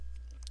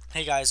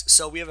Hey guys,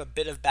 so we have a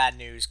bit of bad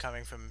news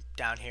coming from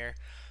down here.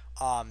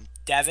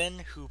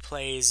 Devin, who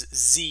plays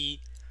Z,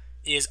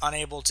 is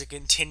unable to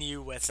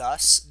continue with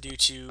us due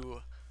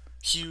to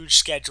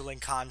huge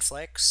scheduling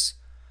conflicts.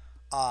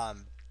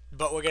 Um,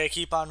 but we're gonna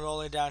keep on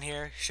rolling down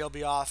here. She'll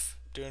be off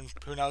doing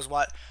who knows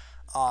what.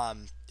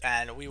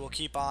 And we will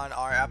keep on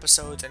our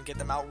episodes and get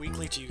them out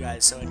weekly to you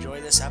guys. So enjoy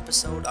this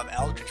episode of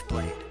Eldritch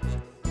Blade.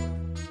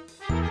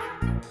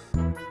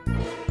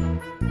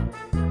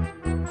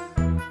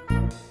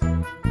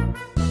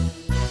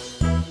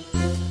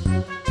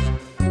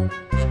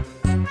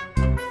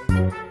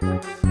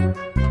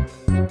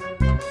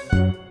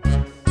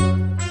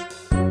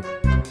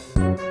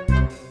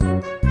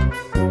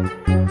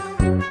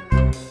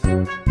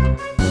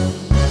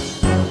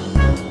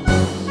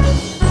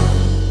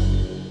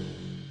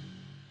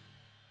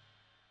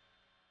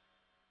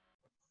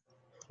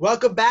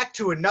 Welcome back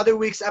to another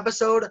week's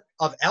episode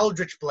of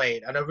Eldritch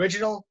Blade, an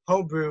original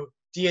homebrew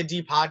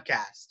D&D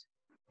podcast.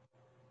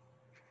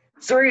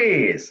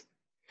 Threes.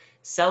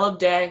 Celeb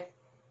Day.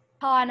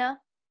 Hana.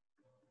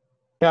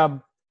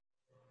 Dub.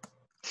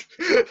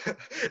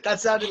 That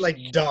sounded like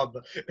dub.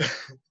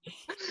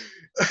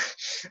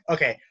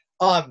 Okay.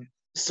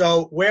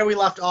 So where we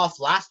left off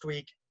last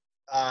week,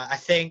 I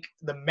think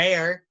the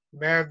mayor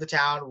of the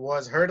town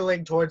was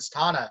hurtling towards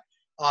Tana.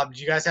 Do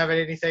you guys have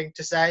anything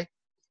to say?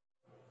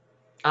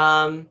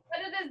 But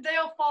it is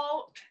their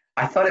fault.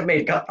 I thought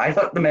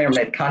the mayor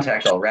made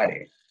contact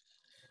already.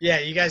 Yeah,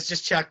 you guys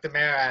just chucked the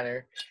mayor at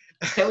her.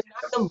 Can we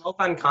knock them both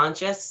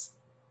unconscious?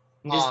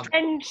 And just-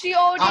 And she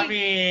already, I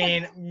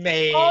mean,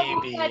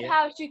 already said maybe.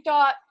 how she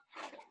thought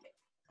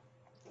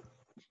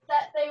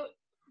that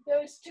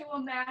those two were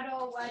mad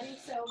already.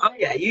 So oh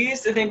yeah, you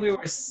used to think we were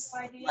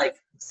like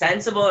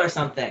sensible or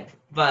something,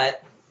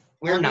 but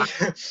we're not.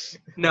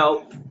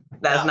 No,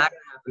 that's No. not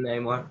gonna happen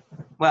anymore.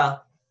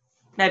 Well,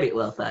 maybe it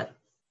will, but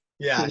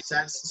Yeah,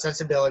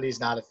 sensibility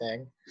is not a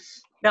thing.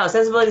 no,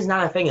 sensibility is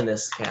not a thing in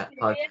this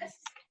podcast.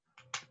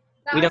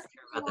 We don't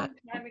care about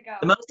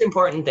that. The most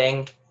important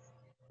thing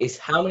is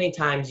how many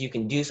times you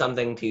can do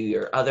something to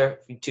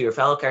your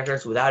fellow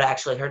characters without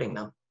actually hurting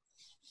them.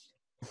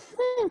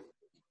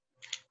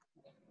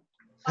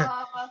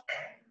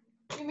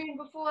 You mean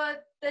before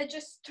they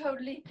just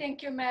totally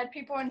think you're mad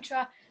people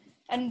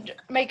and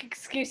make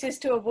excuses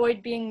to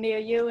avoid being near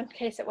you in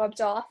case it rubs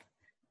off?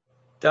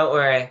 Don't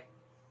worry.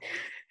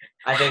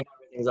 I think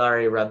everything's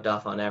already rubbed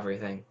off on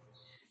everything.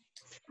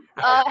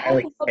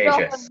 Hasn't rubbed off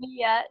on contagious. me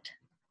yet.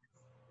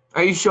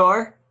 Are you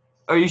sure?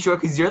 Are you sure?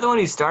 Because you're the one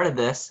who started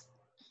this.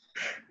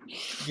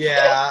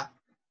 Yeah.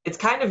 It's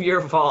kind of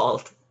your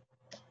fault.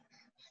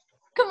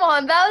 Come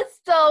on, that was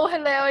so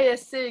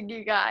hilarious seeing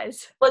you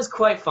guys. It was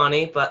quite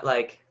funny, but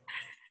like,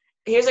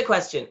 here's a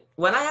question.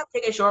 When I have to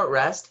take a short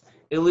rest,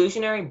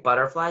 illusionary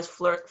butterflies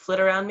flit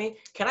around me.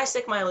 Can I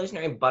stick my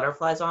illusionary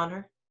butterflies on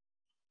her?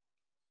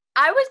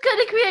 I was going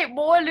to create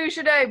more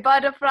illusionary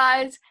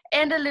butterflies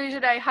and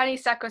illusionary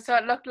honeysuckle so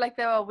it looked like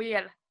they were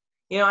real.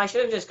 You know, I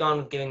should have just gone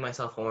with giving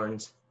myself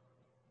horns.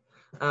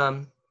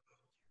 No.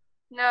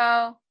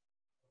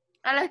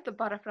 I like the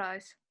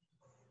butterflies.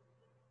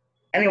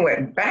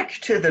 Anyway, back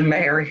to the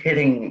mayor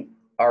hitting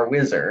our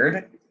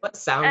wizard. What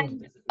sound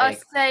And does it us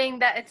make? saying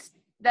that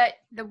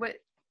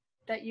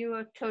that you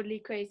were totally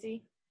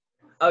crazy.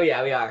 Oh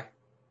yeah, we are.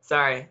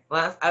 Sorry.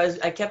 Well,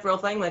 I kept role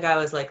playing like I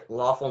was like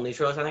lawful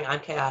neutral or something. I'm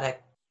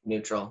chaotic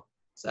neutral.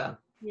 So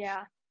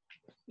Yeah.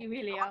 You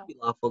really I are. want to be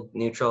lawful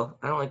neutral.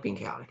 I don't like being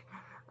chaotic.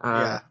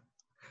 Yeah.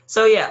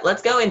 So yeah,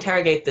 let's go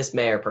interrogate this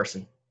mayor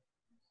person.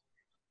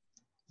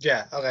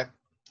 Yeah, okay.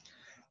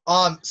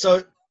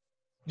 So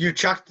you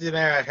chucked the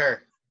mayor at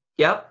her.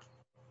 Yep.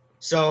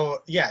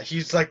 So yeah, he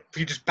just They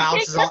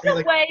bounces off.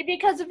 took away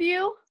because of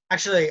you?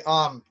 Actually,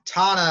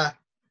 Tana,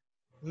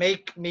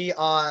 make me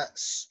a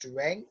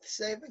strength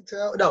saving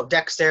throw. No,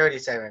 dexterity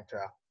saving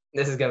throw.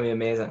 This is gonna be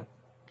amazing.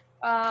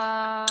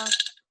 I'm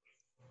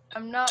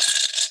not.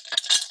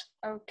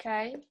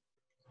 Okay.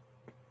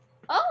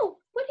 Oh,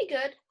 pretty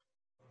good.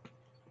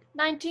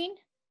 19?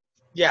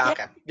 Yeah, Yeah.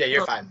 okay. Yeah,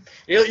 you're fine.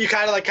 You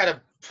kind of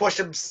push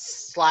him /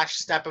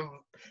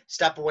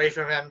 step away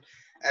from him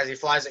as he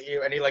flies at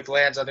you, and he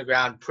lands on the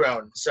ground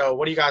prone. So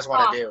what do you guys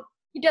want to do?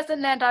 He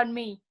doesn't land on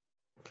me.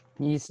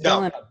 He's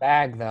still No. in a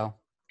bag, though.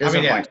 There's I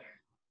mean, no yeah. point.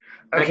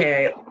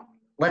 Okay,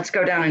 let's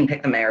go down and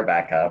pick the mayor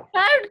back up.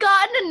 If I had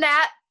gotten a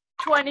nat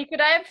 20,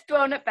 could I have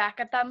thrown it back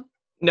at them?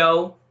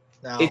 No.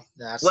 No, It's-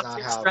 that's What's not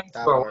your how strength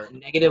that score? works.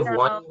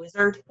 -1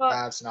 wizard. But,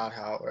 That's not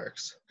how it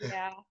works.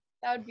 yeah,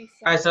 that would be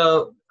sad. All right,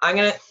 so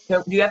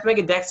do you have to make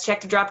a dex check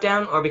to drop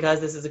down, or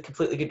because this is a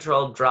completely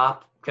controlled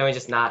drop, can we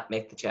just not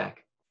make the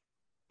check?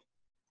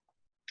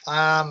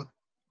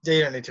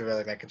 You don't need to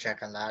really make a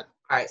check on that.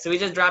 All right, so we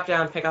just drop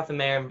down, pick up the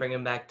mayor, and bring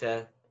him back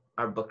to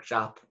our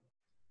bookshop.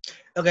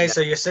 Okay,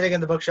 so you're sitting in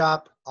the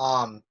bookshop,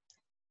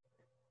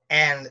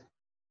 and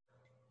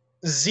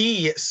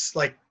Z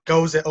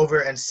goes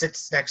over and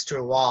sits next to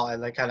a wall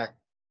and kind of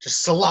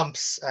just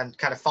slumps and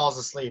kind of falls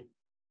asleep.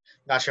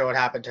 Not sure what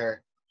happened to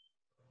her.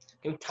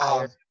 I'm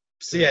tired.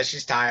 So yeah,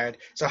 she's tired.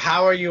 So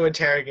how are you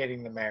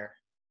interrogating the mayor?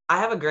 I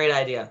have a great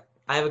idea.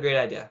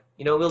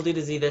 You know what we'll do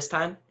to Z this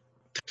time?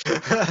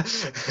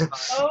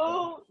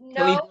 Oh,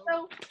 Can we-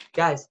 no.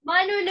 Guys,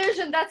 Minor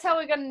illusion, that's how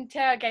we're going to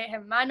interrogate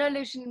him. Minor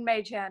illusion and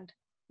mage hand.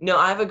 no,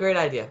 I have a great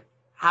idea.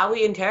 How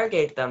we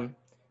interrogate them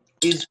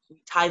is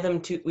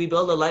we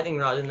build a lightning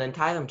rod and then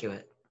tie them to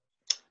it.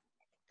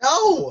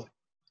 No,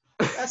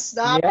 that's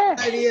not Yeah. a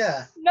good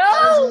idea.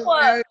 That is a No!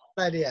 very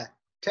bad idea.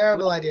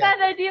 Terrible idea.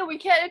 Bad idea. We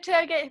can't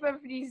interrogate him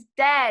if he's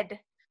dead.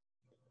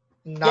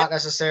 Not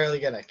necessarily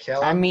gonna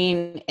kill him. I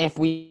mean, if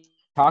we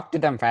talk to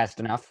them fast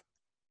enough.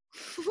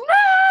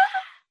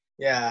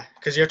 Yeah,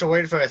 because you have to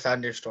wait for a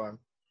thunderstorm.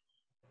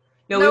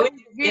 No, No, we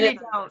wouldn't we really in a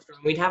don't. thunderstorm.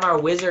 We'd have our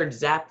wizard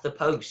zap the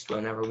post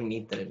whenever we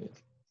need them.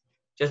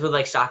 Just with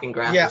like shocking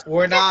graphics. Yeah,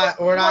 we're not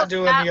Not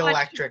doing that the much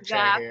electric chair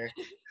zap. here.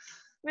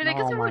 I mean, I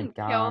guess Oh it my wouldn't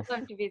kill gosh.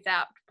 them to be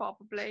zapped,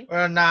 probably.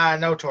 Nah,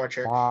 no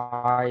torture.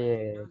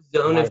 Quiet.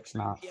 Zone of That's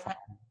not yeah. fun.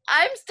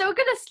 I'm still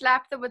gonna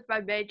slap them with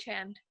my mage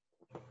hand.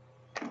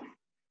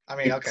 I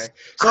mean, okay.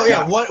 So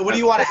yeah, what do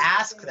you want to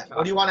ask them?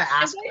 What do you want to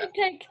I'm ask going them?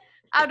 to take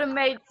out a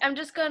mage. I'm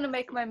just going to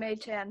make my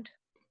mage hand.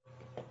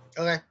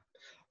 Okay.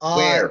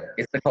 Where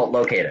is the cult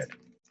located?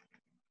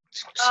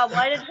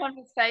 Right in front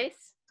of his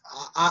face.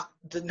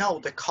 No,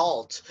 the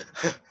cult.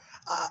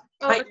 Oh,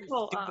 Fight the your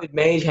cool. stupid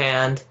mage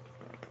hand.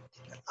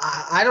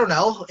 I don't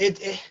know.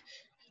 It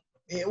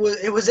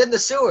was in the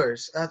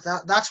sewers.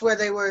 That's where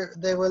they were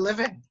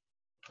living.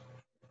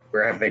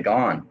 Where have they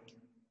gone?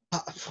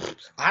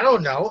 I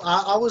don't know.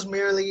 I was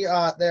merely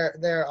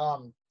their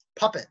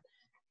puppet.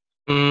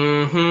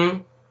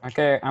 Mm-hmm.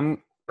 Okay,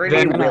 I'm Pretty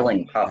They're gonna-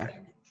 willing puppet.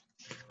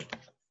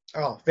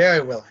 Oh,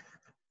 very willing.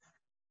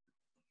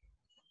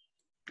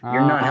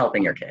 You're not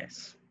helping your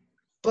case.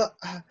 But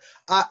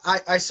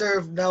I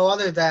serve no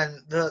other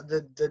than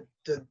the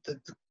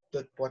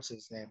what's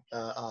his name?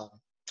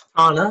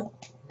 Anna.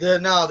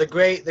 The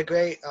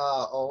great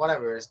or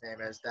whatever his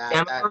name is.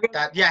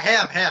 Demogorgon? Yeah,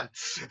 him.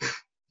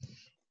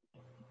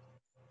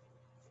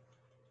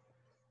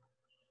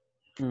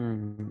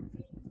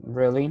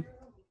 Really?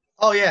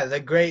 Oh yeah, the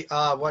great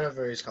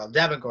whatever he's called,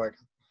 Demogorgon.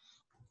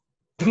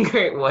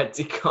 Great, what's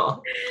he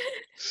called?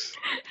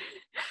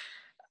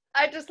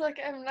 I just look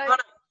at him like,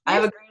 I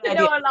have a you great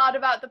know idea. a lot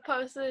about the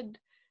person.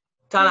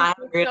 Tana, I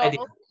who have a great stole. idea.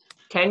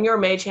 Can your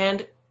mage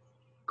hand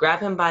grab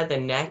him by the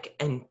neck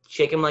and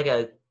shake him like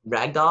a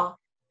rag doll?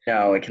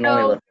 No, it can No.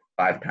 only lift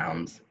 5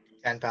 pounds.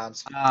 10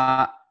 pounds.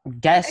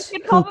 Guess I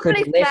could who could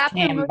probably lift slap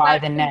him by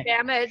without the doing neck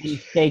damage. and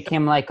shake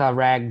him like a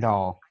rag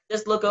doll?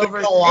 Just look The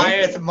over.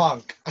 Goliath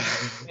monk.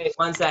 Wait,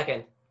 1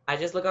 second. I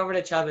just look over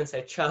to Chubb and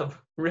say, Chubb,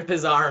 rip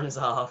his arms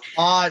off.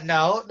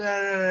 No.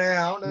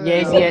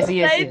 Yes, no, yes, Say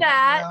yes.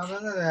 that.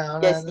 No.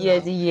 Yes,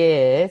 yes,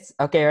 yes.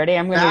 Okay, ready?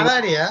 I'm Bad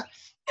gonna idea.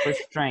 roll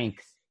for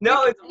strength.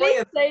 No, it's only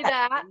Please a say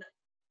that. I'm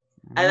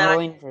And then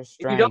rolling for If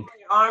you don't strength. want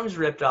your arms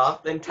ripped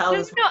off, then tell No,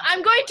 us.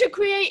 I'm going to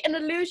create an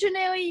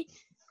illusionary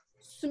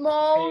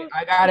small.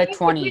 I got a I'm going to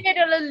 20. create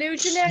an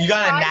illusionary You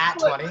got a 5 nat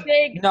foot 20?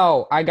 Big.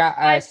 No, I got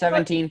 5 foot-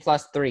 17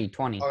 plus 3,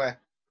 20. Okay.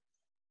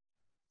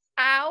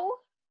 Ow.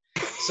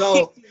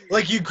 So,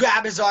 like, you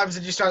grab his arms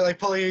and you start, like,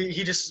 pulling.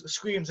 He just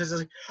screams. He's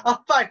like, oh,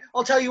 fine.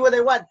 I'll tell you where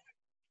they went.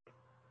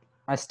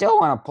 I still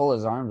want to pull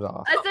his arms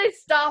off. I say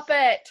stop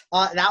it.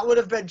 That would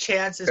have been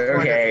Chance's point of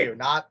Okay. view,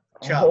 not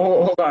Chubb.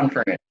 Hold on for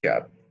a minute,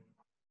 Chubb.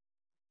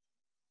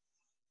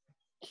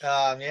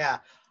 Yeah.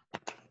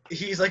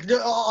 He's like, no,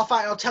 oh,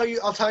 fine. I'll tell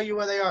you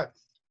where they are.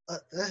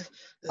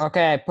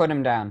 Okay, I put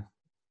him down.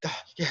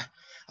 Yeah.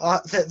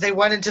 They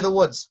went into the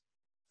woods.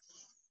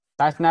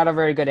 That's not a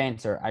very good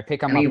answer. I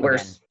pick him up Anywhere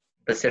again.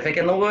 specific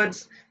in the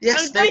woods?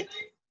 Yes,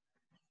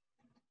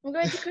 I'm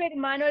going to create a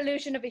minor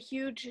illusion of a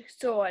huge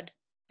sword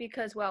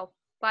because, well,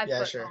 5 Yeah,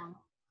 foot sure. long.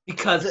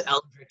 Because Th-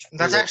 Eldritch.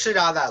 That's Blue. actually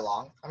not that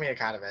long. I mean, it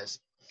kind of is.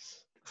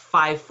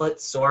 5-foot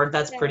sword.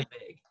 That's Yeah. pretty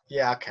big.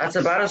 Yeah, okay. That's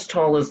about as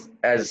tall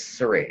as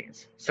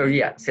Cerese. So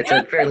yes, it's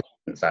a fairly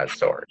decent-sized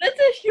sword. That's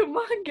a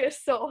humongous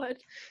sword.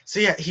 So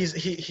yeah, he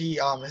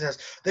says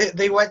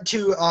they went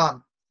to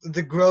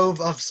the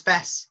Grove of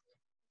Spess.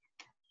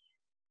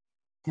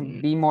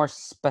 Be more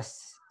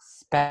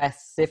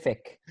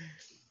specific.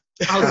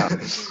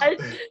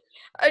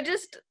 I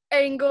just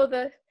angle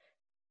the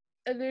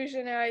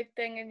illusionary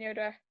thing in your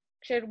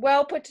direction.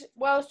 Well,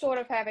 sort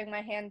of having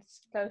my hands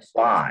close. to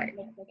Why?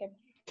 him.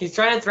 He's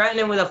trying to threaten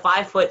him with a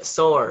 5-foot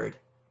sword.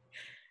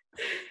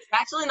 It's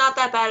actually not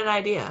that bad an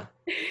idea.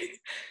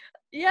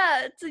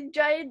 Yeah, it's a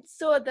giant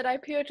sword that I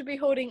appear to be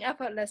holding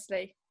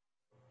effortlessly.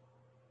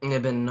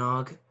 Nibbin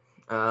Nog.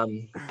 So-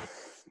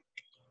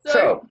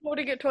 I'm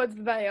holding it towards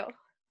the veil.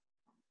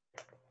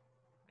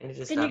 I need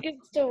to Can you stop. give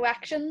us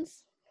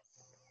directions?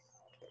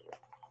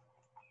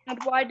 And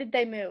why did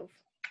they move?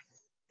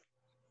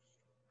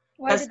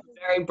 Why Because did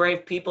very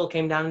brave people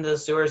came down into the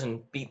sewers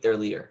and beat their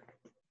leader.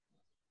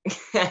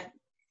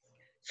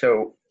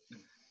 So,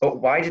 but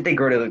why did they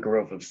go to the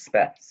Grove of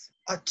Spess?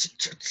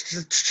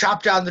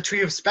 Chop down the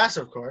tree of Spess,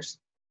 of course,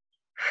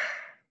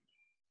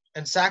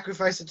 and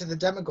sacrifice it to the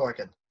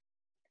Demogorgon.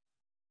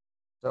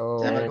 So,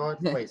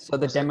 Demogorgon? Wait, so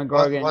the was it-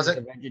 Demogorgon was is it-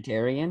 a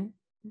vegetarian?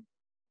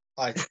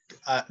 Like,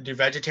 do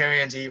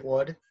vegetarians eat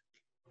wood?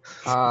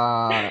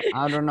 I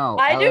don't know.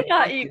 I do Eleanor,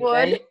 not eat do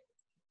wood. they?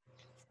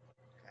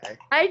 Okay.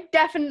 I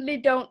definitely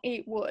don't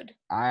eat wood.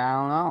 I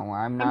don't know.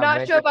 I'm I'm not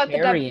not sure about the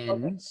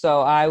vegetarian,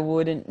 so I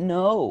wouldn't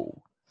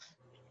know.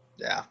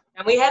 Yeah.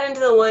 Can we head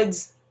into the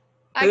woods?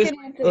 I Who's-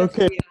 can answer this.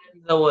 Okay.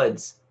 Into the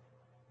woods.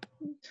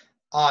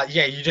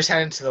 Yeah, you just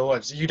head into the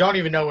woods. You don't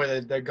even know where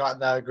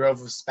the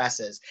Grove of Spess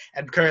is.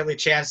 And currently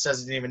Chance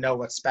doesn't even know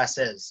what Spess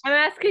is. I'm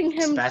asking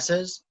him. Spess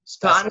is?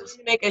 So I'm going Spess is.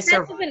 to make a Chance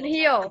survival. isn't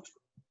here.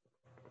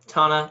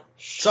 Tana.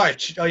 Sorry.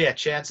 Oh, yeah,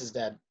 Chance is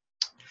dead.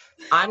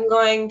 I'm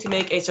going to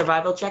make a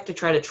survival check to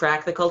try to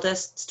track the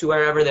cultists to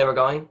wherever they were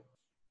going.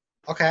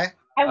 Okay.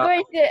 I'm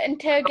going to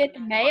interrogate the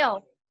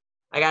male.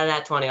 I got an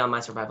at 20 on my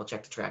survival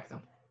check to track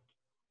them.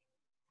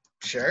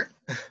 Sure.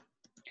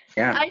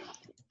 Yeah.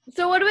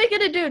 So what are we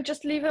gonna do?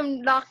 Just leave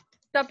him locked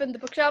up in the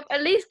bookshop?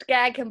 At least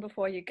gag him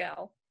before you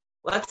go.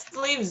 Let's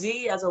leave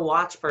Z as a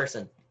watch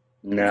person.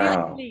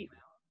 No. Sleep.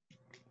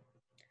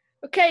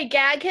 Okay,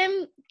 gag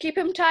him, keep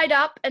him tied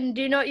up, and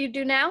do you know what you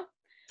do now?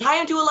 Tie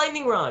him to a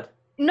lightning rod.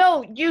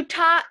 No, you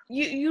attach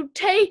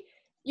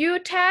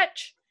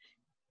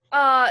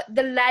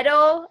the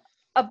letter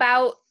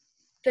about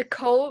the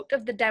coat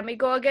of the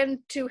Demigorgon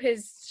to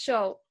his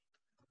shirt.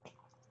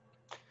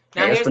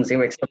 Now Yes, here's Quincy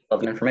wakes up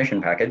with an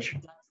information package.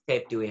 what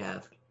tape do we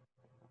have?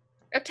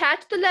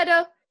 Attach the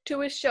letter to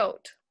his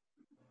shirt.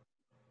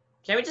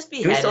 Can we just Do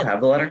we still behead him?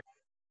 have the letter?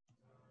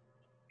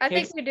 I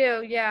Here's- think we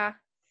do, yeah.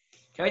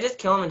 Can we just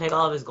kill him and take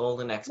all of his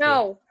gold and XP?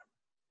 No.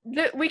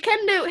 We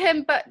can loot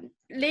him, but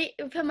leave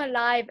him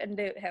alive and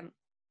loot him.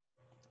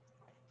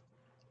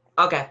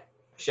 Okay,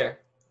 sure.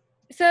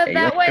 So you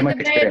that have way too the much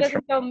mayor experience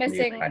doesn't go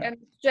missing kind of- and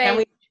Can stray.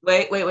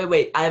 we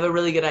wait. I have a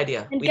really good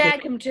idea. And We gag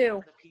take him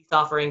too. a peace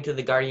offering to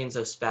the guardians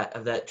of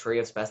that tree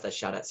of Spess that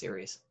shot at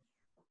Ceres.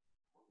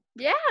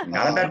 Yeah.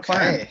 Not a bad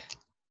plan.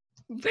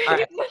 Okay.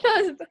 Alright.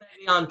 We're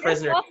Be on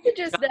prisoner.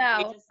 hostages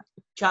now.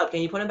 Chubb,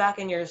 can you put him back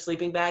in your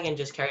sleeping bag and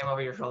just carry him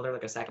over your shoulder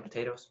like a sack of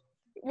potatoes?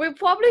 We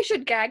probably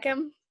should gag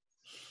him.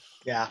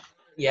 Yeah.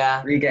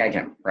 Yeah, Regag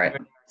him, right?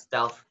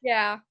 stealth.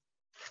 Yeah.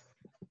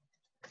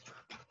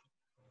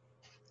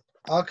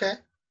 Okay.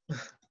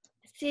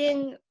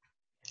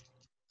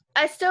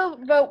 I still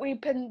vote we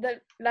pin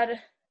the letter.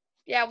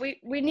 Yeah, we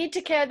need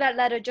to carry that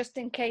letter just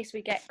in case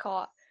we get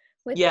caught.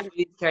 With Yeah, the-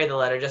 we carry the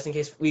letter just in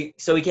case we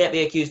can't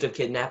be accused of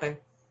kidnapping.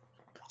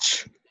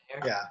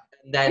 Yeah.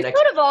 And then It's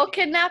sort of all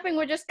kidnapping.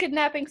 We're just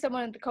kidnapping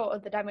someone in the coat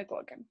of the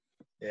Demigorgon.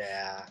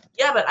 Yeah.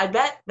 yeah, but I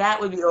bet that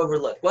would be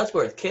overlooked. What's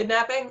worse,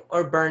 kidnapping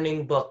or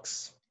burning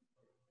books?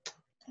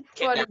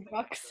 Kidnapping.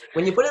 $20.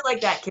 When you put it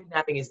like that,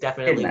 kidnapping is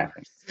definitely.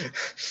 Kidnapping.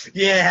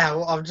 Yeah.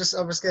 Well, I'm just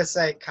gonna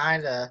say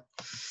kinda,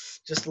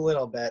 just a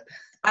little bit.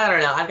 I don't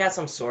know. I've got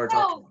some swords.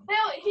 No,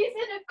 he's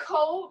in a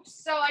coat,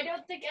 so I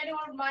don't think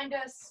anyone would mind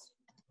us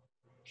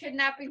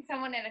kidnapping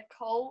someone in a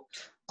coat.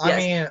 I Yes.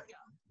 mean,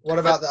 what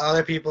about the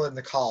other people in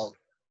the call?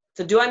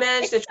 So do I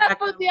manage to Except track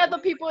for them? the other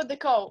people in the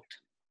coat.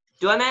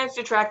 Do I manage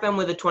to track them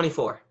with a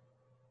 24?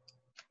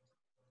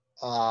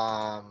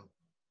 And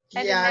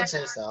Yeah, then I'd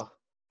say so.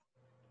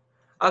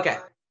 Okay.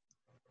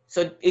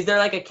 So is there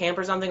like a camp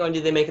or something, or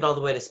do they make it all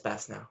the way to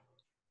Spess now?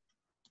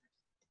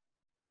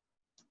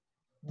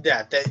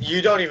 Yeah,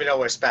 you don't even know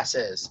where Spess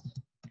is.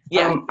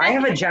 Yeah. I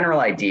have a general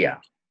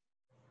idea.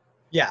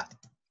 Yeah.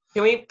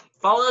 Can we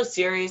follow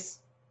Ceres?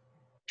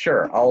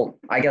 Sure.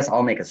 I guess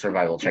I'll make a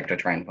survival check to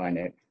try and find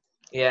it.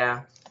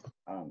 Yeah.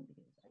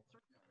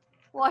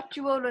 Watch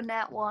you roll on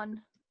that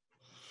one.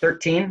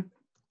 13?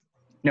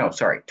 No,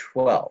 sorry,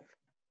 12.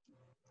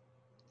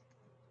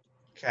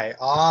 Okay.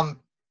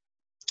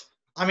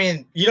 I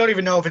mean, you don't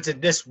even know if it's in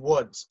this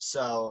woods,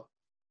 so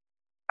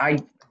I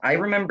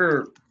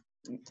remember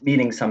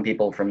meeting some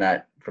people from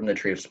the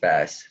Tree of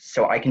Spess,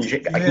 so I can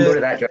go to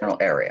that general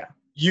area.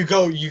 you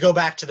go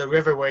back to the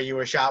river where you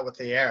were shot with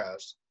the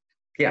arrows.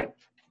 Yeah.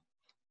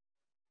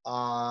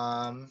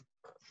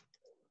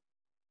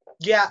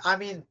 Yeah, I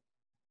mean,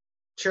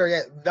 sure.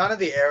 Yeah, none of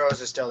the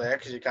arrows are still there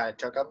because you kind of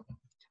took them.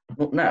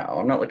 Well, no,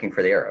 I'm not looking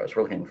for the arrows.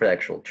 We're looking for the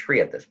actual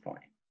tree at this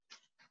point.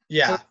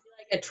 Yeah. Like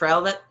a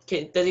trail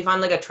does he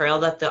find like a trail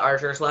that the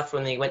archers left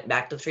when they went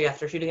back to the tree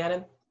after shooting at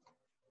him?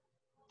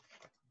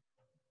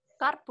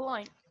 Got a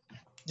point.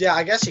 Yeah,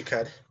 I guess you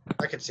could.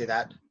 I could see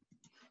that.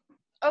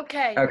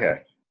 Okay.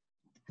 Okay.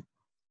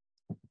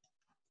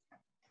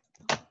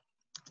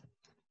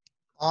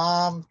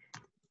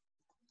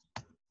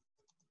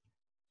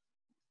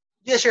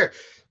 Yeah, sure.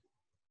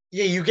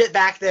 Yeah, you get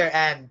back there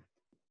and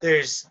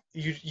there's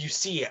you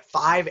see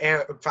five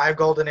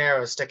golden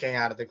arrows sticking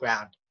out of the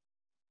ground.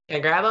 Can I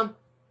grab them?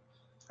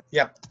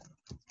 Yep.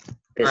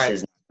 This Alright.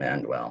 is not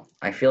end well.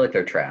 I feel like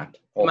they're trapped.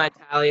 Oh, My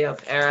tally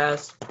of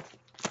arrows.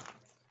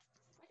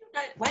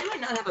 Why do I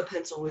not have a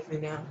pencil with me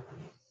now?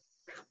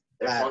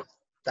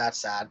 That's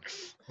sad.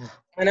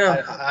 I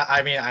know.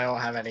 I mean, I don't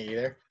have any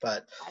either,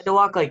 but I had to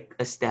walk like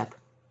a step.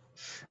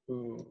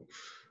 ooh,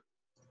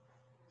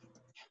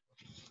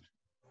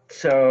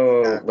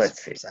 so that's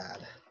let's see. sad.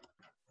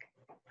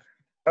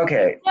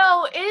 Okay.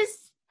 No,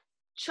 is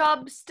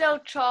Chubb still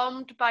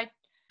charmed by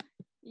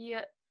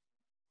Yeah.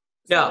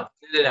 No.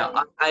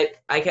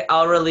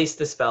 I'll release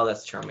the spell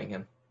that's charming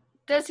him.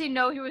 Does he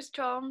know he was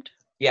charmed?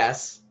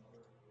 Yes.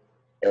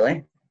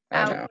 Really? Oh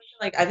Ouch.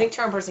 no. I think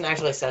charm person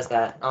actually says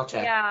that. I'll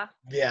check. Yeah.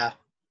 Yeah.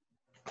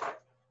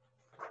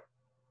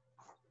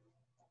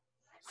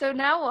 So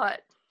now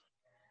what?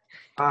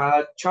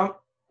 Trump,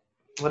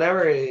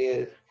 whatever it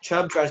is,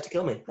 Chubb tries to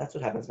kill me. That's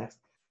what happens next.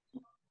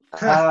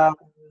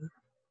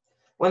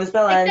 When the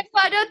spell ends,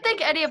 Except I don't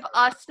think any of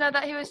us know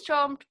that he was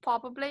charmed,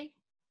 probably.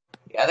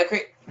 yeah,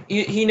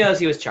 he knows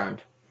he was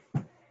charmed.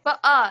 But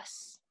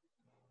us.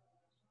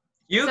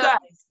 You So-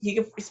 guys,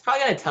 he's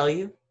probably gonna tell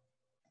you.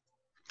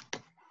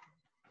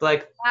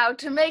 Like, Now,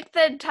 to make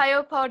the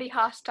entire party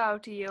hostile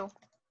to you,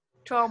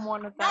 charm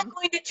one of I'm not them.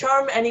 going to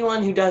charm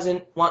anyone who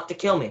doesn't want to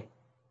kill me.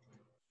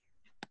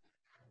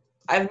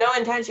 I have no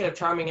intention of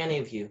charming any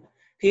of you.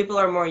 People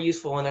are more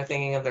useful when they're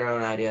thinking of their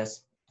own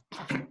ideas.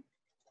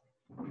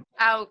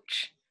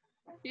 Ouch.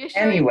 You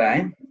sure Anyway,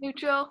 you're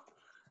neutral?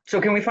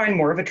 so can we find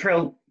more of a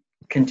trail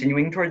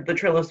continuing toward the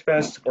Trail of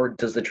Spess, or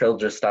does the trail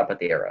just stop at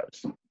the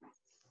arrows?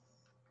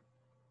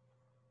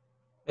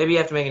 Maybe you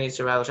have to make a new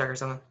survival check or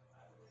something.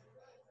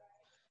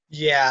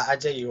 Yeah,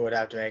 I'd say you would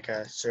have to make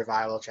a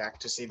survival check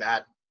to see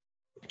that.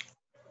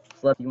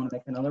 Lev, you want to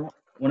make another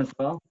one as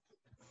well?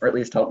 Or at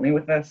least help me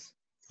with this?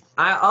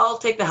 I'll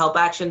take the help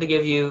action to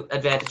give you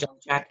advantage on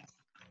the check.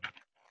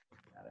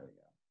 Yeah, there we go.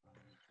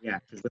 Yeah,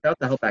 because without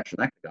the help action,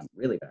 that could have gone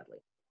really badly.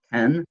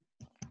 10?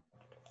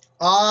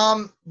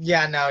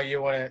 Yeah, no,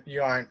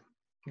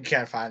 you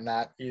can't find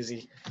that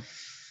easy.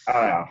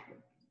 Oh no.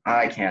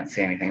 I can't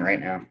see anything right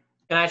now.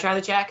 Can I try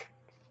the check?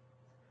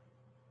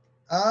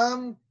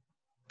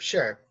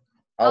 Sure.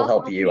 I'll I'll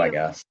help help you, I you.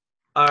 guess.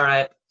 All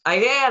right. I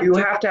am. You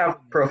have to have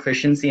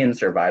proficiency in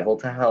survival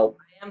to help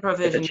I am with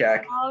the proficient.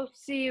 check. I'll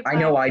see if I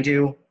know I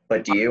do,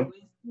 but do you?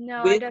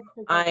 No, I With- don't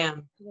think I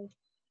am.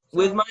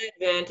 With my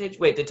advantage.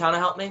 Wait, did Tana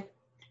help me?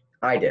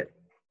 I did.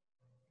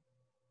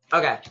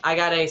 Okay, I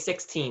got a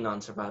 16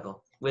 on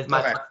survival with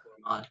my Okay.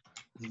 mod.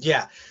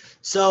 Yeah.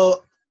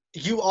 So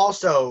you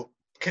also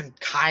can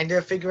kind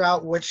of figure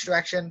out which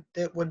direction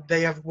would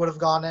have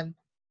gone in,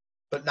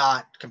 but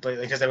not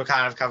completely because they were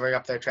kind of covering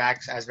up their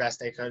tracks as best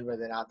they could, but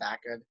they're not that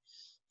good.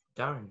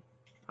 Darn.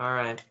 All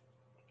right.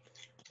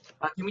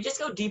 Can we just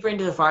go deeper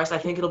into the forest? I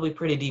think it'll be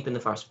pretty deep in the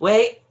forest.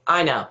 Wait,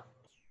 I know.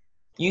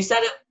 You said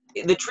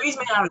it. The tree's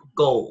made out of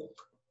gold.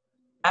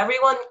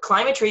 Everyone,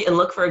 climb a tree and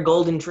look for a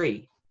golden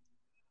tree.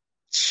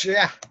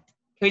 Yeah. Can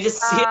we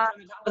just see it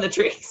from the top of the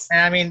trees?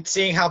 And I mean,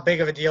 seeing how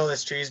big of a deal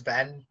this tree's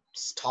been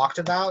talked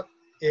about,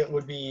 it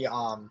would be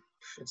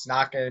it's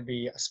not going to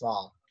be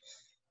small.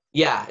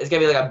 Yeah, it's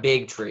gonna be like a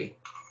big tree.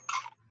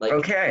 Like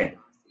Okay.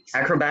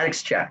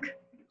 Acrobatics check.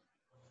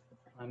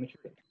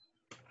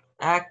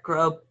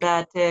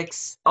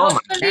 acrobatics. Oh my.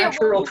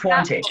 Natural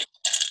 20.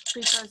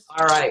 Because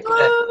All right.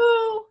 Good.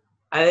 Woo!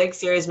 I think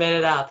Siri's made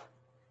it up.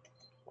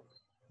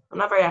 I'm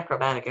not very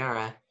acrobatic, all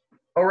right.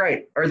 All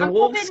right. Are the I'm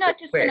wolves? probably not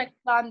just Wait. gonna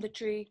climb the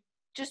tree.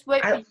 Just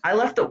wait. I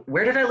left the.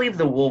 Where did I leave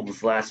the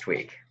wolves last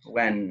week?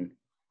 When?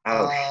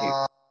 Oh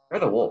shoot. Where are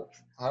the wolves?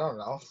 I don't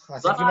know. I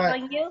Left think you might.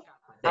 Following you?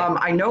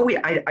 I know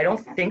I don't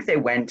think they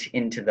went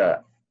into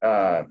the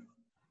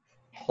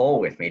hole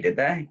with me, did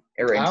they?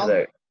 Or into don't-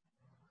 the.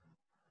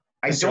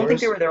 I The don't think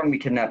they sewers? were there when we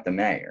kidnapped the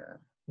mayor.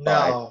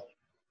 No.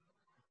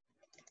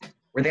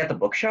 Were they at the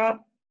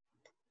bookshop?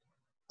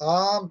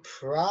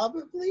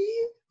 Probably.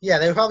 Yeah,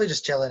 they were probably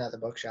just chilling at the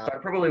So I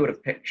bookshop. probably would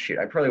have picked. Shoot,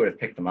 I probably would have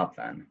picked them up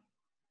then.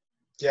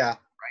 Yeah.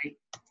 Right?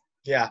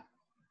 Yeah.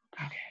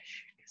 Okay.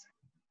 Shoot.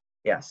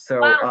 Yeah.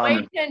 So Wow,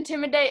 way to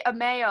intimidate a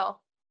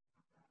male.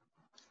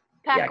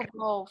 Pack Yeah. of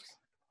wolves.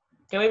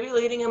 Can we be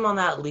leading him on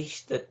that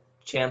leash that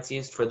Chance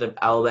used for the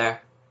owlbear?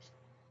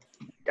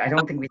 I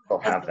don't think we still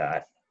have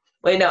that.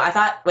 Wait,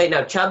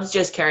 no, Chubb's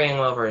just carrying him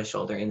over his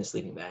shoulder in the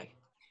sleeping bag.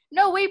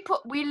 No, we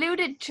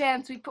looted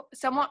Chance. We put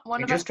one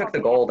We of just us took the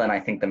gold and I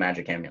think the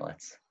magic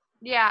amulets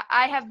Yeah,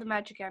 I have the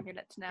magic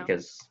amulets now.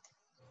 because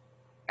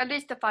At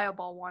least the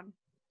fireball one.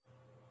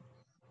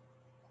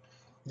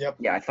 Yep.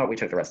 yeah, I thought we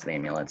took the rest of the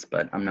amulets,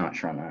 but I'm not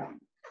sure on that.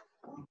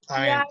 I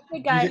mean, Yeah, I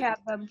think I did-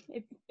 have them.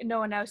 If no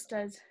one else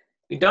does.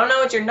 We don't know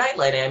what your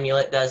nightlight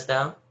amulet does,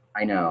 though.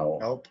 I know,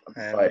 nope.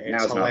 And but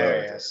now it's not really to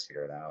hilarious.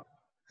 figure it out.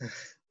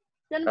 It's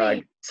gonna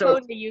be So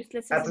totally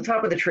useless. at the isn't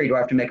top of the tree, do I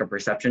have to make a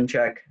perception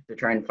check to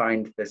try and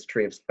find this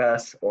tree of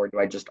spess, or do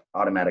I just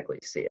automatically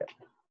see it?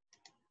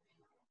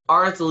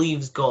 Are its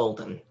leaves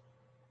golden?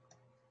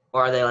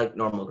 Or are they like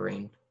normal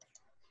green?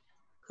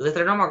 Because if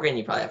they're normal green,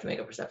 you probably have to make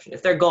a perception.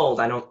 If they're gold,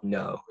 I don't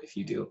know if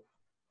you do.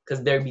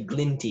 Because they'd be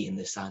glinty in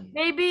the sun.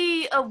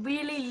 Maybe a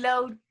really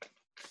low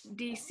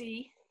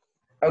DC.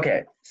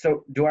 Okay,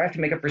 so do I have to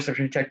make a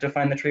perception check to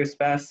find the tree of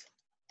spess?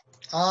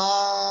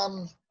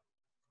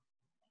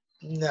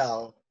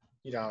 No,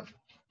 you don't.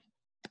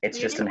 It's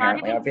Maybe just not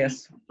inherently even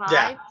obvious. 5.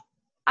 Yeah.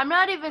 I'm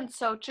not even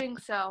searching,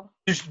 so.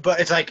 But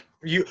it's like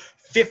you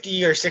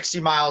 50 or 60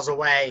 miles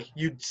away,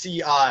 you'd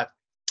see a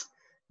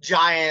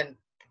giant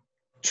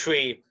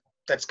tree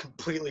that's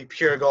completely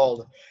pure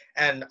gold,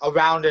 and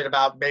around it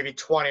about maybe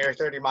 20 or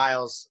 30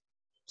 miles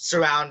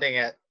surrounding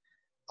it,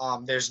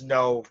 there's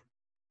no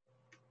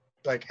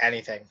like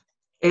anything.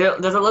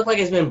 Does it look like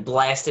it's been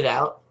blasted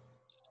out?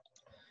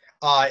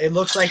 It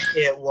looks like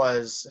it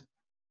was,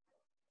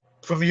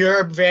 from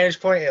your vantage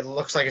point, it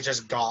looks like it's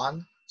just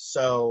gone.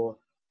 So,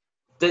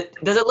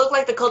 Does it look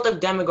like the cult of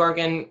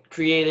Demogorgon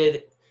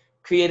created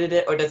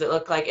it, or does it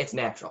look like it's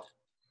natural?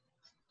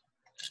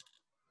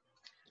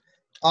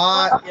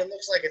 it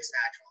looks like it's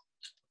natural.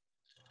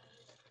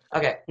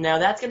 Okay, now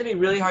that's going to be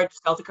really hard to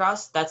stealth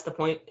across. That's the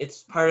point.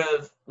 It's part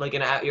of like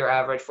your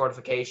average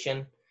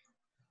fortification.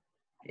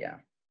 Yeah.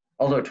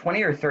 Although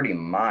 20 or 30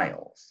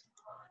 miles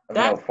of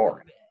no That's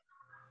fort.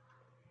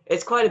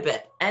 It's quite a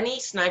bit.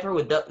 Any sniper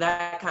with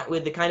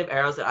the kind of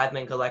arrows that I've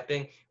been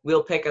collecting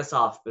will pick us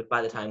off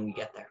by the time we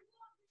get there.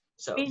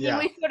 So Meaning Yeah.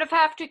 we sort of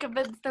have to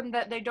convince them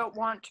that they don't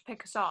want to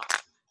pick us off.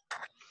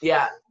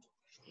 yeah,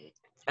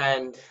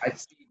 and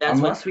that's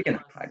Unless we can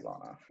hide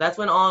well enough. that's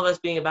when all of us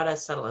being about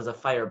as subtle as a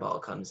fireball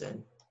comes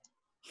in.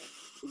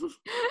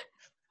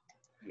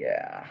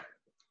 Yeah.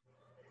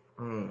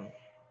 Hmm.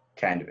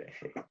 Kind of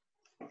iffy.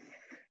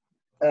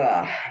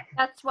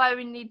 That's why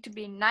we need to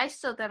be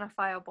nicer than a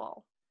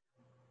fireball.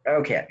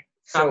 Okay.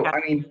 So, Stop I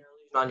mean,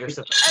 on your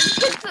surprise.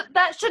 And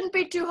that shouldn't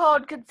be too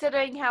hard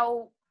considering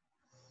how,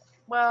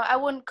 well, I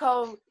wouldn't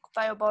call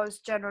fireballs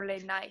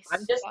generally nice.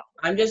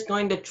 I'm just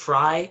going to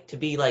try to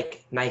be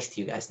like nice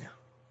to you guys now.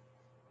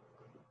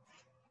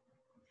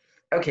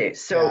 okay,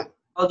 so Yeah.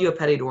 I called you a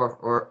petty dwarf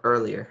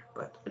earlier,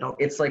 but I don't.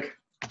 it's like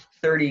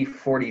 30,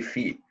 40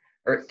 feet,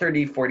 or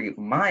 30, 40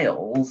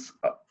 miles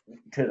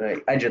to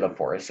the edge of the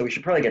forest, so we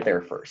should probably get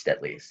there first,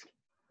 at least.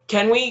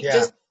 Can we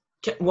Yeah.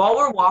 while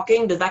we're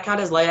walking, does that count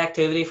as light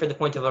activity for the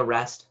point of a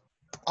rest?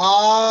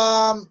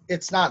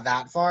 It's not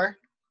that far.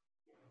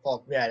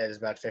 Well, yeah, it is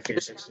about 50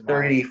 or 60 miles.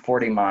 30,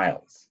 40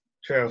 miles.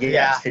 True.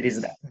 Yes, it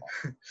is that.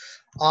 This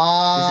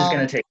is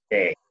going to take a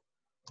day.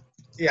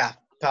 Yeah,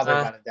 probably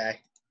Uh, about a day.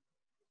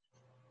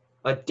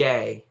 A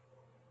day.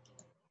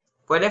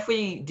 What if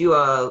we do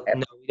no,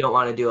 we don't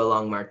want to do a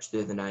long march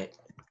through the night.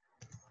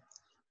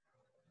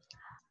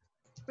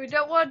 We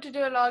don't want to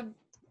do a long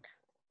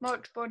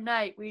march for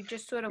night. We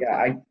just sort of. Yeah,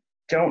 I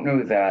don't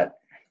know that.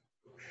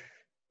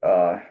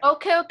 All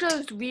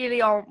characters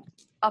really aren't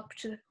up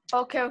to.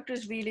 All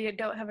characters really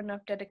don't have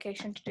enough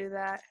dedication to do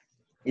that.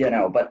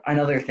 But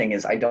another thing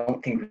is I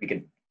don't think we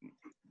could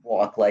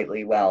walk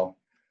lightly while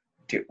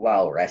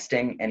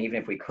resting, and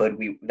even if we could,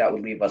 that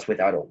would leave us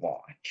without a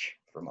watch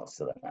for most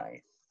of the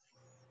night.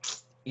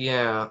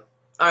 Yeah.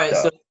 All right.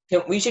 So-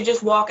 So we should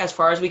just walk as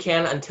far as we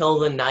can until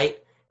the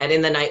night, and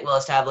in the night we'll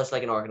establish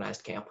like an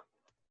organized camp.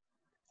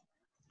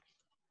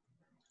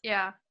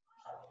 Yeah.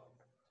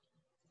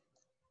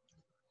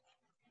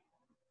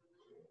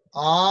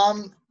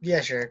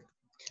 Yeah, sure.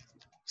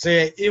 So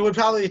yeah, it would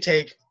probably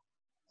take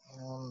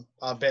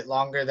a bit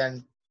longer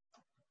than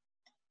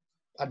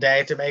a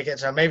day to make it.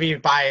 So maybe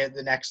by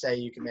the next day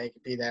you can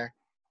be there.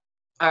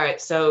 All right.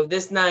 So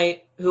this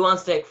night, who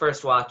wants to take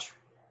first watch?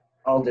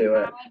 I'll do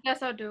it. I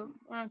guess I'll do.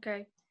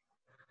 Okay.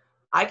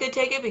 I could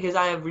take it because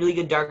I have really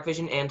good dark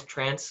vision and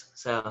trance.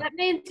 So That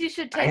means you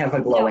should I take. have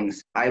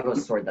a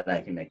sword that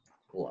I can make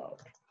glow.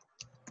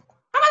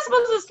 how am I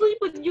supposed to sleep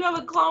when you have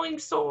a glowing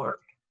sword?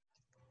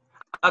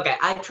 Okay,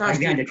 I I'm trust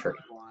behind you. a tree.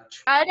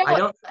 I I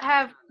don't-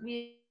 have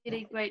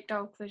really great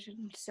dark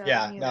vision. So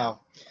Yeah, you know. no.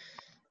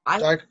 I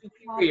have Dark.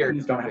 superior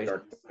Please don't dark have vision.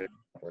 dark vision,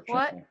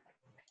 unfortunately.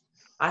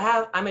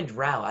 I'm a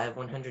drow. I have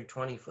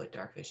 120-foot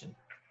dark vision.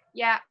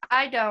 Yeah,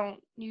 I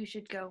don't. You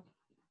should go.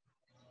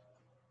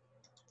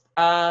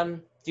 Do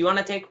you want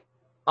to take?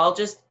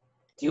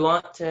 Do you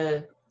want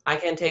to? I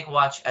can take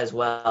watch as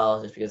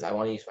well, just because I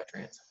want to use my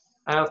trance.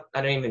 I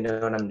don't even know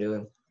what I'm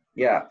doing.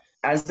 Yeah,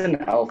 as an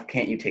elf,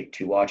 can't you take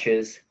 2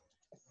 watches?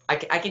 I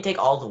can take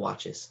all the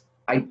watches.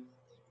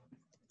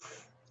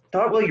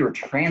 Thought while you were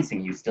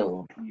trancing, you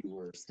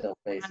were still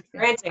I'm basically.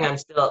 trancing. I'm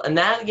still, and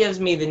that gives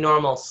me the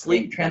normal You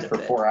sleep trance for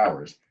benefit. 4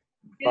 hours.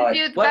 You But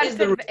do the what is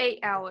benefit the- of 8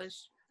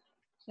 hours.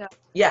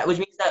 Yeah, which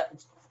means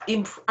that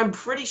I'm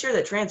pretty sure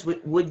that trance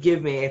would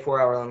give me a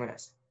 4-hour long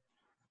rest.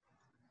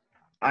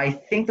 I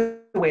think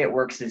the way it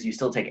works is you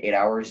still take 8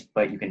 hours,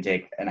 but you can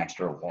take an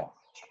extra watch.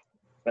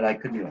 But I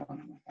could be wrong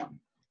on that one.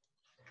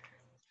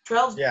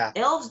 Yeah.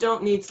 Elves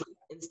don't need sleep.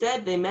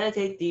 Instead, they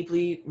meditate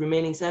deeply,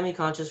 remaining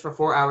semi-conscious for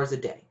 4 hours a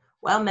day.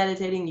 While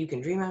meditating, you can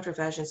dream after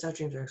fashion. Such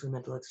dreams are actually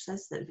mental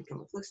exercises that become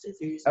reflected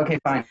through your Okay,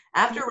 fine.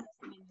 After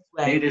resting in this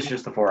Maybe it way, is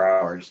just the 4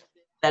 hours.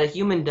 that a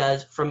human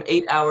does from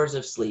 8 hours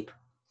of sleep.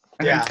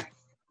 Okay. Yeah.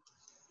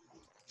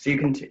 So you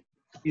can,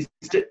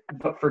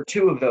 but for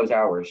 2 of those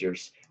hours,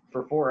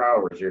 for 4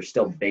 hours, you're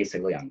still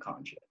basically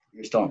unconscious.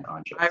 You're still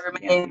unconscious. I You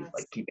can't remain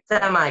be, keep it.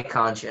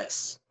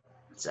 semi-conscious,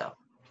 so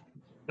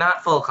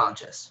not full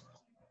conscious.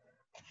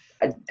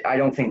 I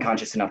don't think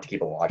conscious enough to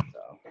keep a watch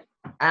though.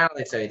 I don't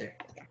think so either.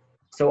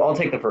 So I'll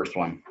take the first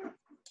one.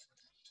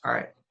 All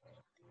right.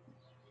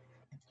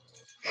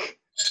 I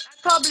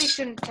probably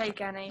shouldn't take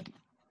any.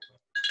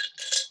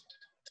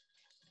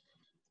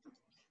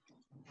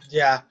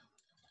 Yeah.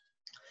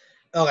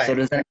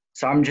 Okay.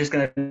 So I'm just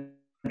gonna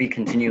be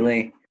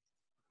continually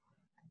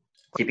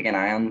keeping an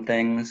eye on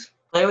things.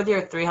 Play with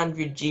your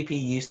 300 GP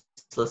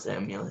useless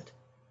amulet.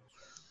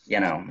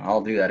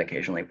 I'll do that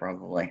occasionally,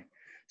 probably.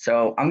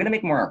 So I'm going to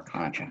make more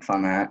Arcana checks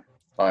on that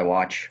while I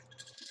watch.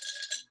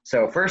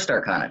 So first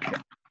Arcana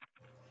check.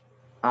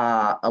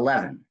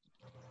 11.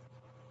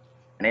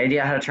 Any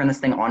idea how to turn this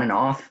thing on and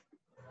off?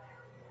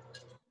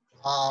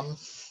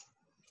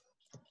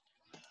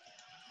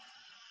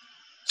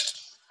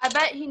 I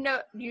bet you know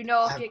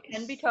if it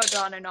can be turned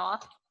on and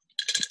off.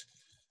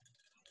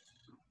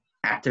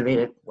 Activate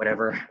it,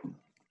 whatever.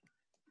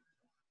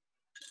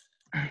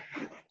 I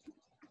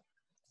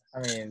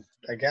mean,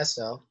 I guess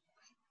so.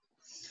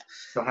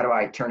 So how do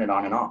I turn it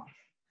on and off?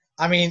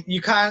 I mean,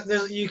 you kind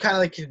of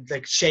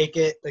like shake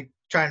it, like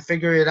try and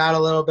figure it out a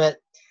little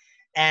bit,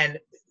 and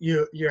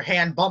your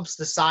hand bumps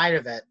the side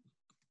of it,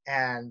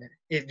 and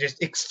it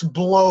just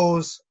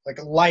explodes,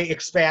 like light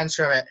expands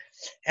from it,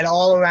 and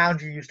all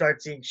around you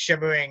start seeing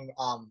shimmering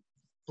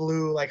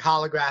blue, like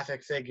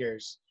holographic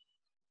figures.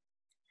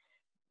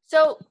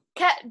 So,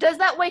 does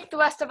that wake the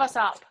rest of us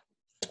up?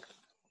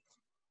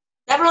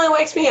 That really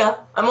wakes me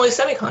up. I'm only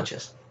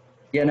semi-conscious.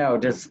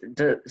 Does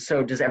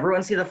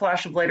everyone see the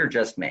flash of light or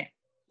just me?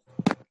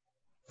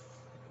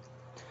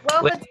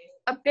 Well, Wait. if it's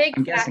a big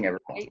I'm guessing fat everyone.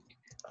 light,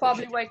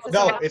 probably wakes us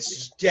No, up.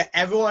 it's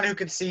everyone who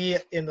can see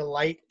in the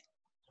light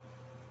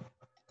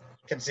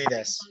can see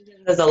this.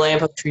 There's a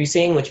lamp of tree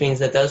seeing, which means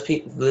that those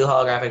blue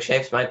holographic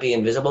shapes might be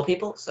invisible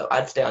people, so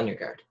I'd stay on your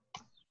guard.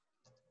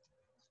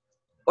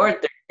 Or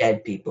they're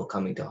dead people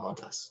coming to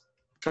haunt us.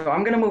 So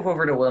I'm going to move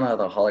over to one of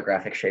the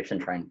holographic shapes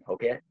and try and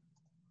poke it.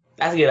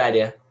 That's a good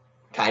idea.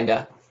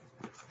 Kinda.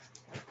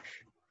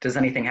 Does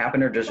anything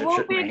happen, or does It it won't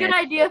shoot be my a good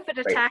hand? idea if it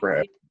right attacks through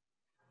you. it?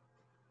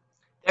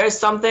 There's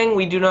something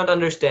we do not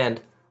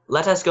understand.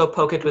 Let us go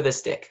poke it with a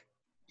stick.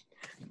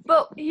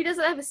 But he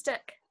doesn't have a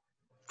stick.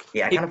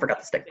 Yeah, I kind of forgot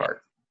the stick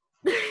part.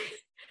 Yeah,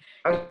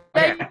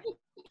 Okay, you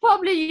could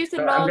probably use a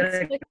So I'm gonna-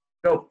 non-stick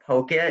go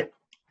poke it.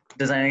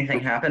 Does anything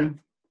happen?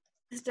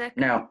 stick.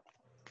 No.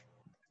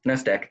 No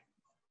stick.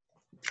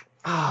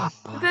 Ah.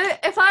 But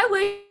if I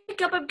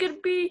wake up, I'm gonna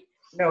be.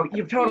 No,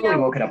 you've totally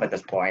woken up at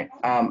this point.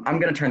 I'm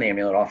going to turn the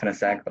amulet off in a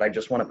sec, but I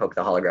just want to poke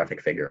the holographic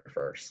figure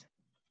first.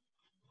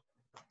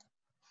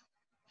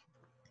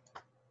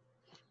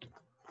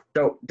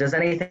 So, does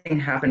anything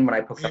happen when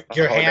I poke the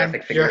Your holographic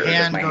hand- figure, your or does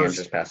hand my hand goes-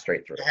 just pass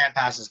straight through? Your hand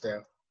passes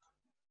through.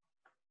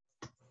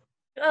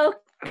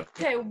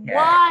 Okay,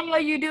 why are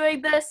you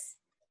doing this?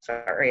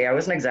 Sorry, I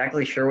wasn't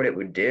exactly sure what it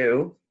would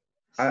do.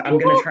 I'm You going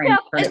to woke try and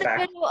up turn in it the back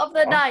middle of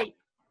the off. night.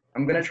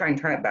 I'm going to try and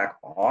turn it back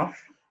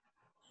off.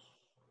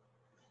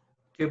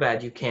 Too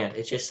bad you can't.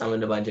 It just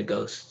summoned a bunch of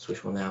ghosts,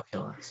 which will now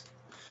kill us.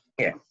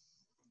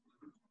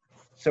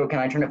 So, can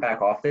I turn it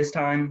back off this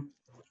time?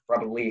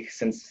 Probably,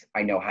 since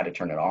I know how to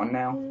turn it on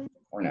now,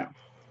 or no?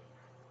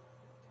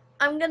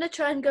 I'm gonna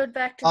try and go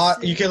back to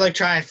sleep. You could like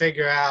try and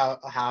figure out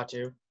how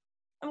to.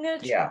 I'm gonna.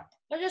 Yeah.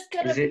 I'm just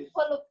gonna Is it-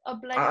 pull up a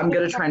blanket. I'm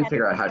going to try and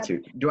figure out how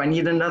to. Do I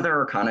need another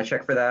Arcana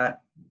check for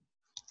that?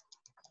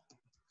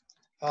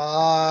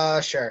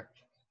 Sure.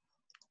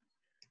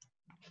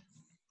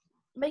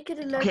 Make it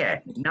a low.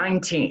 Okay,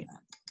 19.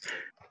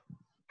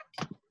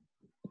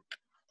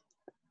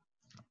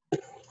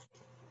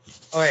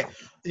 Okay.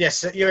 Yes,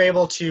 so you're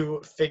able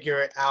to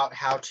figure it out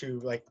how to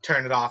like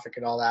turn it off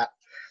and all that.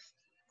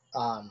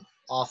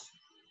 Off.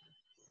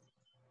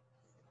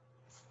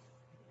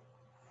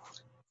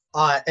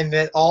 And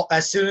then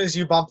as soon as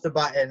you bump the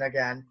button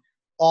again,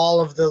 all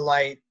of the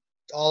light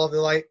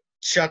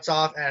shuts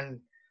off and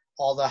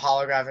all the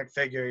holographic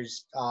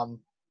figures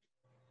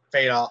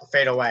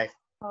fade away.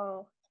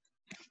 Oh.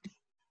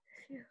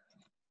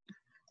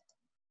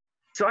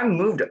 So I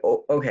moved.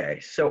 Okay,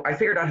 so I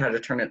figured out how to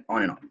turn it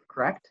on and off,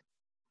 correct?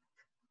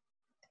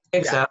 I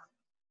think so.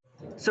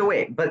 So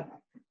wait, but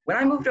when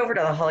I moved over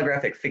to the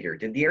holographic figure,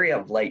 did the area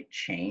of light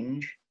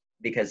change?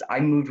 Because I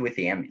moved with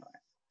the amulet.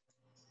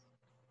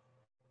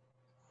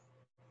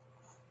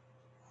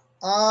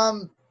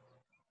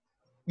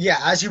 Yeah,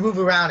 as you move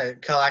around,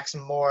 it collects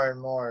more and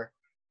more.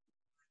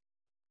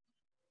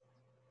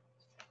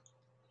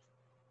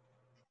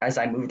 As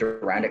I moved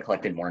around, it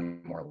collected more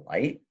and more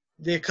light.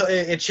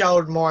 It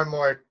showed more and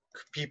more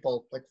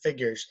people, like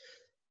figures.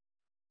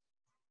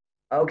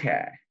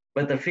 Okay,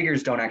 but the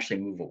figures don't actually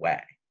move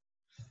away.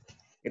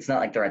 It's not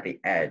like they're at the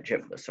edge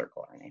of the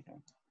circle or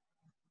anything.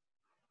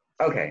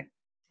 Okay,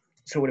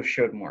 so it would have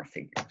showed more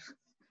figures.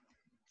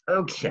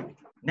 Okay,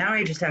 now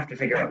I just have to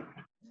figure out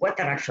what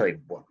that actually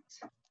was.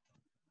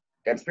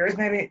 Dead spirits,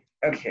 maybe?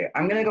 Okay,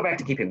 I'm gonna go back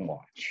to keeping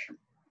watch.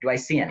 Do I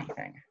see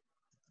anything?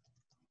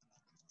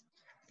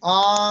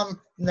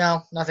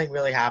 No, nothing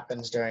really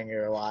happens during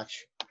your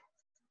watch.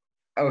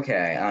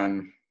 Okay,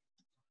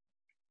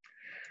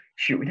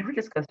 shoot, we never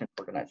discussed an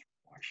organized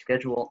watch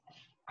schedule.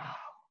 Oh.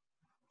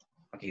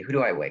 Okay, who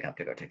do I wake up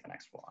to go take the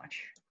next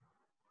watch?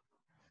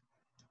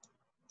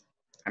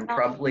 I'm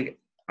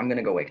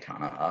gonna go wake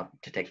Tana up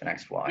to take the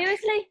next watch.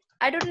 Seriously?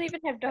 I don't even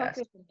have dark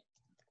Yes. vision.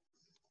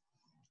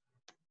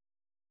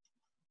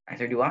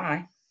 Neither do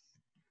I.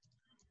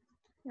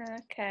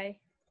 Okay.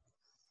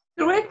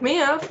 You wake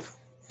me up.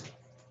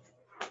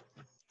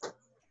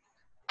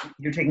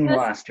 You're taking the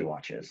last 2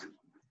 watches.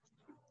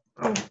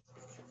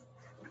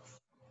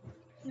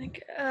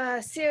 Like,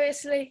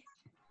 seriously?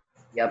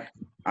 Yep.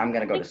 I'm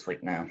gonna go to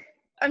sleep now.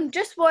 I'm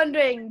just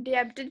wondering,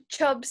 did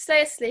Chubb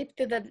stay asleep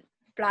through the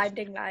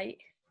blinding light?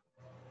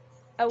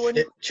 I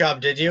wouldn't,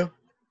 Chubb, did you?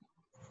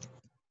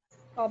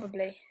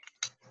 probably.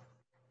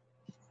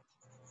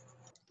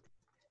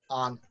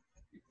 On.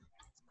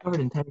 Covered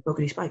in tiny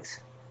pokey spikes.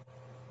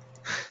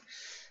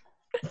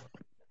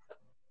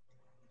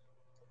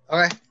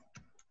 Okay.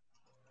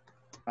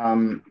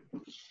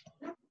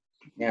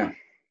 Yeah.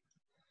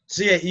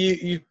 So yeah,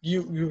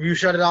 you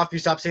shut it off. You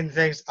stop seeing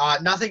things.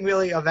 Nothing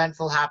really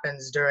eventful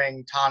happens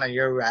during Tana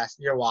your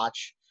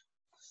watch.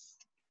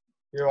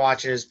 Your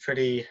watch is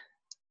pretty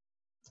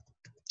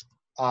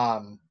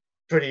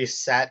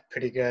set,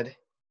 pretty good.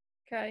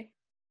 Okay.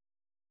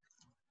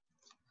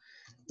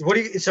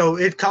 So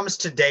it comes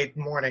to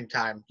morning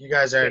time. You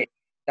guys are. Wait,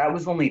 that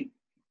was only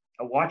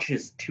a watch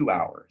is 2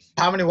 hours.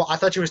 How many? I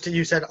thought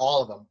you said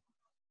all of them.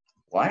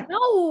 What?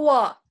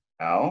 No!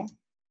 Oh?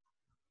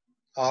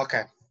 Oh,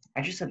 okay.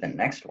 I just said the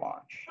next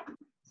watch.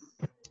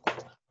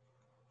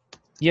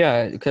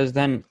 Yeah, because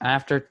then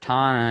after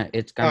Tana,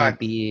 it's gonna Alright.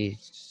 be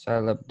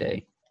Celeb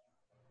Day.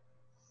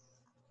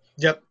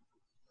 Yep.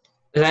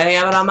 Does anything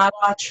happen on my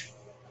watch?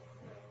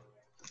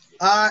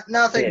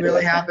 Nothing Yeah,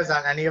 really that's- happens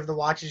on any of the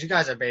watches. You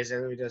guys are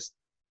basically just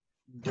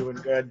doing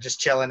good, just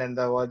chilling in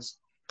the woods.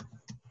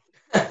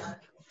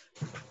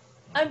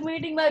 I'm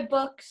reading my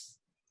books.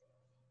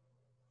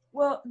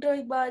 Well,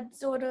 doing mine,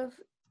 sort of.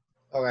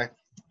 Okay.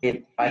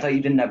 I thought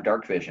you didn't have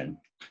dark vision.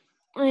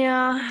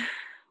 Yeah.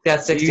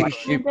 Got 60.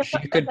 You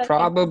could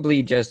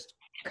probably just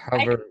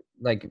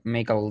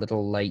make a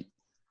little light.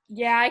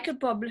 Yeah, I could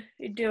probably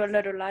do a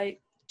little light.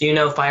 Do you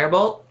know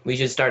Firebolt? We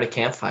should start a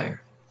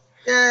campfire.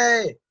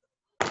 Yay!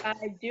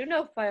 I do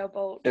know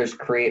Firebolt. There's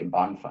create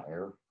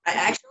bonfire.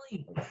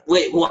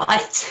 Wait,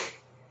 what?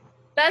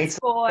 That's It's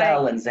a boy.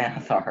 spell in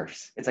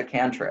Xanathar's. It's a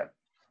cantrip.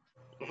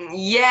 But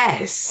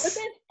Yes.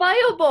 it's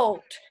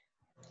Firebolt.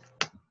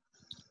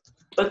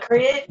 But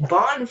create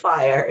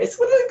bonfire. It's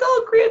what they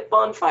call create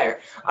bonfire.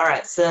 All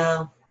right,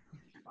 so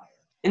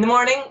in the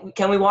morning,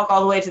 can we walk all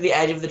the way to the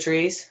edge of the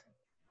trees?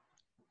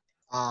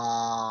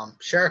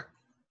 Sure.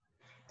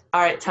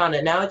 All right,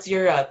 Tana. Now it's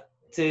your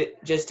to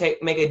just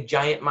make a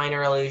giant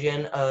minor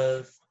illusion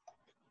of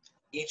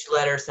each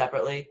letter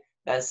separately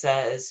that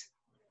says,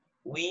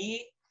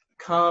 "We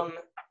come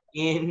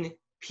in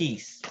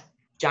peace."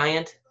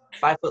 Giant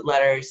 5-foot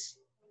letters,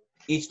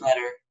 each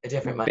letter a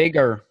different minor.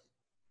 Bigger.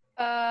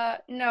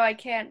 No, I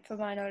can't for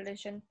minor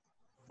illusion.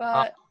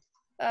 But,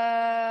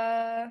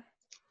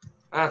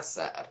 That's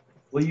sad.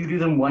 Well, you do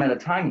them one at a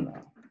time,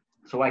 though.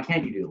 So why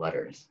can't you do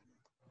letters?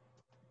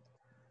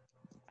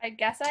 I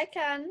guess I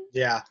can.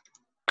 Yeah.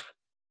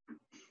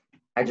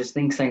 I just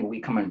think saying we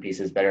come in peace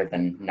is better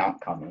than not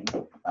coming.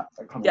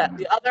 Yeah.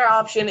 The other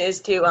option is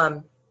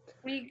to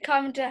We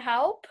come to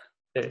help.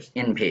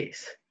 In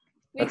peace.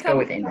 We Let's come go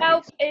with to in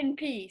help peace. in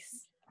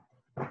peace.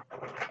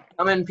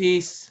 come in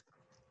peace.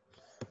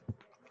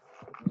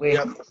 With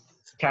Yep.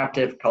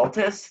 captive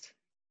cultist?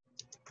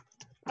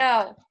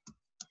 No.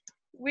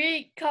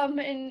 We come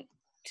in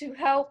to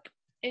help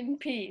in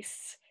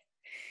peace.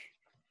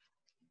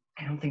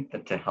 I don't think the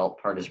to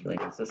help part is really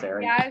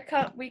necessary.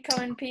 Yeah, we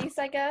come in peace,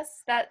 I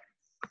guess.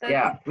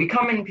 Yeah, we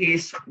come in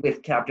peace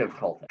with captive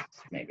cultists,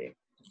 maybe.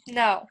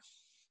 No.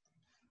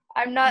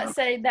 I'm not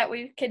saying that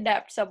we've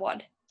kidnapped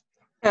someone.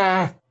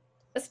 Ah,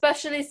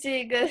 Especially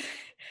seeing a...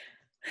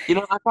 you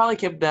know, I probably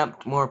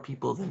kidnapped more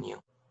people than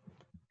you.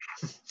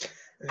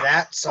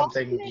 That's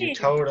something Probably. you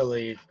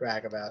totally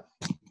brag about.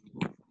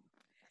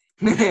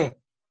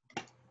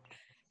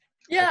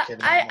 Yeah,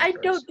 kidnapped I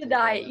more don't people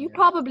deny it. than You you.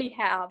 probably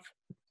have.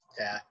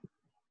 Yeah.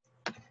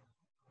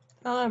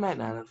 No, I might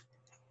not have.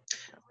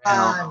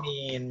 I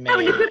mean, How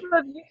many maybe. people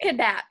have you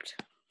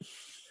kidnapped?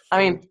 I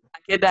mean, I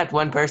kidnapped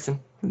one person,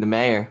 the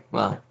mayor.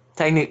 Well,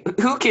 technically,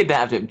 who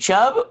kidnapped him?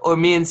 Chubb or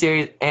me and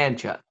Sirius and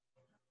Chubb?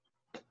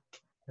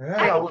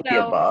 I All don't of the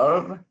know.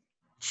 above.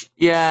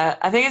 Yeah,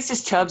 I think it's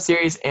just Chubb,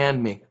 Sirius,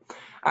 and me.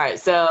 All right,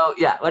 so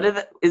yeah,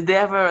 is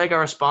there ever like a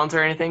response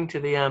or anything to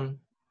the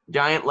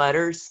giant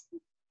letters?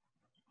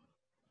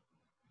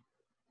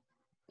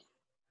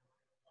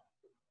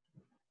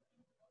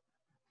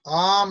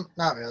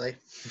 Not really.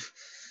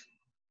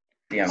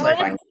 Yeah, Well, my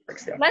final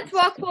tricks there. Let's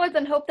walk forward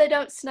and hope they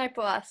don't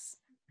sniper us.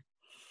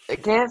 They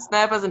can't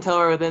snipe us until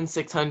we're within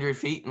 600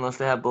 feet, unless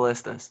they have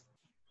ballistas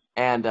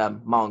and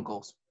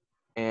Mongols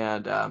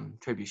and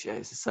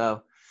trebuchets.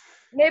 So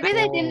Maybe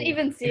they didn't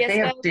even see If us they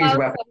have very these well,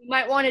 weapons- so we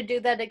might want to do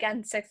that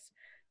again.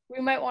 We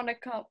might want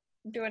to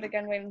do it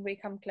again when we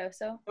come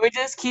closer. we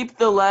just keep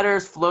the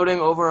letters floating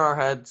over our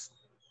heads.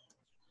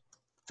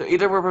 So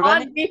either we're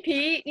preventing, On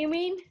VP, you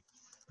mean?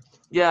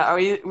 yeah,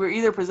 we're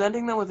either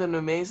presenting them with an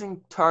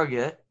amazing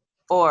target,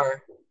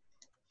 or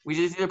we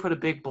just either put a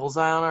big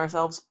bullseye on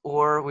ourselves,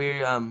 or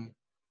we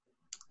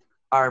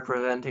are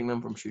preventing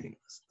them from shooting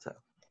us. So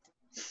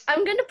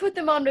I'm gonna put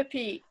them on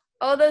repeat.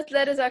 All those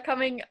letters are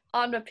coming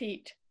on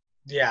repeat.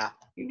 Yeah.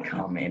 We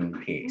come in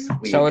peace.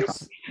 We So come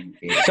it's- in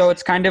peace. So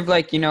it's kind of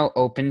like,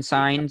 open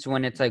signs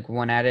when it's like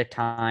one at a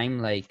time,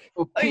 like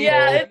Oh,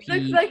 yeah, it O,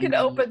 looks P, like an E,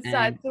 open N.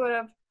 sign, sort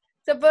of.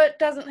 So, but it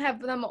doesn't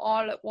have them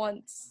all at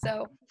once,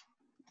 so.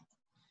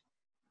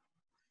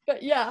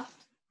 But yeah.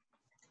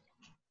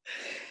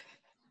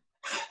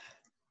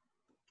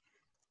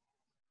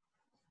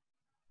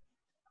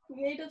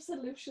 Creative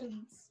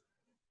solutions.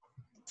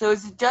 So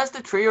is it just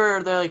a tree, or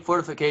are there like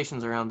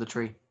fortifications around the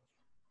tree?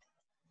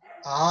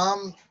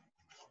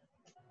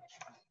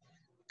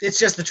 It's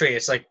just the tree.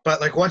 It's like, but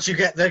like once you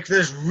get like,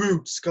 there's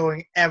roots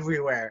going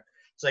everywhere.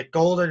 It's like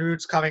golden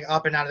roots coming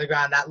up and out of the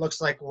ground. That looks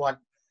like what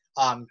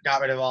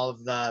got rid of all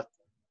of the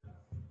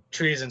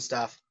trees and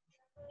stuff.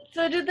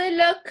 So do they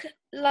look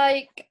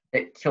like?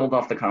 It killed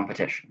off the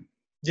competition.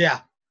 Yeah.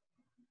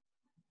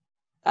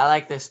 I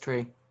like this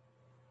tree.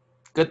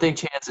 Good thing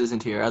Chance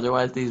isn't here,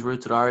 otherwise these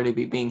roots would already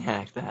be being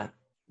hacked at.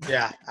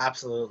 Yeah.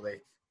 Absolutely.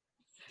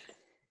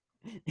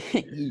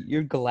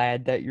 You're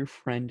glad that your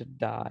friend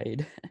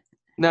died.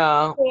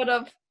 No. Sort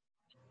of.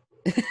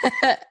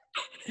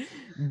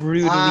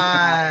 Brutally.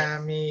 I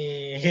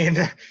mean,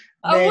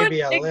 I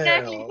maybe wouldn't a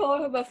exactly little.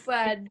 call him a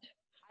friend.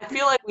 I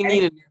feel like we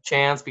need a new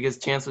Chance because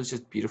Chance was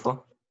just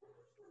beautiful.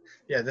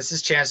 Yeah. This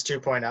is Chance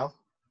 2.0.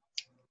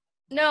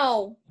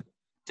 No.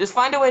 Just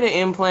find a way to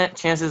implant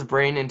Chance's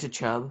brain into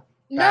Chubb.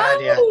 Bad No.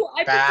 idea.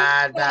 I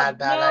Bad, prefer bad,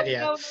 bad no,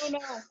 idea.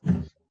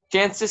 No.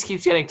 Chance just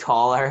keeps getting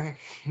taller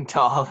and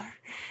taller.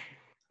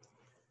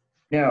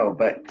 No,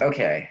 but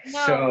okay.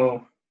 No.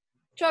 So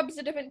Chubb's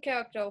a different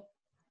character.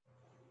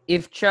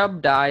 If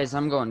Chubb dies,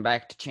 I'm going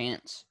back to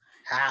Chance.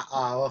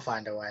 We'll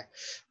find a way.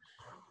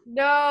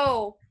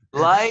 No.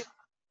 Life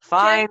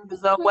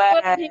finds a He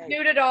way.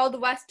 looted all the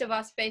rest of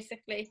us,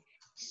 basically.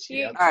 He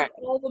Yep. took Alright.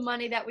 all the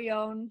money that we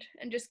owned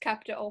and just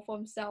kept it all for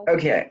himself.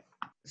 okay.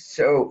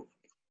 So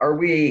are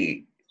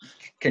we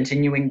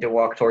continuing to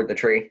walk toward the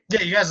tree?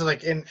 Yeah, you guys are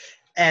like in,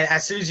 and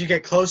as soon as you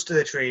get close to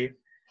the tree,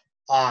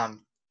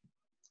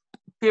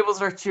 People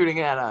start shooting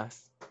at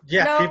us.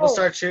 yeah, No. people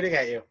start shooting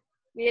at you.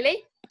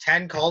 Really?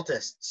 10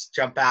 cultists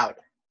jump out.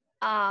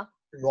 Ah.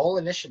 Roll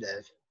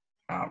initiative.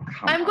 Oh,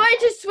 come I'm on. going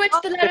to switch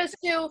the letters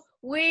to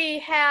we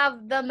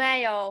have the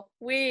mail.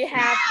 We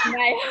have the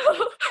mail.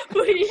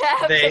 We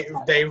have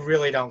They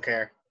really don't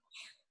care.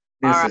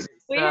 This Alright. is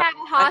we have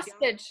a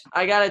hostage.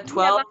 I got a We have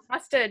 12. a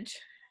hostage.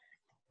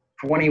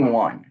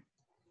 21.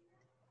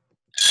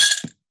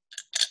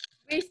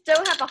 We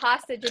still have a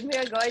hostage and we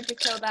are going to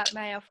kill that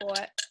mayor for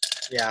it.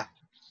 Yeah.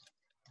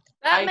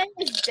 That I- mayor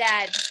is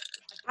dead.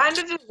 Kind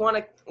of just want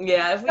to.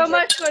 Yeah, if we So can,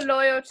 much for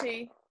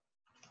loyalty.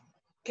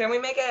 can we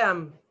make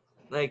a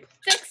like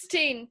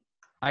 16.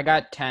 I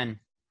got 10.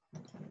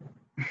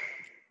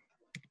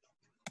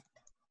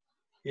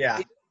 Yeah.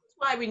 That's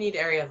why we need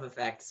area of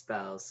effect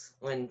spells.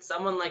 When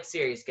someone like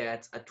Sirius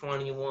gets a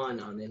 21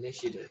 on the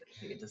initiative,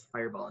 they can just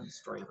fireball and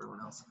destroy everyone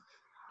else.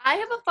 I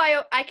have a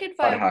fire. I can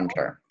Blood fire.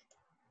 Hunter.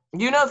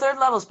 You know 3rd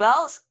level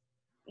spells?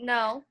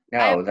 No. I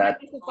No, have that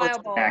necklace of Oh, it's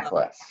fireball.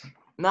 necklace.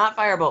 Not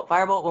firebolt.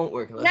 Firebolt won't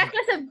work.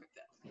 Necklace of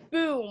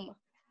boom.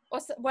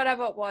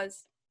 Whatever it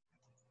was.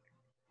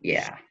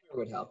 Yeah.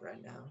 Would help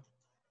right now.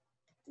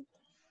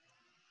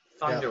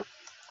 Thunder.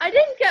 I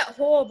didn't get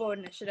horrible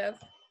initiative.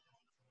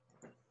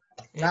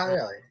 Not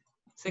really.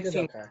 You did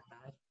 16. okay.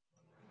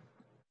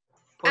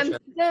 Push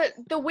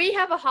it. The we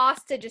have a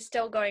hostage is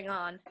still going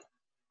on.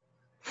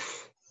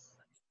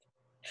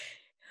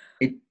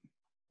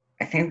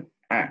 I think.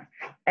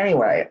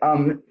 Anyway,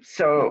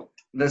 so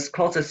this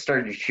cultist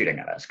started shooting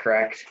at us,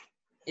 correct?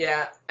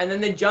 Yeah, and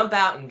then they jump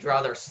out and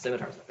draw their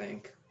scimitars, I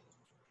think.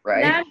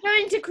 Right? Now I'm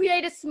going to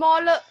create a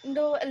smaller,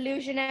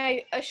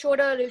 a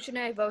shorter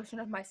illusionary version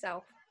of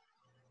myself.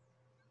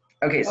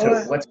 Okay, so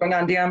Alright. what's going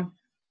on, DM?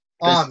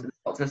 Um, The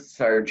cultists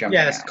are jumping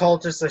yeah, this out.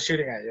 cultists are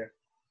shooting at you.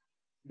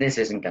 This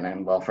isn't gonna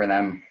end well for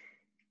them.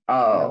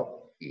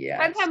 Oh, yeah.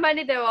 Depends how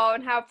many there are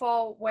and how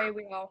far away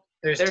we are.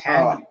 There's They're-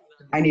 10. Oh,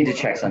 I need to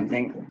check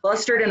something.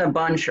 Clustered in a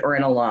bunch or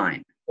in a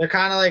line? They're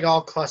kind of like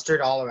all clustered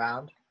all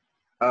around.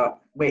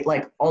 Wait,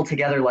 like all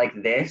together like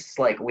this?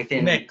 Like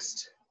within.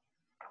 Mixed.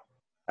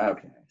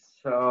 Okay,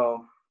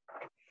 so.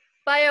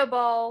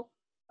 Fireball.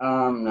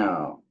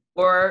 No.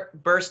 Or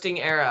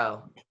bursting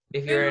arrow,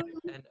 if you're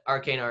an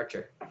arcane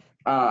archer.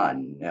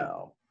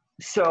 No.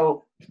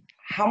 So,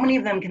 how many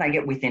of them can I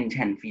get within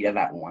 10 feet of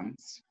at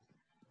once?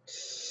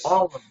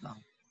 All of them.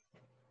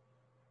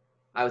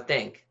 I would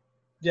think.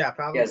 Yeah,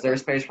 probably. Yeah, is there a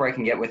space where I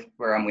can get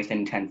where I'm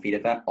within 10 feet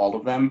of that? All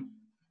of them?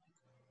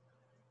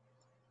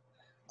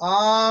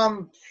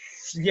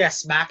 Yeah,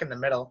 smack in the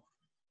middle.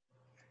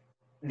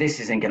 This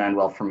isn't gonna end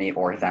well for me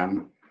or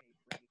them.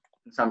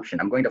 Consumption.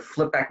 I'm going to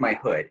flip back my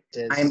hood. It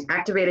is- I'm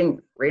activating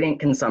Radiant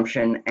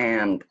Consumption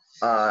and,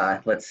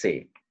 let's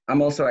see.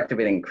 I'm also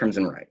activating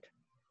Crimson Right.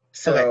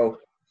 So,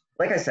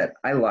 like I said,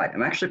 I lied.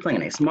 I'm actually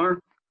playing an ASMR.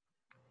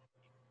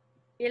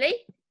 Really?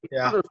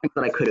 Yeah. One of those things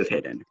that I could have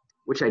hidden,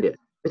 which I did.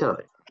 It's all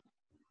right.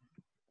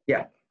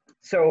 Yeah.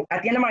 So,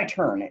 at the end of my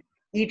turn,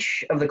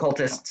 each of the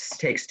cultists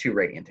takes 2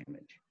 radiant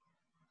damage.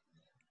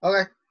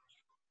 Okay.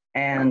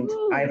 And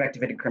Ooh. I have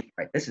activated Crimson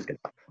Right. This is going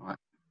to be fun.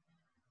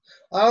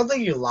 I don't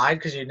think you lied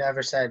because you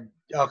never said.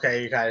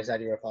 Okay, you kind of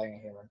said you were playing a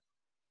human.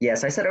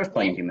 Yes, I said I was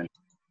playing human.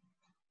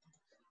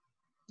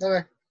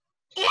 Okay.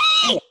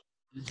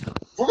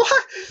 What?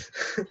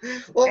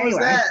 What was Anyway.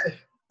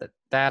 that?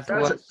 That So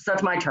was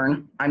that's my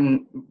turn.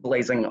 I'm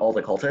blazing all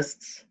the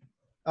cultists.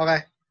 Okay.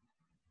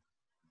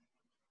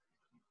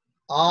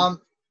 What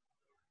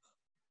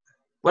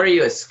are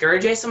you, a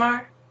Scourge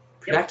ASMR?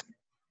 Protect?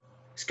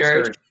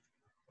 Scourge.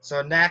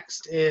 So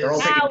next is They're all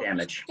taking Ow.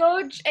 damage.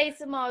 Scourge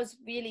ASMRs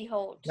really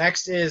hold Tana.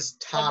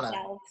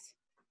 themselves.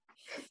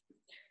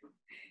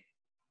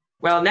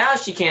 Well, now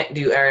she can't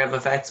do area of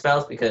effect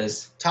spells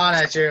because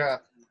Tana, it's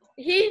your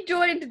He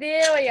joined the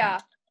area.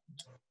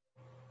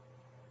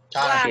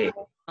 Tana. Wow. Okay.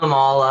 them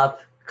all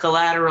up.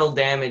 Collateral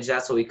damage,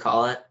 that's what we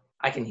call it.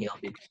 I can heal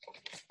people.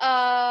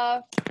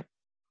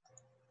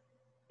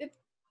 If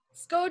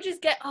Scourges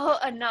get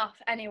hurt enough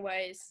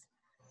anyways.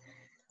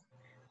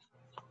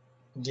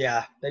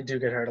 Yeah, they do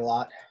get hurt a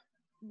lot.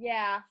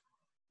 Yeah.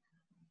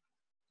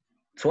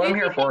 That's what I'm Do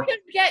you here think for. you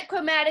could get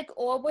Chromatic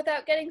Orb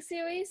without getting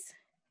series?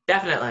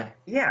 Definitely.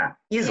 Yeah,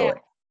 easily.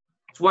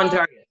 It's one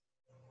target.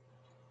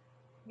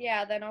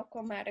 Yeah, then I'll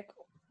Chromatic.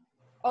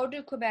 I'll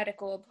do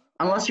Chromatic Orb.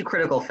 Unless you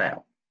critical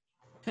fail.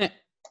 Please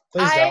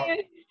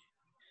don't.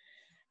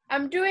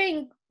 I'm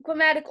doing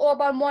Chromatic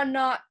Orb on one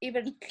not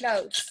even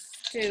close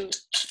to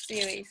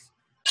series.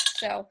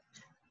 So,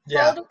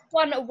 Yeah. hold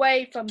one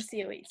away from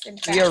series, in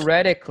fact.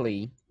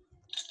 theoretically,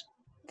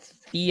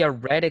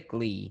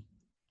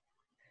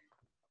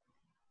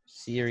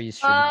 series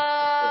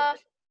should.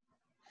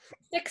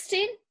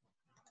 16?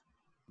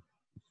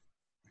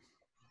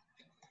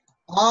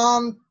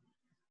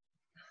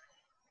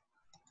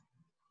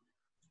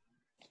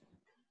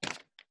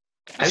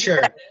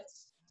 Sure.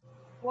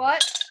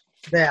 What?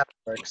 That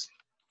works.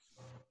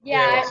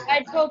 Yeah, Yeah.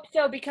 I'd hope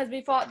so because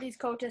we fought these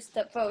cultists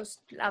at first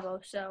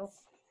level, so.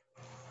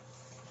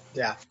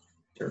 Yeah.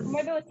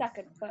 Maybe a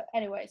second, but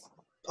anyways.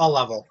 A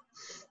level.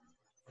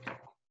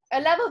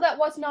 A level that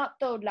was not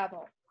third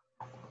level.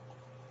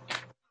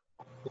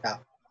 Yeah.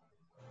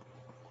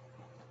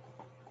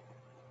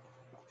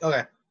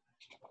 Okay.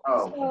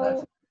 Oh,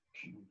 So,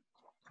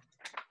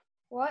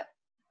 what?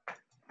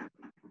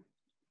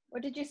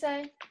 What did you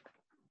say?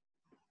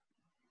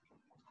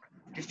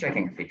 just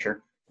checking a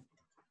feature.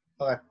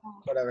 Okay.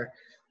 Whatever.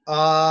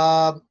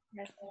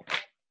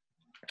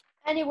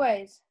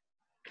 Anyways.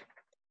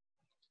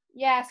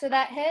 Yeah, so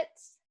that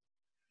hits?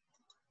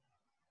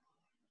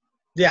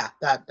 Yeah,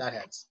 that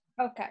hits.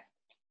 Okay.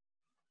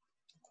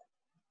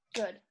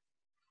 Good.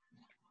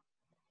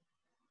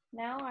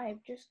 Now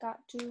I've just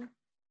got to...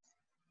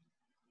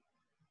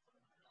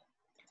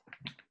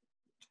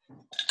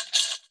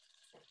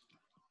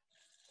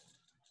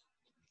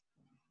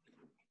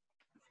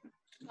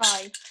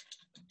 die.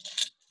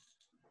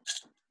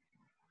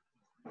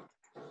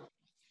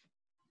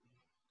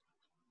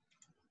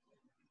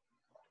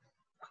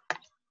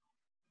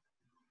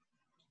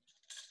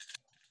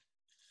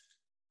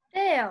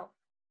 There.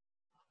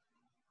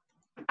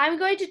 I'm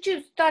going to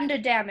choose thunder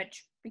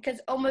damage because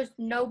almost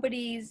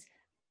nobody's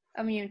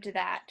immune to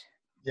that.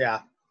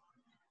 Yeah.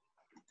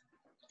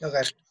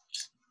 Okay.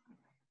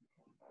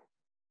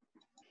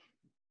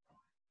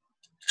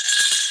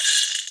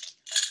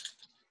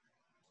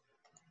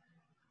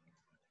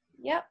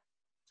 Yep.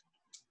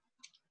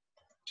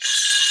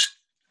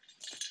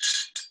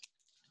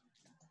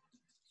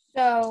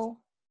 So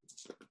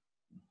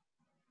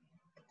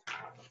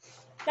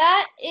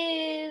that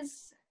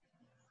is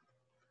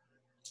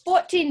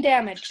 14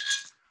 damage.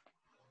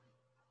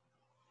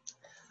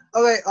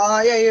 Okay.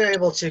 Yeah, you're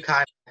able to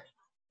kind of.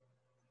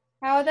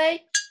 How are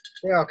they?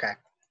 They're okay.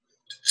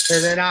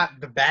 They're not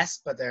the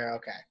best, but they're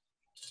okay.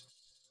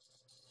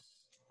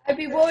 I'd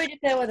be worried if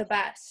they were the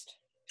best.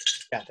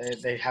 Yeah,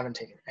 they haven't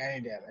taken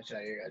any damage. No,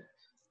 you're good.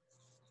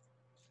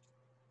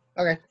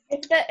 Okay.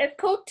 If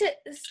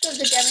cultists of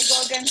the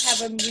Demigorgon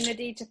have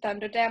immunity to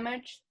thunder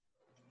damage,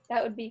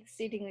 that would be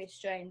exceedingly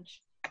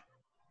strange.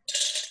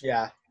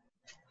 Yeah.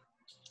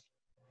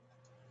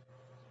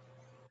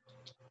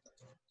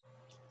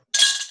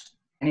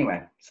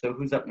 Anyway, so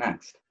who's up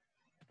next?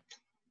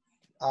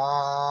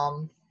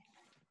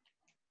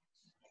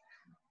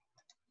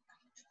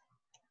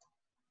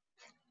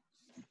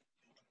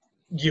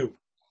 You.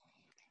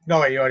 No,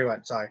 wait, you already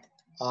went. Sorry.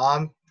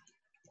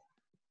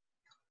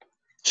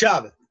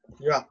 Chubb,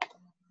 you're up.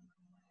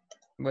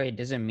 Wait,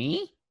 is it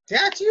me?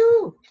 Yeah, it's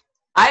you.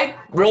 I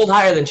rolled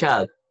higher than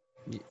Chub.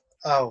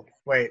 Oh,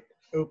 wait.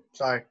 Oop,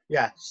 sorry.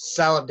 Yeah,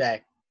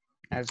 Day.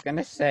 I was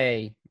gonna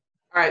say.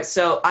 All right,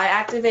 so I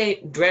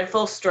activate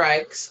Dreadful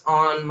Strikes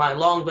on my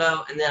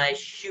longbow, and then I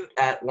shoot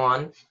at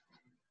one.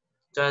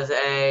 Does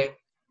a...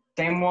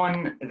 Same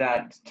one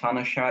that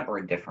Tana shot or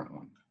a different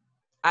one?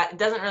 It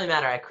doesn't really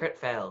matter. I crit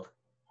failed.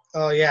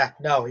 Oh, yeah.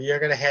 No, you're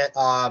going to hit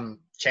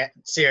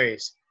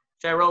series.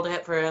 Should I roll to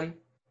hit for him?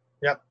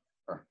 Yep.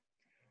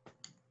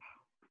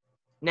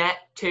 Nat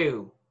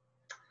 2.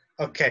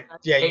 Okay.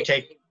 Yeah, you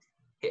take.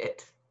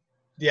 Hit.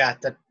 Yeah,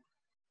 that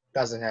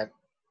doesn't hit.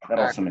 That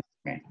also missed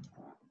me.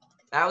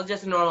 That was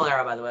just a normal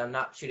arrow, by the way. I'm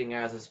not shooting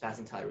arrows as fast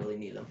until I really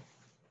need them.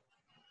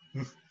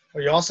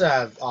 Well, you also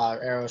have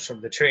arrows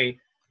from the tree.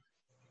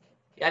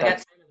 Yeah, I've got 10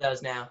 of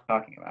those now.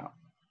 Talking about.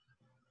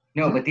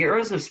 No, but the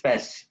arrows of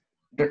spec,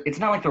 it's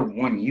not like they're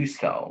one use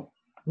though.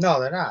 No,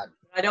 they're not.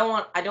 I don't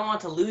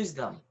want to lose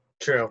them.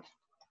 True.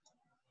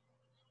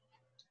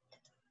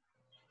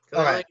 So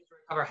I Okay. only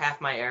recover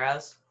half my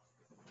arrows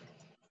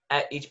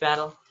at each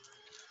battle.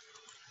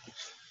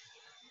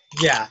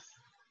 Yeah.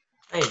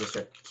 I need to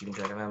start keeping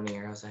track of how many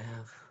arrows I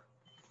have.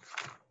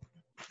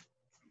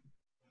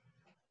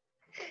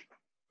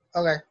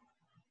 Okay.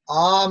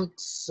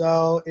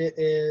 So it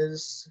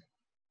is.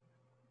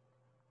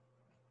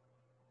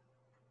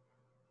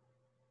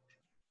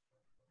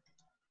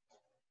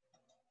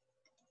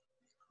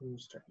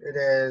 Whose turn? It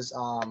is.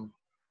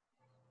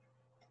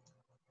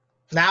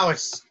 Now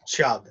it's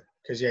Chubb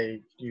because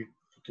you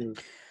do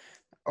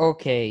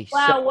Okay.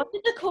 Wow, what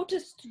did the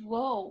cultists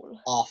roll?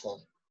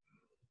 awful.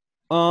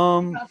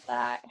 About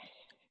that.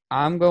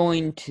 I'm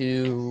going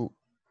to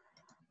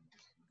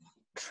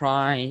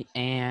try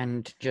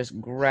and just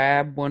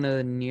grab one of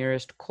the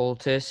nearest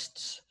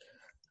cultists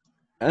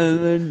and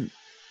then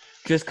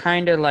just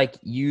kind of like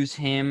use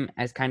him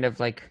as kind of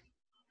like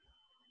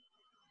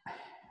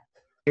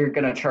You're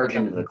gonna charge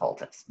into the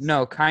cultists.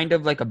 no, kind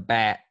of like a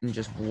bat and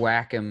just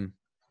whack him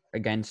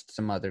against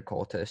some other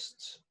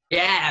cultists.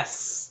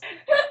 Yes!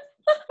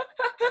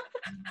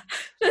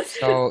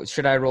 So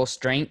should I roll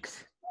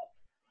strength?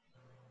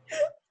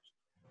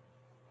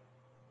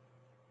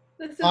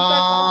 This is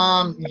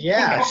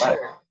Yeah, Okay.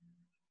 sure.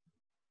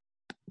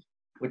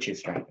 Which is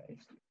strength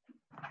based.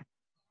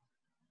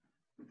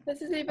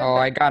 This is even Oh,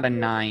 I got a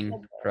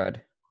 9,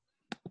 crud.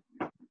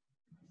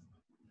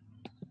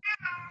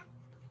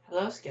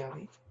 Hello,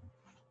 Scouty.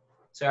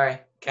 Sorry,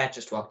 cat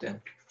just walked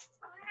in.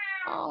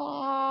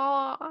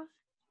 Aww.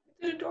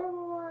 The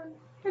adorable one.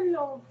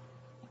 Hello.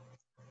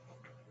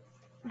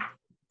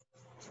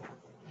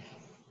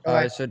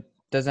 Okay. So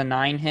does a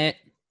 9 hit?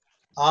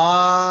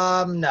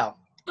 No.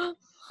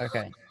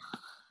 Okay.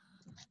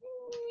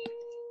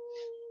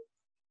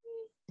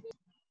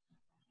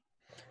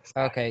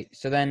 Okay,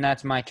 so then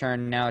that's my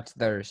turn. Now it's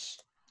theirs.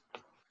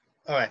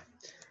 Okay.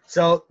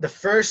 So the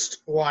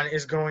first one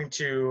is going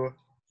to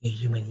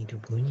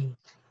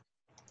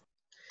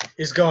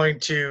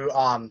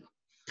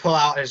pull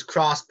out his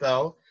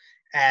crossbow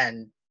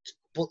and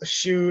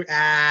shoot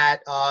at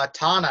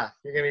Tana.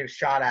 You're gonna be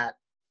shot at.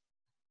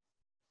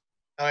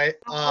 All right.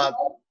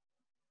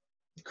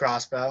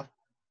 Crossbow.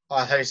 Oh,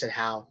 I thought you said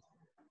how.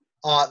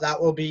 That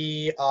will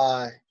be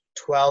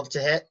 12 to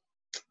hit.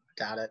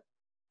 Got it.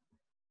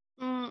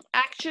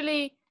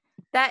 Actually,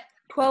 that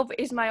 12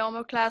 is my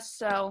armor class,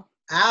 so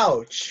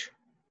Ouch.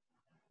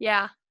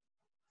 yeah.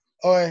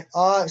 Okay.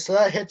 So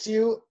that hits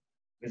you.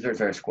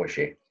 Wizards are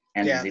squishy.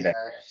 And Yeah. easy to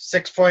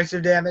 6 points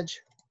of damage.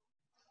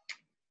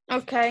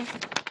 Okay.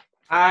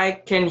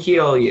 I can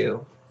heal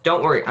you.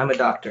 Don't worry, I'm a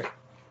doctor.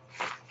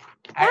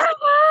 Ah!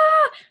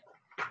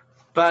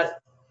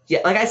 But, yeah,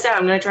 like I said,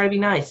 I'm going to try to be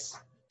nice.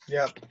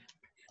 Yep.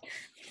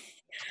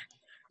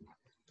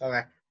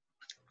 Okay.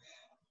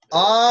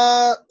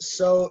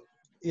 So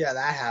yeah,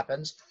 that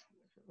happens.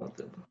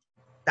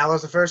 That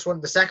was the first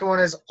one. The second one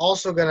is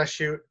also gonna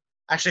shoot.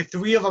 Actually,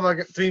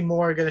 three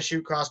more are gonna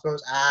shoot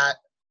crossbows at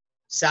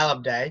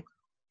Salab Day.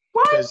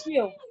 Thank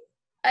you.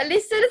 At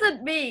least it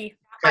isn't me.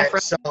 My Okay,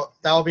 friend. so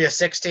that will be a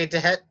 16 to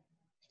hit.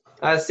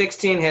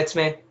 16 hits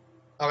me.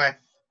 Okay.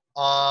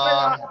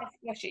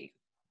 Slushy.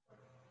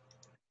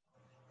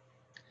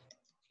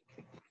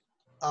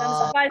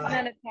 Uh, Surprised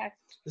none attacked.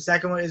 the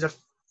second one is a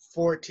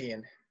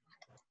 14.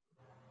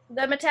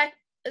 Them attack.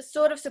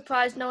 Sort of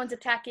surprised no one's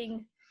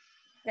attacking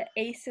the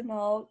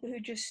ASMR who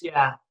just.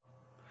 Yeah.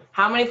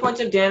 How many points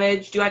of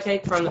damage do I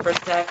take from the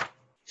first attack?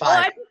 Oh, 5.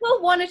 I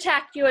prefer one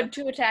attacked you and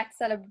 2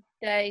 attacks out of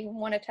day.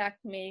 1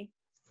 attacked me.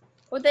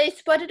 Would they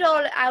spread it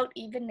all out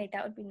evenly?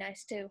 That would be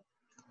nice too.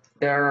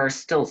 There are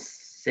still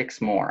 6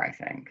 more, I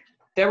think.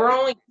 There were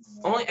only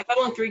I thought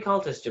only 3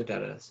 cultists jumped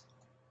out at us.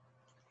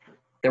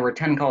 There were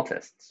 10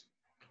 cultists,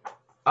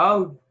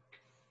 Oh,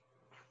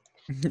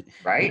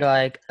 right? You're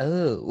like,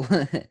 oh.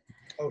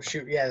 Oh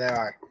shoot! Yeah, there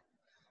are.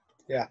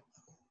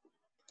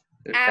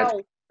 That's,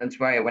 Ow. that's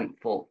why I went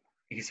full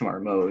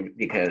ASMR mode,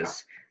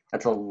 because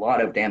that's a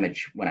lot of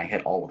damage when I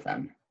hit all of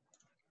them.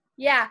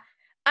 Yeah,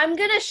 I'm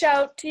gonna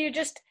shout to you.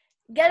 Just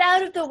get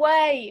out of the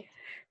way.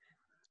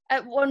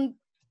 At one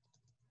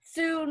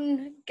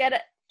soon. Get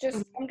it.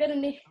 Just I'm gonna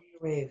need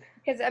wave.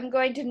 because I'm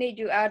going to need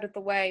you out of the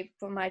way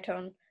for my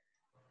turn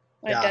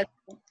when Yeah. it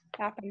does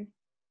happen.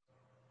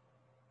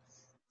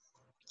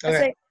 I Okay.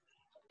 say,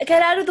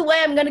 get out of the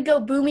way. I'm gonna go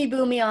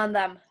boomy on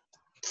them.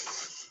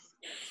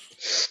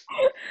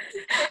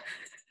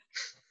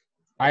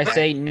 I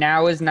say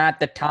now is not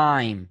the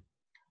time.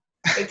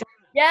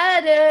 Yeah,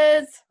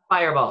 it is.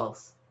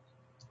 Fireballs.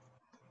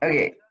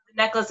 Okay, The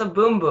necklace of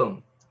Boom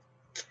Boom.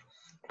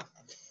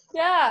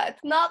 Yeah,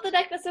 it's not the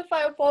necklace of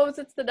fireballs.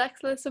 It's the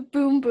necklace of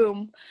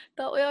Boom.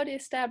 Thought we already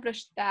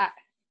established that.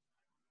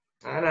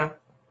 I know.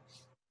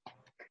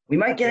 We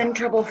might get in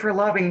trouble for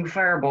lobbing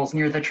fireballs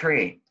near the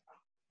tree.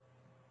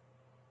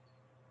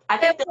 I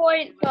Fair think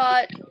point,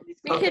 but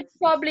we could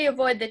probably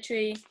avoid the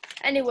tree.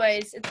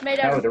 Anyways, it's made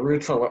out No, of. the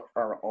roots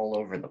are all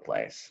over the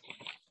place.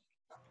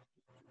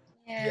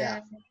 Yeah.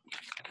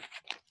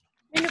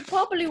 I mean, it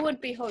probably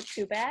wouldn't be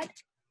too bad.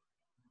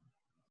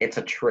 It's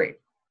a tree.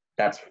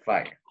 That's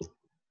fire.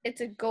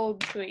 It's a gold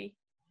tree.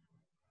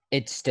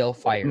 It's still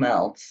fire.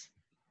 Melts.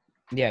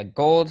 Yeah,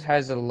 gold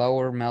has a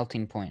lower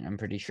melting point, I'm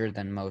pretty sure,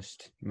 than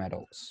most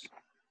metals.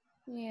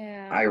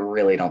 Yeah. I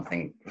really don't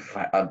think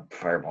a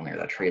fireball near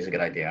that tree is a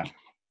good idea.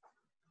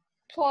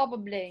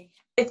 Probably.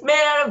 it's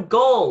made out of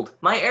gold.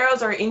 My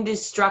arrows are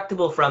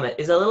indestructible from it.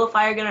 Is a little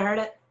fire gonna hurt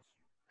it?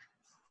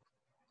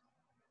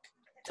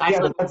 Yeah,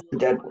 Actually, but that's the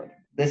dead wood.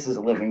 This is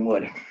a living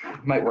wood.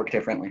 Might work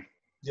differently.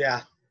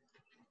 Yeah.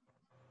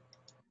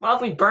 well,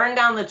 if we burn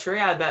down the tree,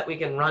 I bet we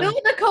can run. Move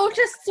the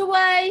cultists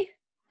away.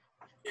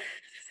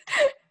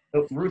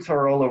 The roots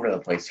are all over the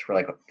place for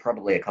like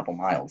probably a couple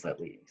miles at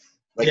least.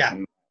 Like Yeah. 10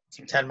 miles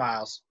or 10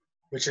 miles,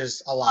 which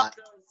is a lot.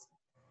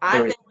 I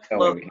There is think no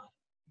we'll- way we can-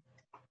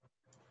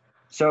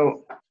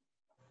 So,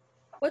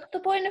 What's the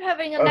point of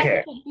having Okay.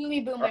 electrical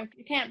boomy boomer if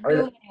you can't Are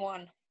the- boom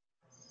anyone?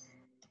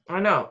 I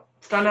know.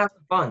 It's time to have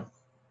some fun.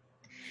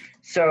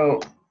 so,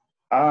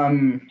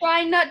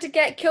 Trying not to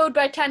get killed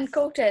by 10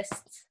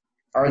 cultists.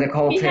 are the We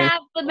cultists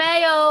have the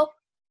mail.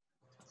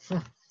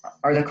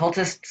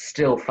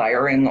 still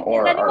firing,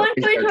 or Is anyone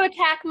is going there- to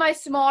attack my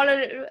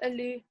smaller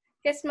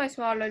guess my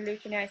smaller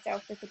Lucini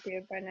self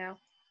disappeared by now.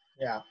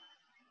 Yeah.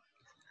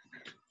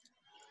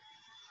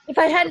 If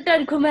I hadn't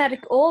done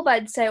chromatic orb,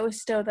 I'd say it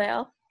was still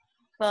there.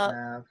 But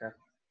Okay.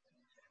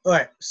 All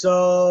right.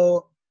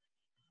 So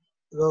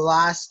the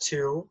last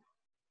two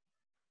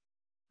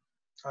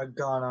are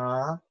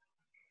gonna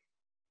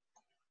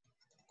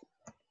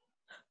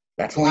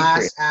that's only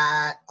three. last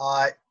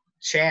at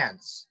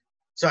chance.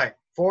 Sorry,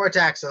 4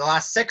 attacks. So the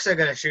last 6 are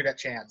gonna shoot at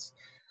chance.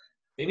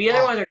 Maybe the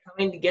other ones are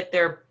coming to get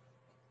their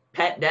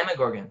pet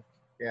Demogorgon.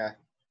 Yeah.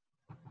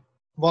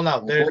 Well, no,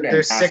 Gordon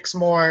there's asked- 6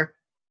 more,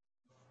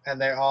 and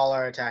they all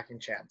are attacking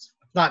chance.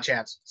 Not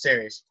chance.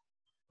 Series.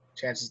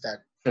 Chance is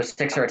dead. So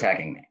 6 are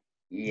attacking me.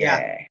 Yeah.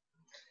 Yay.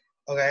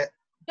 Okay.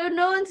 so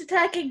no one's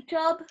attacking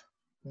Chubb.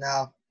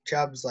 No,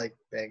 Chubb's like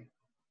big.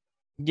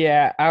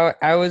 Yeah,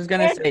 I was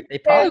gonna Yes, say they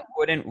probably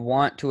wouldn't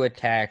want to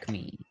attack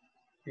me.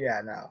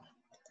 Yeah. No.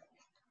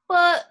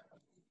 But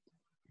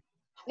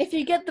if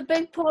you get the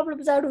big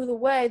problems out of the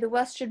way, the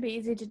rest should be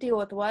easy to deal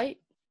with, right?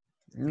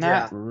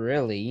 Not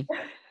really.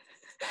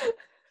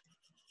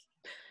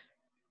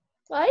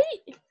 Right?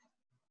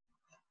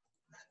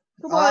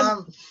 Come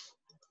on.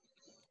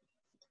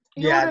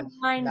 You yeah, wouldn't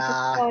mind the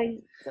nah.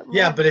 point that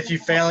Yeah, more- but if you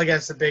fail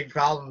against the big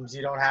problems,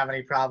 you don't have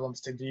any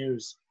problems to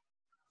use.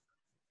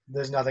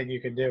 There's nothing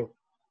you can do.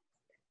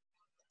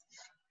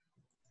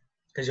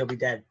 Because you'll be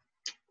dead.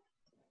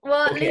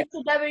 Well, at Okay. least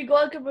the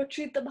Demogorgon will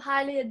treat them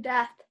highly in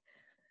death.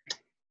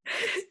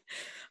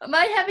 Am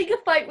I having a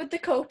fight with the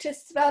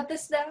cultists about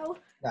this now?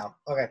 No.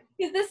 Okay.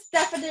 Because this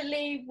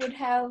definitely would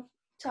have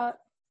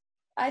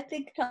I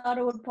think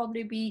Tata would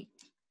probably be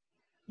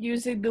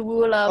using the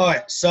rule of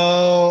Alright,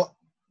 so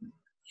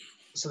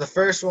the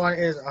first one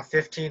is a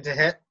 15 to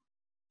hit.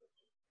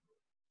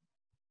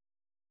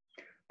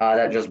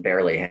 That just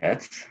barely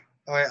hits.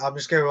 Alright, I'm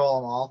just gonna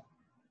roll them all.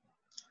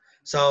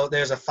 So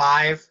there's a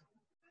 5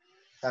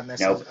 that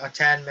misses, Nope. a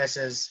 10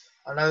 misses,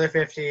 another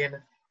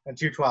 15, and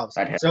 2 12s.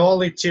 That hit. So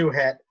only 2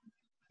 hit.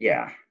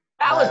 Yeah.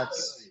 That was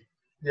That's-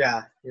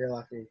 Yeah, you're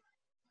lucky.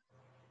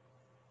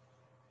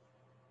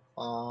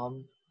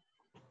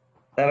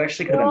 That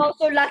actually could You're have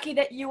been. also lucky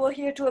that you were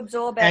here to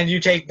absorb it. And you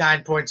take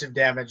 9 points of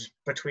damage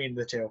between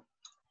the two.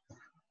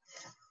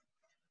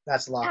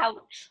 That's luck.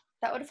 Ouch.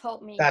 That would have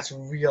helped me. That's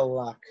real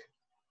luck.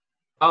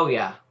 Oh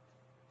yeah.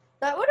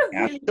 That would have Yeah,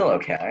 really it's still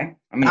okay.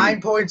 I mean,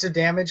 9 points of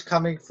damage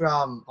coming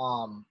from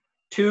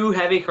 2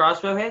 heavy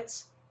crossbow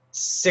hits.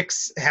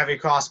 6 heavy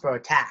crossbow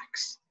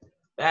attacks.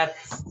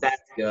 That's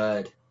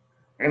good.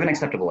 I have an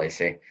acceptable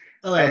AC.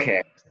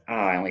 Okay. Oh,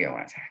 I only got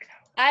 1 attack.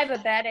 I have a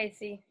bad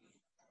AC.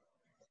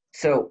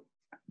 So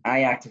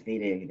I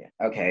activated.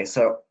 Okay,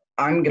 so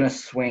I'm gonna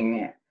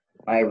swing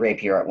my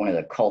rapier at one of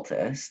the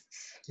cultists.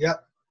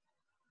 Yep.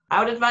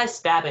 I would advise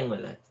stabbing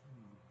with it.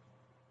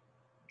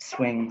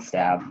 Swing,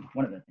 stab,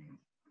 one of the things.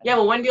 Yeah,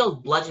 well, one deals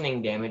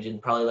bludgeoning damage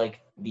and probably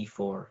like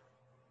D4.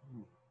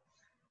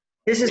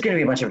 This is gonna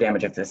be a bunch of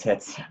damage if this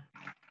hits.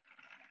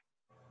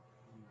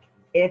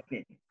 If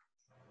it,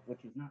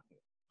 which is not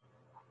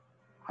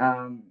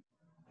good.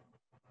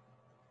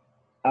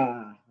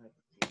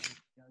 Let's see.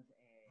 Does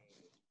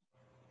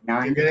a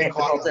 9 You're getting hit the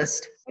caught.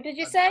 cultist? What did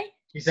you say?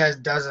 He says,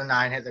 does a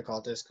 9 hit the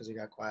cultist because he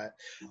got quiet?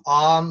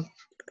 I'm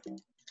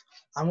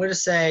going to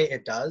say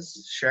it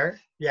does. Sure.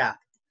 Yeah.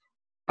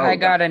 I Oh,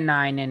 got a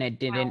 9 and it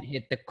didn't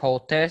hit the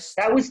cultist.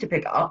 That was to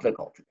pick up the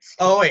cultist.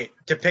 Oh, wait.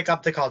 To pick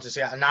up the cultist,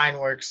 yeah. A 9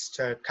 works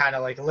to kind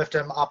of like lift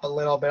him up a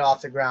little bit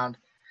off the ground.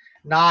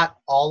 Not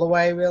all the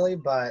way, really,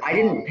 but. I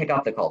didn't pick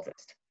up the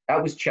cultist.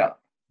 That was Chubb.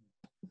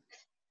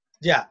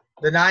 Yeah.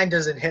 The 9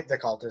 doesn't hit the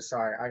cultist.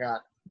 Sorry. I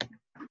got.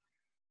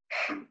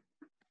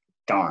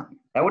 Darn.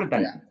 That would have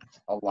been Yeah.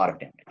 a lot of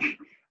damage.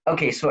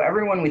 Okay, so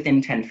everyone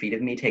within 10 feet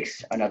of me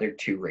takes another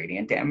 2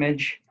 radiant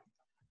damage.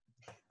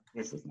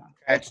 This is not.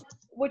 Okay.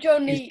 Which Is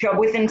only Chubb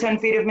within 10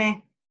 feet of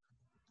me?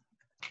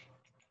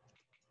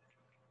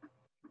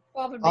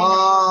 probably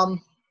not.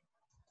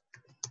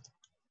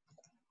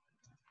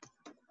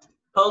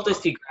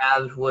 Cultist he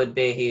grabbed would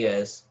be he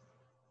is.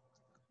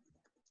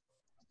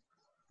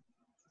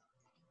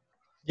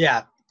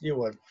 Yeah, you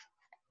would.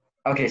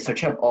 Okay, so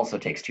Chubb also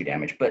takes 2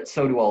 damage, but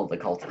so do all of the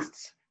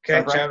cultists. So Okay,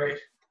 I've got Chubby.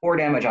 4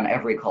 damage on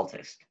every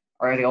cultist.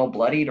 Are they all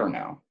bloodied or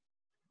no?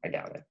 I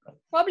doubt it. But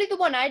Probably the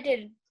one I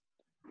did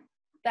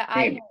that I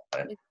maybe. hit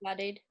But was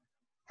bloodied.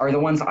 are the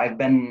ones I've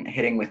been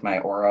hitting with my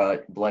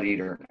aura bloodied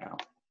or no?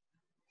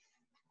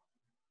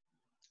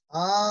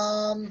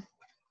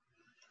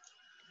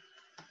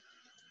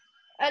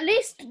 At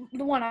least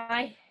the one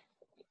I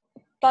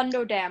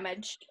thunder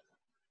damaged.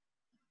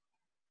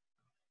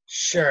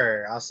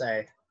 Sure, I'll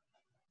say.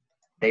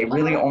 They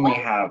really only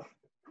have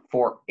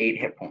 8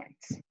 hit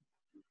points.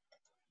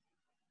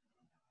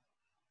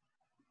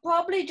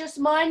 Probably just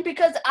mine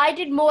because I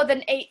did more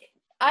than 8.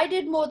 I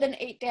did more than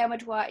 8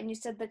 damage, and you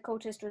said the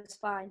cultist was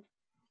fine.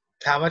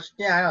 How much?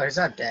 Yeah, I know, he's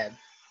not dead.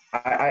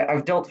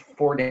 I've dealt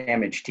 4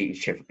 damage to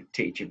each of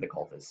the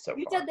cultists so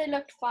You far. said they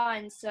looked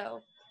fine,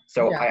 so.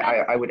 So Yeah.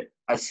 I would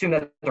assume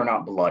that they're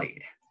not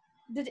bloodied.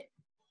 Did it,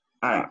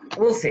 I don't know.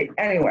 We'll see.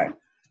 Anyway,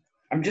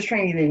 I'm just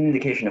trying to get an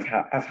indication of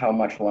how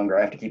much longer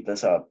I have to keep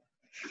this up.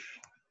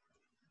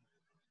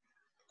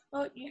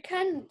 well, you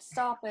can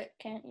stop it,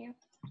 can't you?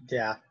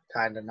 Yeah,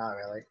 kind of, not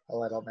really. A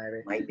little,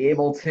 maybe. Might be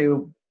able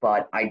to,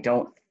 but I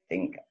don't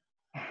think.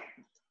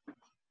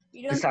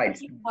 You don't Besides,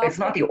 think you it's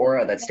not the possibly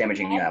aura that's can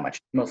damaging me add- that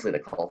much. Mostly the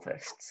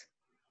cultists.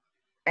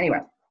 Anyway,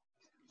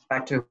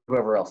 back to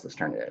whoever else's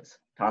turn it is.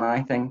 Tana,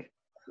 I think.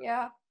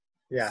 Yeah.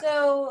 Yeah.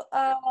 So,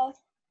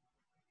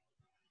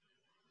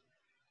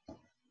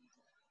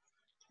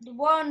 the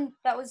one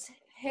that was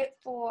hit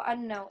for, I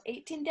don't know,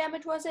 18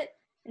 damage, was it?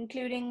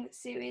 Including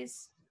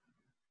series.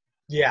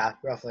 Yeah,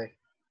 roughly.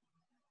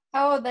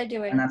 How are they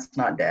doing? And that's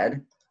not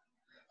dead.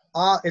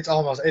 It's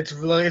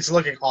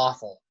looking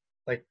awful.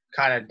 Like,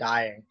 kind of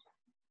dying.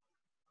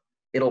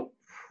 It'll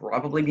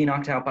probably be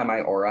knocked out by my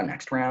aura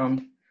next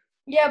round.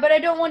 Yeah, but I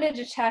don't want it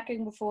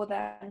attacking before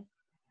then.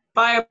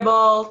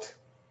 Firebolt.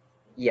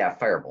 Yeah,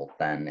 firebolt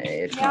then.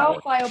 It's Yeah, I'll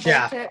not. firebolt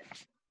Yeah. it.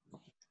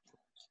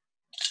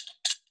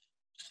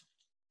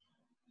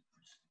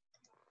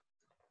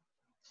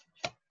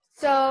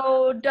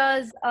 So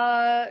does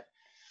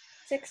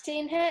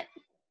 16 hit?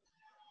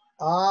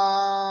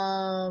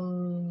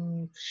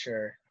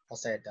 Sure. I'll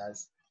say it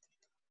does.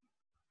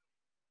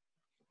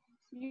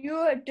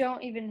 You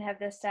don't even have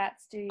the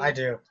stats, do you? I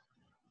do.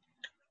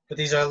 But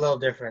these are a little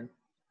different.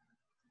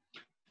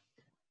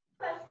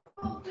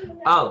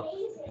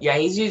 Oh, yeah,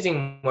 he's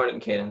using Morning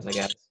Cadence, I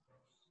guess.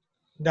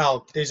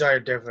 No, these are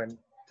a different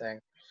thing.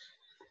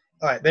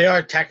 Alright, they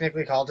are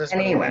technically cultists, but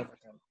Anyway.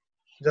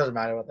 it doesn't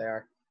matter what they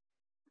are.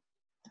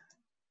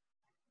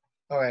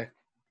 Okay.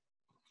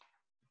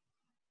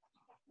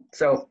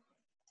 So,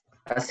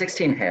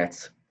 16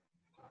 hits.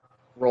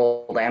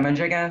 Roll damage,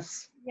 I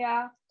guess.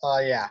 Yeah.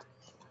 Yeah.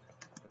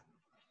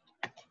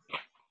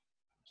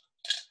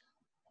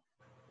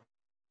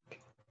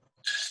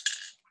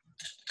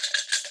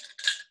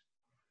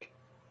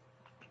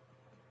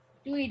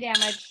 Three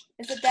damage.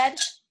 Is it dead?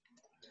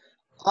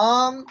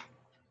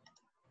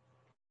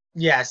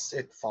 Yes,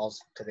 it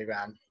falls to the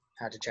ground.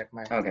 Had to check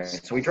my. Okay,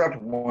 so we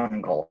dropped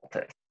 1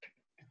 cultist.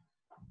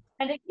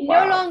 And it can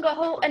Wow. no longer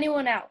hold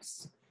anyone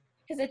else.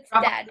 Because it's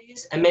Drop dead.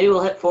 these, and maybe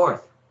we'll hit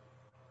 4th.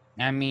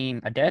 I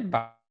mean, a dead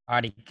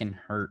body can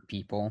hurt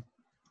people.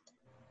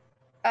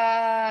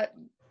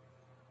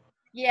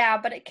 Yeah,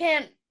 but it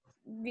can't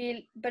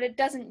really, but it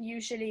doesn't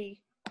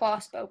usually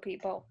crossbow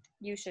people,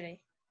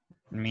 usually.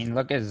 I mean,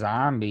 look at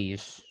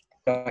zombies.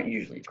 Don't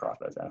usually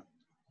crossbows out.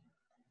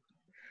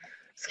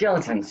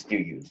 Skeletons do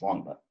use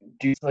longbow.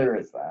 Do clear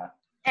as that.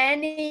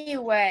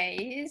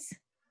 Anyways,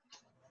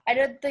 I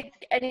don't think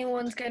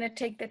anyone's gonna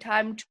take the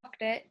time to chuck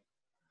it.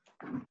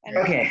 And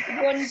Okay, it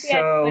wouldn't be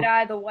so- good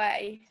either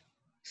way.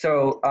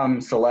 So,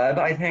 Celeb,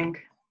 I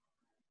think.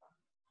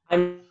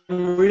 I'm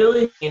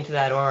really into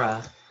that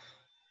aura.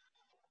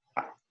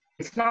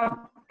 It's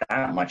not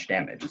that much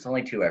damage. It's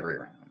only 2 every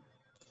round.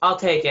 I'll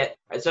take it.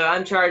 So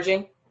I'm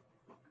charging.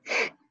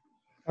 Okay.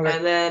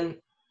 And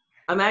then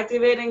I'm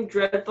activating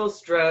Dreadful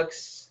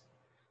Strokes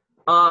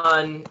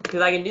on,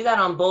 because I can do that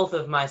on both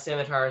of my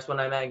scimitars when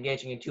I'm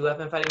engaging in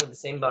 2-weapon fighting with the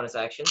same bonus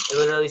action. It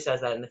literally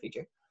says that in the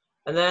feature.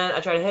 And then I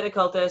try to hit a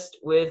cultist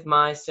with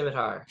my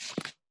scimitar.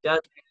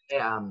 Does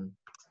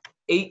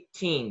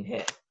 18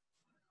 hit.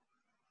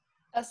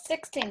 A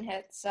 16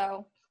 hit,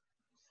 so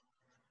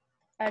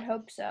I'd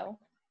hope so.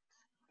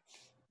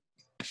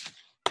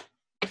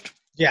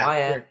 Yeah.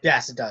 Wyatt.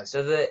 Yes, it does.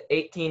 So the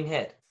 18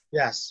 hit.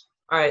 Yes.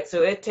 All right,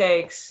 so it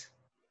takes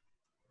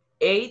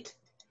 8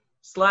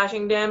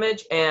 slashing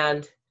damage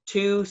and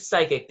 2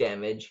 psychic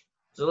damage.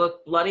 Does it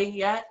look bloody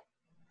yet?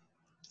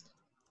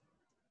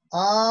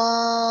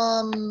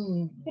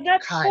 So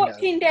that's kind of.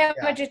 14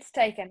 damage it's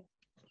taken.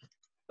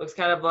 Looks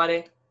kind of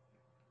bloody.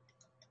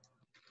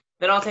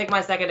 Then I'll take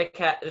my second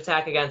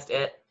attack against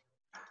it.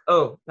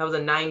 Oh, that was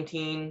a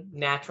 19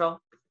 natural.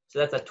 So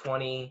that's a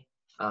 25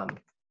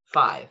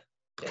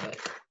 to hit.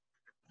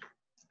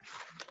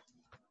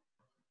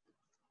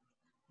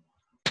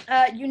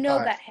 You know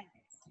Alright. that hits.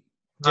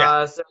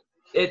 Yeah. So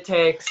it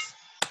takes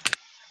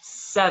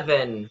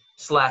 7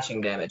 slashing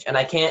damage, and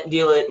I can't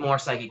deal it more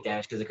psychic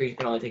damage because the creature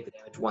can only take the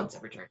damage once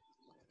every turn.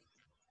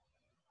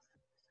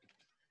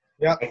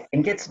 I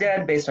think it's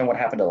dead based on what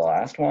happened to the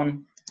last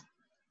one.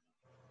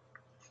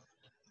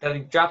 Gotta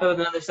drop it with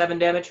another 7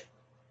 damage.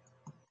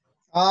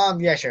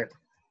 Yeah, sure.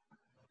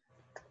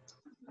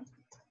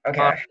 Okay.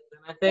 Then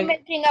I You're think.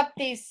 making up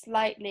these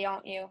slightly,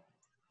 aren't you?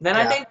 Then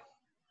I Yeah.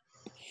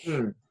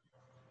 think.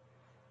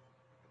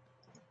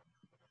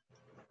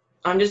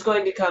 I'm just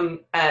going to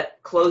come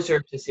closer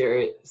to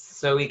Sirius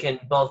so we can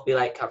both be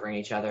like covering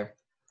each other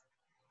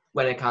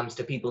when it comes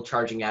to people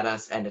charging at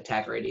us and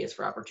attack radius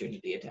for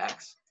opportunity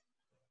attacks.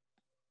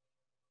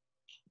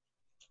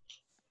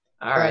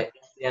 All right,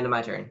 that's the end of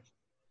my turn.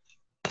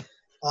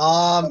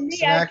 For me,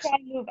 So I next, try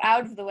to move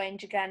out of the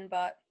range again,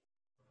 but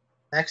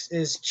next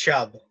is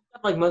Chubb.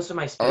 Like most of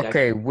my speed.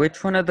 Okay,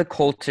 which one of the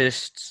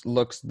cultists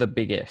looks the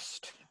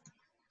biggest?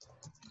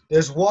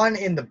 There's one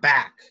in the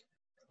back,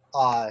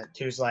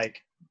 who's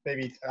like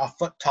maybe a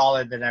foot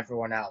taller than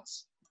everyone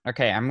else.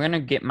 Okay, I'm gonna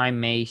get my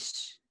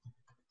mace,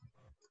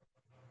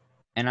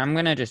 and I'm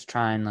gonna just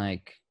try and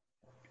like,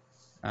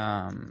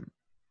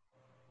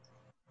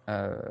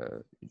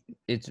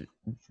 it's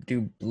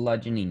do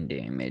bludgeoning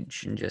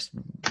damage and just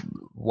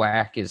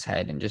whack his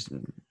head and just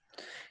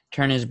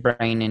turn his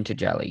brain into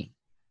jelly.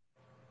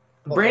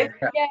 Brain.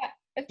 yeah,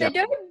 if they Yep.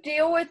 don't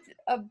deal with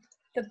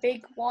the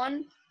big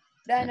one,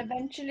 then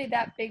eventually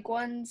that big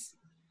one's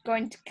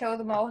going to kill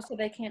them all, so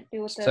they can't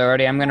deal with the. So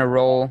already, I'm gonna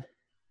roll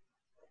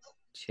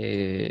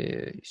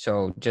to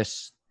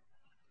just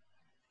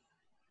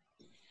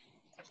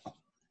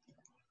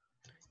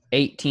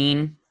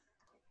 18,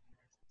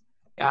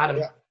 Got him.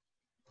 Yeah.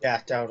 Yeah,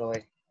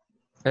 totally.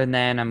 and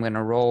then I'm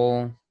gonna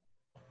roll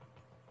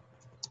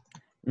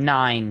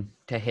 9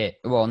 to hit.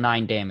 Well,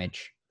 9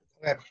 damage.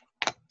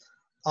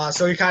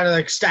 So he kind of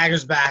like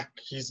staggers back.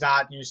 He's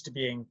not used to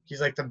being. He's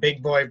like the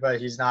big boy,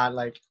 but he's not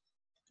like.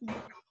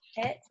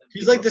 hit.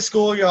 He's like the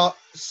schoolyard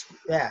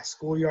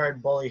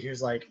bully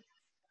who's like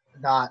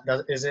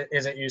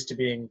isn't used to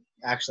being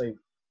actually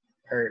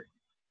hurt.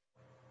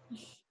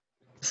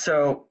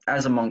 So,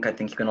 as a monk, I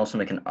think you can also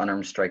make an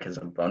unarmed strike as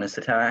a bonus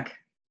attack.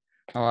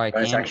 Oh, I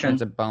Bonus can. action?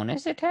 It's a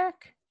bonus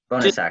attack.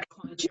 Bonus Just action.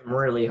 punch him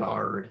really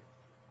hard.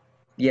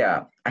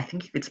 Yeah, I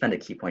think you could spend a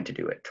key point to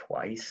do it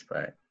twice,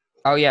 but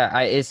Oh yeah,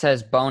 it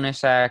says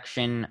bonus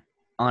action,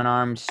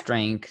 unarmed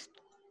strength,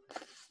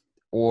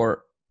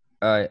 or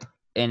and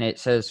it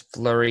says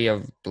flurry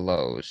of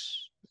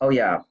blows. oh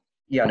yeah,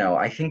 no.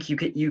 I think you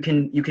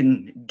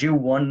can do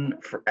one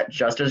for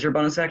just as your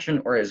bonus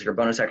action, or as your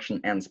bonus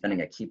action and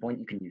spending a key point,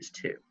 you can use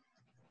 2.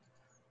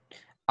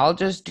 I'll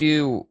just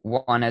do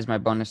one as my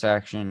bonus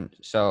action.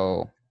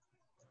 So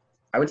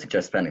I would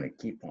suggest spending the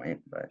key point,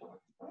 but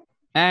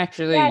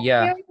actually, Yeah,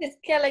 yeah. Sirius is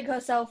killing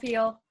herself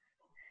here.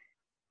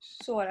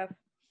 Sort of.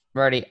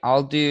 Ready.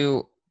 I'll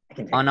do I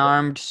can take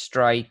unarmed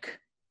strike.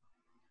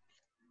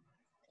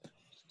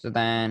 So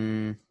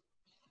then,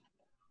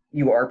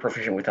 You are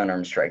proficient with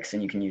unarmed strikes,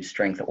 and you can use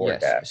strength or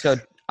yes. dex. So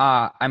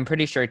I'm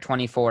pretty sure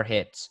 24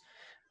 hits,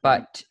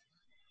 but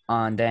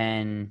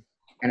then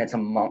and it's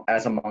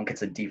as a monk,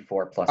 it's a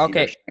D4 plus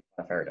Okay. either strength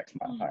modifier or dex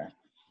modifier.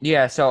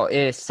 yeah, so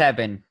it's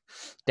 7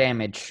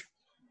 damage.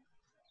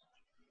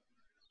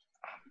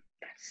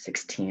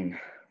 16,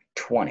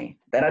 20.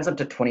 That adds up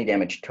to 20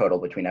 damage total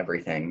between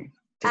everything.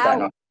 Does Ow. that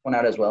knock one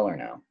out as well or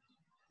no?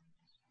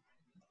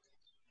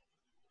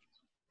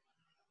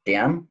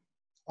 DM?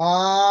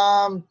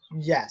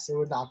 Yes, it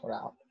would knock her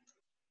out.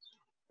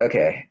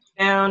 Okay.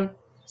 Down.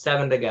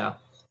 7 to go.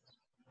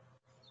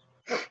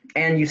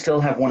 And you still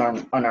have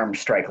one unarmed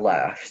strike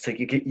left, so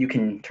you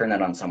can turn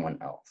that on someone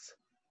else.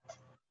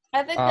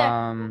 I think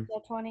Um, they're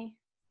 20.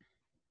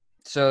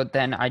 So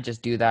then I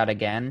just do that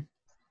again.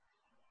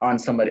 On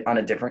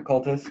a different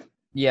cultist?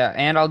 Yeah,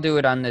 and I'll do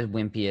it on the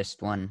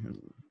wimpiest one,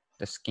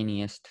 the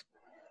skinniest.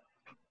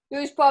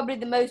 Who's probably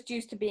the most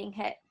used to being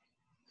hit.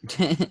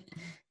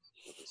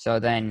 So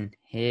then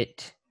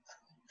hit.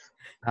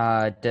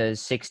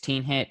 Does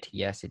 16 hit?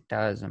 Yes, it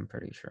does. I'm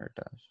pretty sure it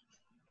does.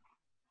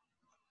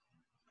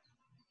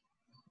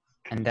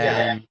 And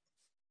then,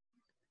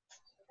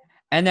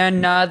 and then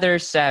another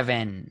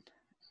 7.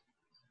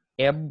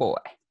 Yeah, boy.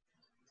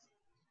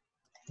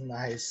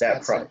 Nice. That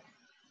That's probably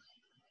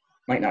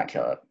might not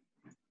kill it.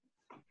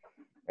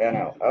 Yeah,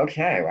 no.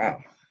 Okay,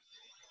 wow.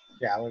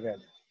 Yeah, we're good.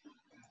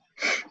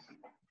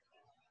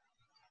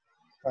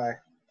 Alright.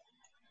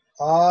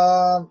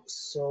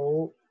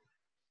 So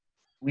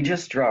We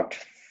just dropped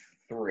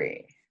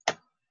 3.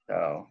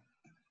 So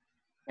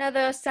Now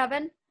there are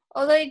 7.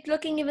 Are they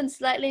looking even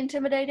slightly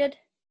intimidated?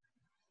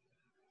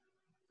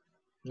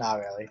 not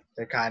really.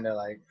 They're kind of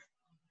like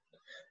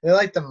They're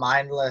like the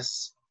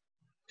mindless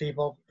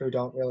people who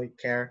don't really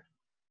care.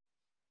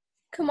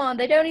 Come on,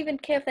 they don't even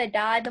care if they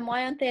die. Then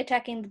why aren't they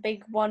attacking the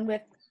big one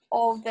with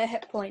all their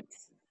hit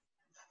points?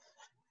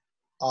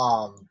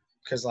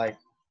 Because like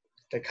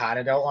they kind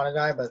of don't want to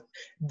die, but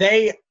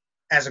they,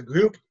 as a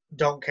group,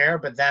 don't care.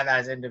 But then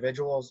as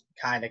individuals,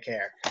 kind of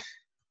care.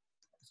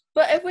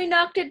 But if we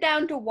knocked it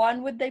down to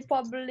 1, would they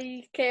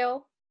probably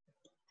kill?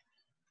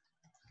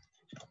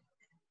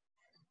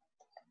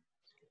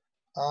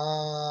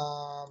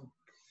 Uh,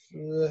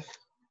 You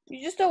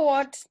just don't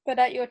want to spread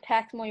out your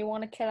attacks more. You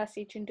want to kill us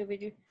each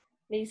individually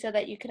so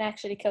that you can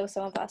actually kill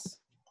some of us.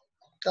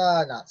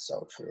 not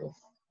so true.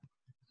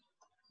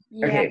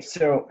 Yeah. Okay,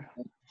 so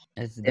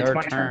It's it's their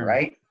my turn. turn,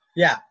 right?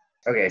 Yeah.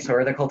 Okay, so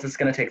are the cultists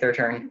going to take their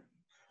turn?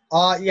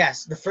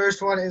 Yes. The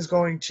first one is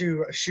going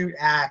to shoot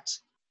at,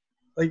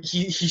 like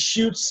he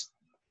shoots,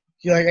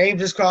 he like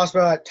aims his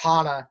crossbow at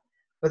Tana,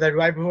 but then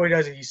right before he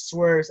does it, he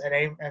swerves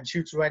and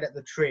shoots right at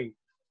the tree.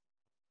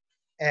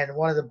 And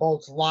one of the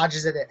bolts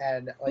lodges in it,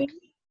 and like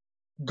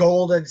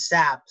golden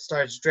sap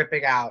starts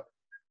dripping out.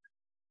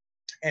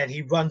 And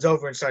he runs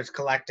over and starts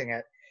collecting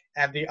it.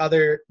 And the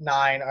other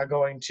 9 are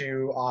going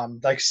to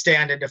like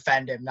stand and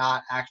defend him,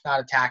 not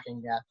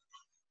attacking yet.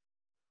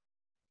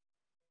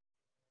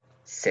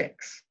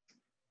 6.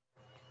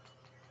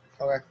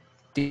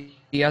 Okay.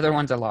 The other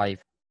one's alive.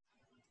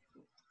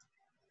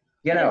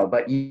 You know,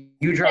 but you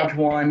dropped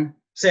 1.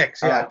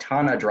 6. Yeah.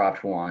 Tana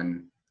dropped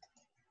 1.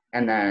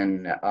 And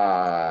then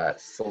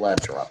Celeb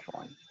dropped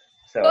 1.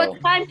 So So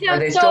it's time are to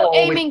they still start all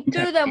aiming within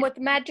through 10 them feet? with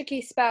magic-y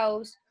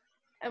spells.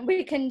 And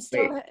we can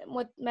still Wait. hit them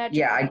with magic.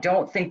 Yeah, I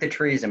don't think the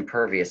tree is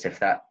impervious if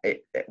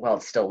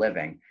it's still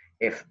living.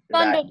 If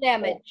Thunder that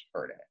damage. bolt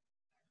hurt it.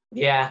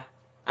 Yeah,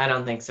 I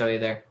don't think so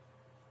either.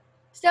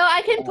 So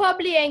I can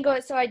probably angle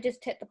it so I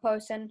just hit the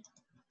person.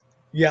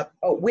 Yep.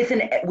 Oh, with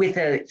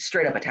a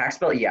straight up attack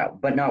spell, yeah,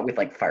 but not with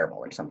like fireball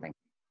or something.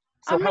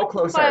 So I'm how not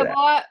close are they?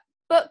 fireball,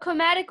 but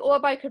chromatic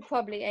orb I could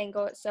probably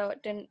angle it so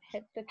it didn't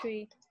hit the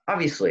tree.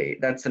 Obviously,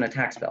 that's an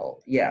attack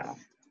spell, yeah.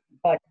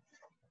 But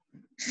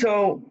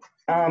so,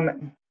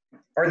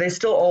 are they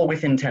still all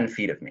within 10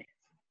 feet of me?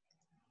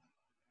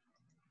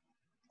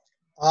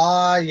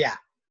 Yeah.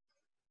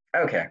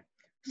 Okay,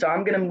 so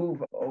I'm gonna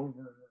move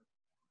over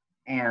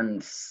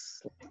and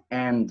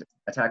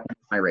attack with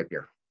my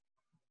rapier.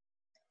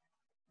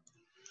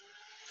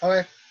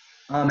 Okay.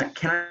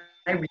 Can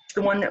I reach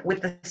the one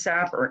with the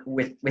sap or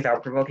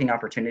without provoking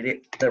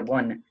opportunity? The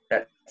one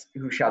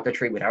who shot the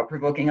tree without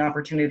provoking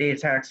opportunity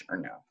attacks, or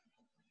no?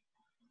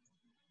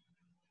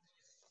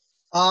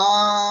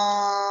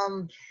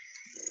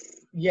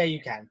 Yeah,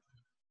 you can.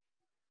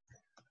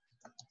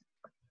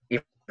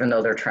 Even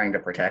though they're trying to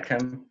protect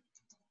him.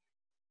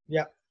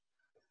 Yep.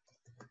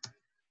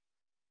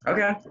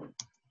 Okay.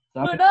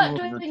 We're not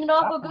doing an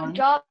awful good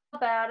job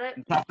at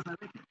it.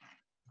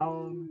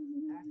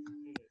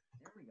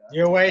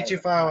 You're way too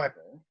far away.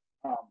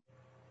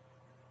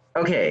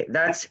 Okay,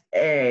 that's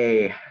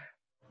a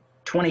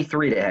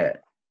 23 to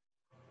hit.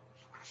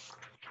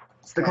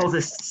 So the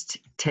cultist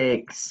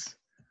takes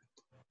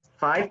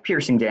 5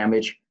 piercing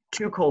damage,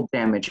 2 cold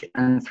damage,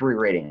 and 3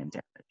 radiant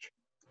damage.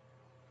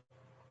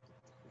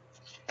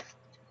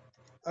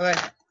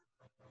 Okay.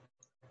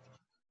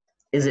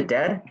 Is it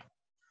dead?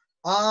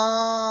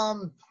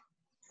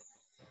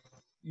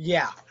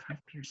 Yeah. 5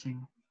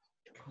 piercing.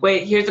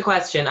 Wait, here's a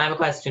question. I have a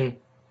question.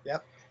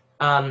 Yep.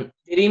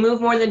 Did he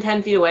move more than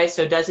 10 feet away?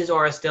 So does his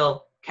aura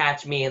still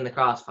catch me in the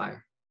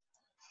crossfire?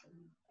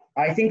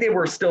 I think they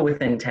were still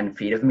within 10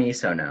 feet of me,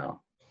 so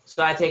no.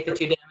 So I take the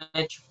 2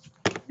 damage.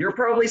 You're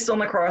probably still in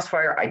the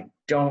crossfire.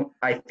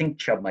 I think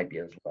Chubb might be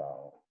as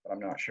well, but I'm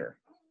not sure.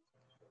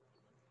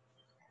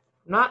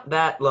 Not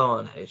that low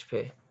on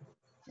HP.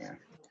 Yeah.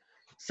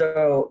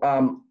 So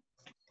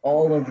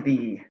all of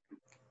the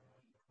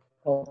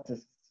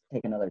cultists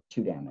take another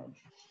 2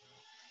 damage.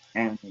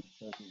 And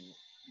so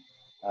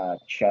the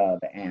Chubb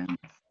and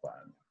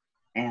Flood.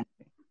 And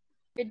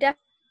You're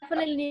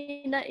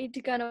definitely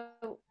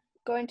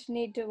going to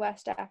need to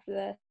rest after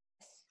this.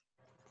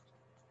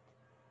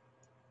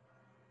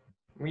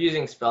 We're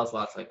using spell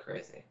slots like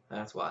crazy.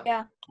 That's why.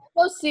 Yeah.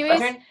 So serious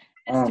Okay.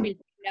 has to be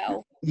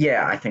no.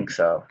 yeah, I think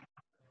so.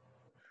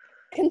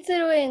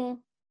 Considering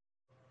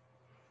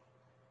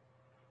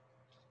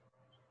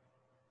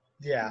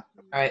Yeah.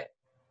 All right.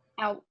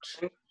 ouch.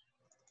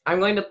 I'm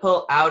going to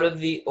pull out of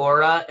the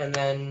aura and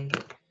then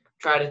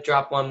try to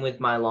drop one with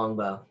my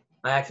longbow.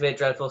 I activate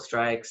Dreadful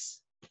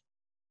Strikes.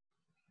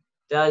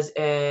 Does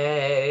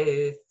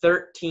a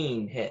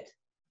 13 hit?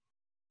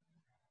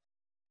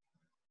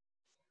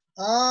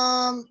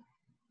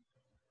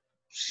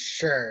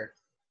 Sure.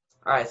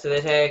 All right, so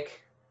they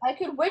take. I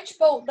could witch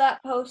bolt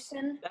that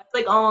person. That's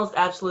like almost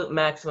absolute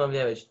maximum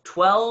damage.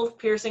 12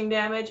 piercing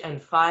damage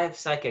and 5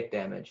 psychic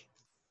damage.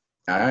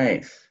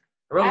 Nice.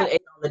 I rolled an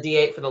 8 on the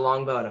D8 for the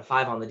longbow and a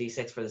 5 on the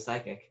D6 for the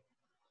psychic.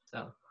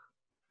 So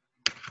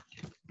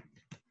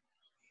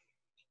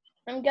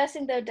I'm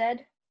guessing they're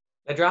dead.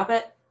 I drop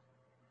it.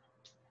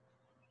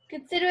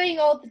 Considering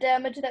all the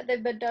damage that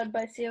they've been done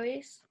by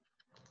series.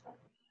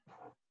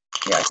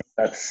 Yeah, I think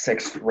that's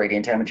 6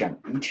 radiant damage on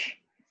each.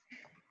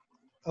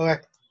 Okay.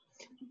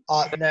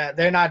 No,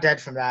 they're not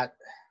dead from that.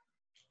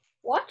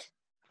 What?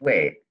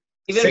 Wait,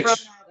 Even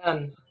Six-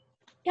 from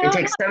it Count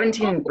takes how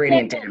 17 much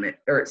radiant damage. damage,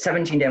 or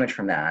 17 damage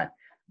from that,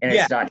 and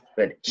Yeah. it's not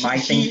good. My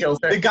thing He- kills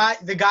the it. guy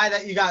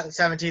that you got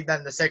 17,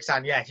 then the 6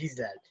 on. Yeah, he's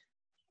dead.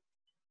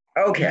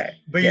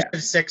 Okay. But you Yeah.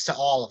 said 6 to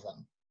all of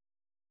them.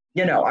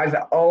 You know, I've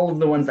all of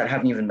the ones that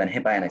haven't even been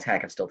hit by an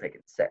attack have still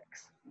taken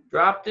 6.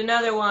 dropped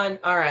another one.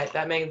 All right,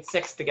 that makes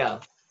 6 to go.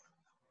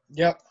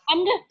 Yep.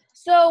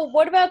 So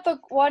what about the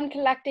one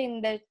collecting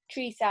the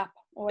tree sap?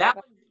 Or That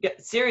whatever?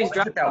 one, series I'll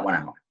dropped put that one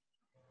out.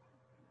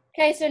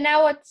 Okay, so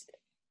now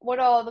what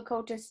are all the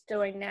cultists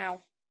doing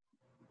now?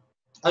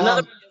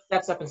 another one just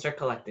steps up and start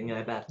collecting it,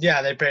 I bet.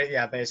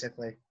 Yeah,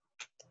 basically.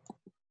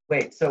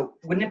 Wait, so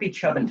wouldn't it be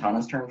Chubb and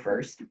Tana's turn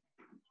first?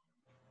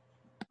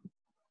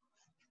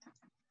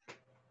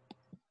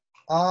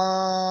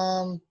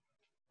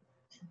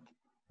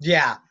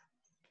 Yeah.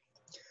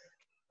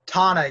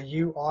 Tana,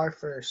 you are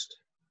first.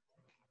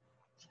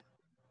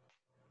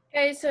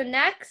 Okay, so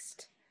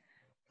next,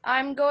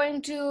 I'm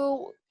going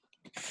to.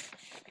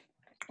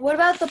 What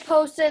about the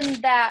person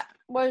that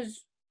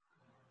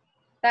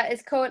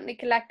is currently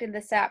collecting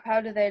the sap? How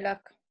do they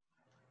look?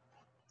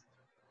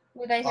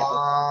 Were they hit?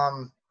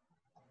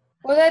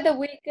 Were they the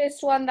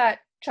weakest one that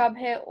Chubb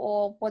hit,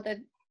 or were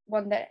the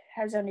one that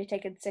has only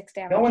taken 6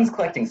 damage? No one's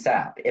collecting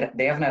sap.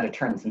 They haven't had a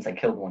turn since I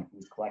killed one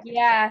who's collecting.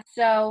 Yeah,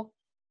 so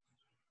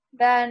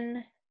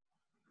then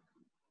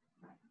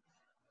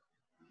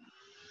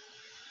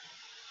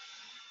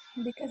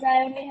because I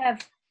only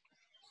have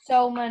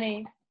so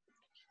many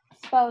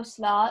spell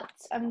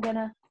slots, I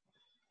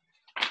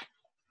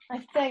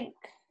think.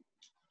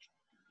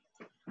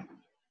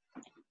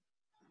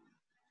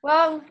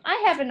 Well,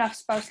 I have enough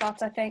spell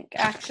slots, I think,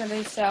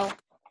 actually, so.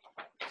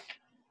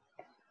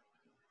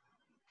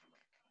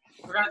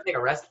 We're gonna take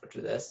a rest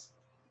after this.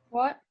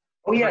 What?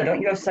 Oh yeah,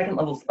 don't you have 2nd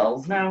level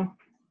spells now?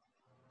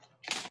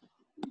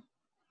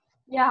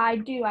 Yeah, I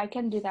do. I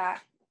can do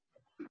that.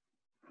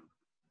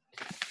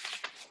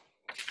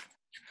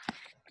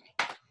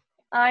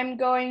 I'm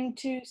going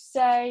to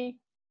say.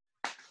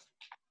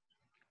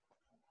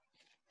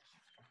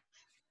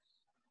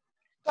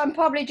 I'm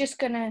probably just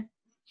gonna.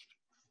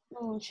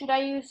 Oh, should I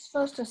use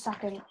first or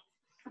second?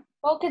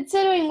 Well,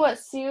 considering what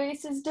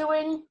Sirius is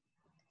doing,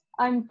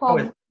 I'm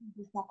probably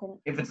second.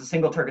 If it's a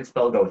single target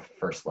spell, go with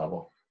 1st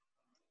level.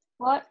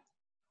 What?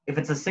 If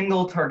it's a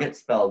single target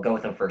spell, go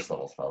with a 1st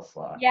level spell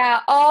slot. Yeah,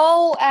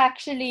 I'll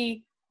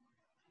actually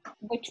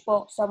witch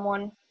bolt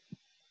someone.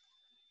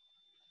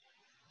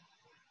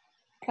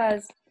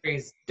 Cause.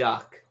 Series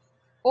duck.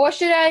 Or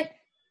should I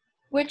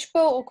witch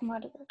bolt or come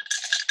out of it?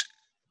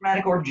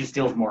 Chromatic Orb just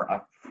deals more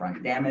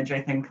upfront damage,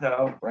 I think,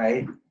 though,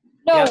 right?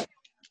 No, Yep.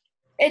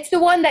 It's the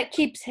one that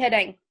keeps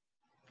hitting.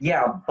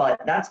 Yeah,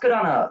 but that's good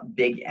on a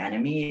big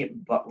enemy.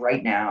 But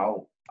right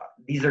now,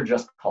 these are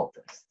just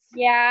cultists.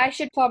 Yeah, I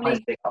should Not as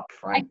probably. big I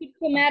upfront. could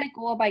chromatic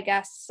orb, I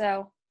guess.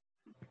 So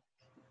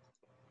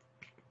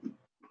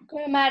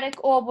chromatic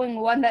orbing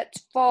one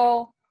that's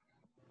full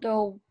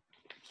the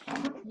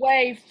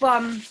way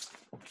from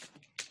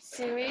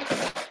series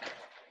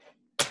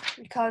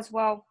because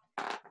well,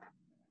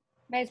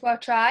 may as well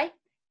try.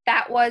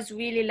 That was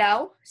really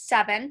low,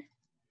 7.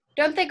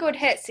 Don't think it would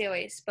hit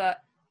series, but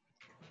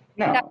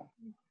No.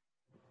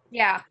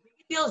 yeah.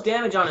 It deals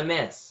damage on a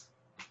miss.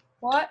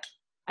 What?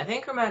 I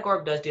think Chromatic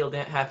Orb does deal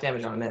half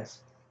damage on a miss.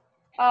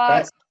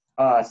 That's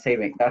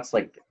saving. That's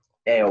like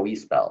AoE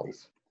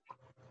spells.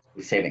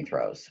 Saving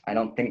throws. I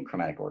don't think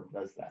Chromatic Orb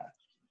does that.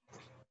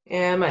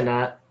 Yeah, it might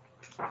not.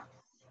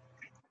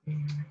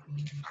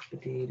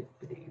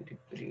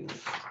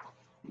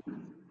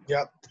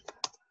 Yep.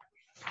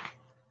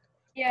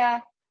 Yeah,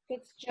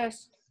 it's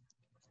just.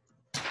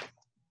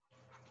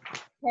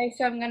 Okay,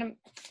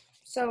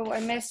 so I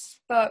miss,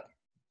 but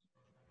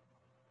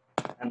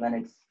And then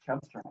it's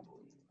Chubb's turn, I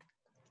believe.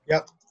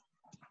 Yep.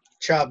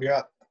 Chubb, you're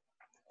up.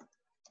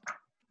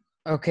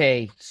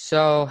 Okay,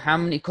 so how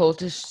many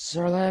cultists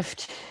are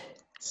left?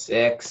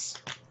 6.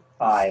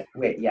 5.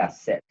 Wait, yeah,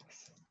 6.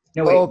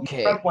 No, wait. Okay.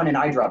 You dropped one and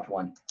I dropped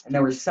one, and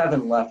there were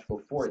 7 left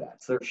before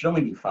that, so there should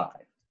only be 5.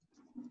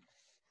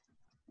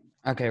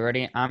 Okay,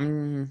 ready?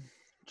 I'm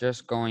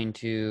just going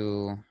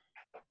to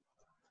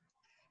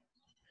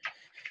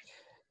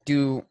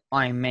do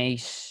my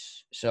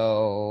mace.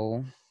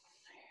 So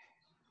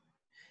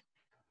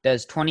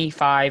does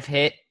 25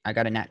 hit? I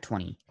got a nat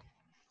 20.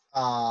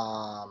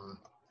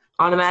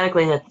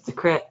 Automatically hits the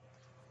crit.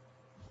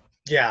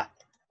 Yeah.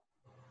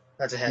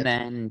 That's a hit. And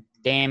then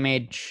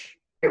damage.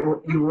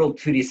 You rolled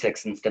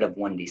 2d6 instead of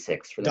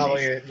 1d6 for the Double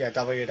mace.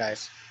 double your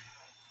dice.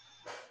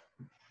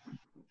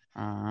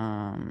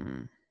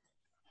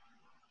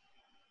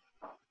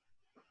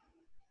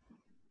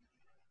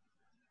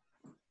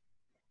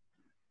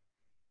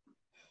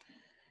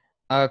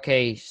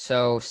 Okay,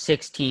 so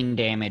 16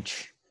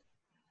 damage.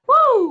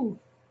 Woo!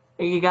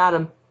 You got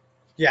him.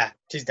 Yeah,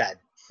 she's dead.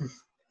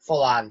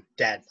 Full on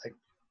dead. Like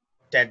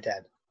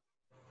dead.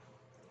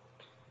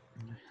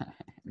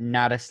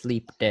 Not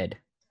asleep, dead.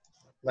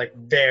 like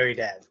very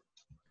dead,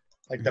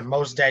 like the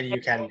most dead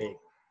you can be.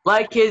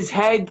 Like his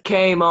head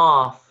came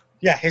off.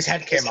 Yeah, his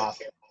head came off.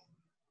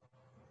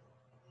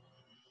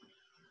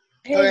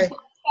 His Okay.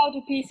 body fell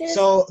to pieces.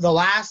 So the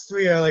last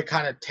three are like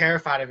kind of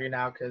terrified of you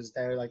now because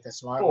they're like the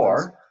smart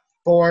ones.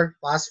 4.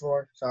 Last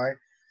four. Sorry.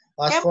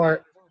 Last Yep.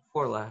 four.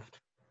 4 left.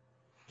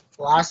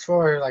 Last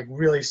four are like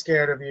really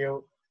scared of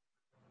you.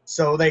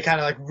 So they kind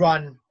of like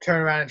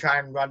turn around and try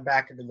and run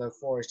back into the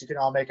forest. You can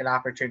all make an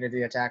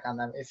opportunity attack on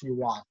them if you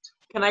want.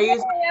 Can I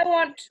use? I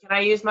want. Can I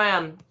use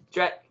my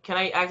Can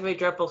I activate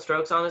Dreadful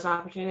Strokes on this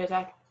opportunity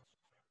attack?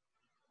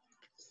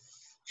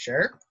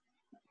 Sure.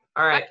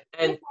 All right.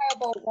 And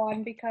Firebolt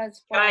one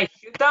because. can I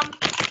shoot them?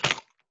 Can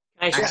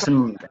I shoot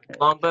Some, a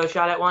longbow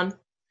shot at one?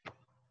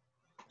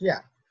 Yeah.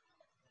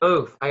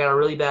 Oof! I got a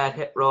really bad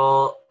hit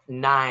roll.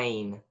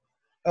 9.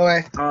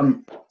 Okay.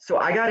 so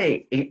I got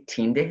a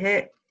 18 to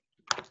hit.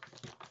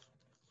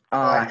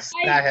 That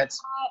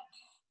hits.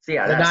 So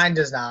yeah, The that's 9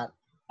 does not.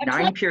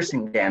 9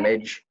 piercing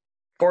damage,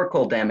 4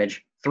 cold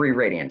damage, 3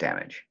 radiant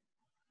damage.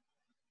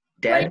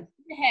 Dead? 22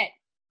 to hit.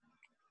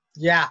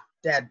 Yeah,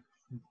 dead.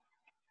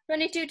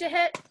 22 to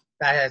hit.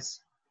 That hits.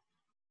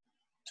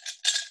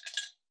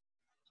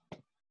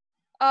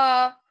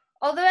 Are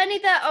there any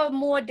that are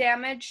more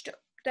damaged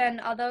than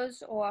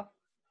others, or?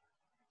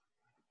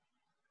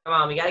 Come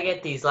on, we gotta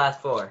get these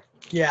last 4.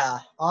 Yeah.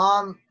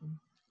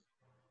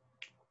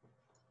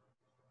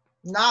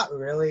 Not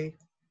really.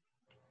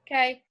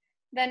 Okay,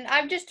 then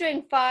I'm just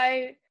doing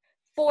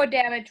 4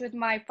 damage with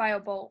my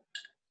firebolt.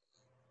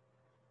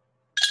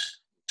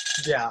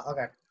 Yeah.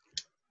 Okay.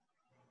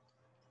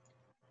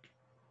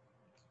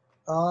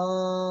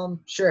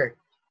 Sure.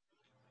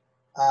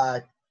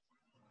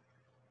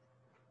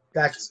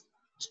 That's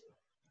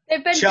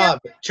They've been Chubb.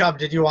 Chubb,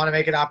 did you want to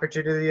make an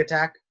opportunity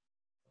attack?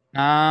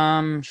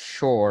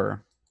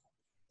 Sure.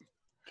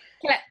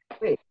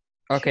 Okay.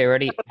 Okay,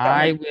 ready?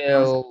 I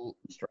will.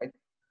 Strike.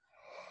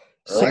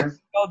 So Earlier.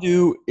 what I'll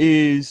do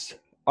is.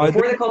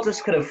 Before the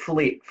cultist could have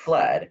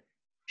fled,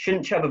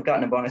 shouldn't Chubb have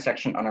gotten a bonus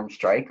action unarmed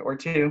strike or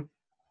 2?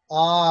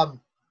 Nah,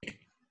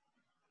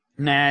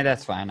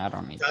 that's fine. I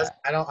don't need that.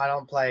 I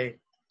don't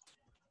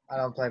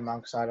play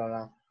monk, so I don't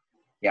know.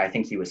 Yeah, I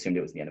think he assumed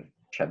it was the end of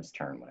Chubb's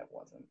turn when it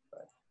wasn't.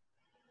 But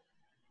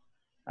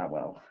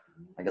well,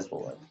 I guess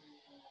we'll live.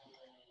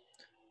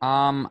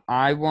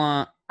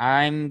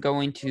 I'm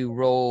going to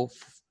roll.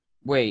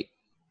 Wait,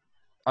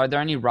 are there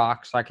any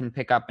rocks I can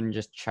pick up and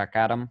just check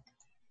at them?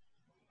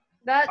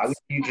 Why would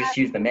That's you just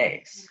use the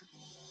mace?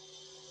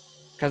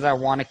 Because I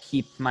want to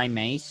keep my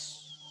mace.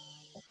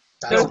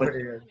 That's No, but-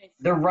 pretty good.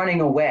 They're running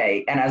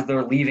away, and as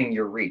they're leaving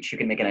your reach, you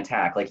can make an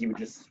attack. Like you would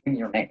just swing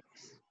your mace.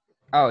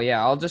 Oh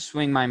yeah, I'll just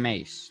swing my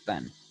mace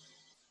then.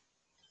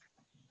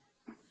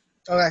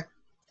 Okay.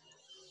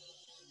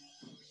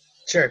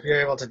 Sure, you're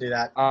able to do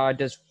that.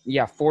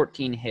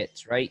 14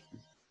 hits, right?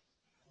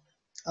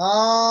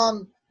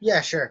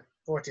 Yeah, sure.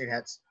 14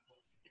 hits.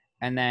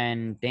 And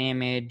then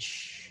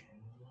damage.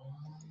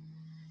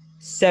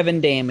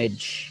 7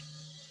 damage.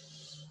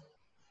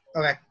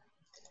 Okay.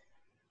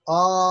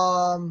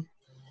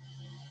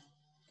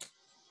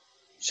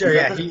 Sure, Is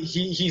yeah, that the-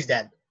 he's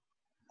dead.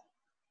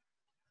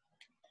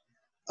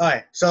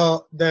 Alright,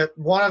 so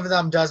one of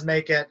them does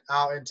make it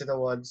out into the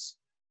woods.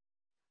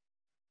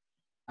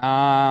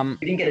 You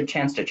didn't get a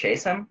chance to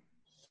chase him?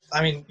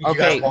 I mean, you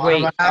Okay, guys want to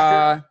wait. run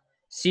after?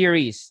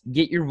 Ceres,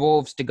 get your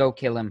wolves to go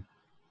kill him.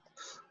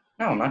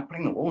 No, I'm not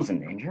putting the wolves in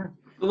danger.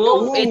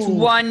 Well, It's Ooh.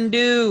 one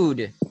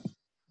dude.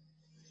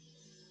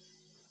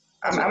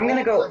 I'm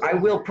gonna go. I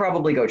will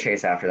probably go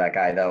chase after that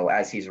guy though,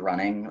 as he's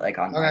running, like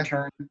on my Okay.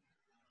 turn.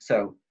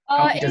 So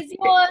he does- is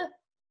your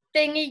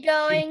thingy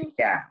going?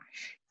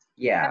 dash.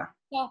 Yeah.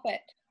 Stop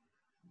it.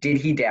 Did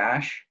he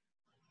dash?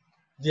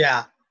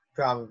 Yeah,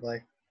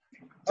 probably.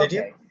 Did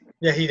you?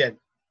 Yeah, he did.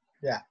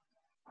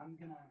 I'm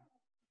gonna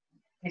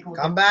take a look.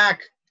 Come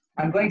back.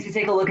 I'm going to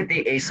take a look at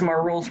the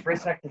ASMR rules for a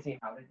sec to see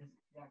how to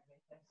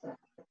deactivate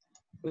this.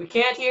 we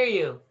can't hear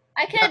you.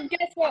 I can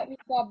guess what we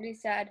probably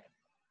said.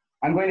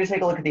 I'm going to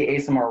take a look at the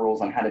ASMR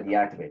rules on how to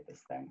deactivate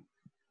this thing.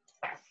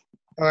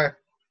 Okay.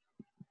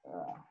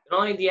 It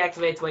only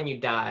deactivates when you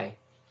die.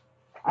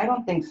 I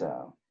don't think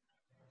so.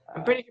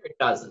 I'm pretty sure it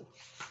doesn't.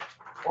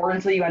 Or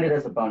until you end it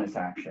as a bonus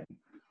action.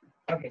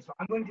 Okay, so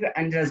I'm going to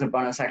end it as a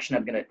bonus action.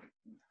 I'm going to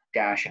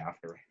dash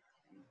after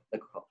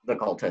the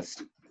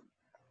cultist.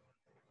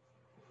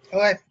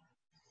 Okay.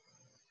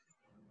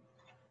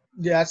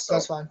 Yeah,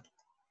 that's fine.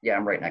 Yeah,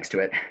 I'm right next to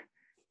it.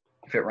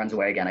 If it runs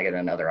away again, I get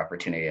another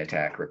opportunity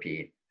attack.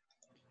 Repeat.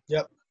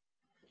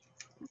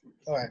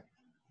 Okay.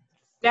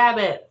 Stab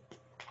it.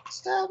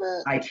 Stab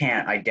it. I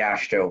can't. I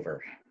dashed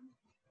over.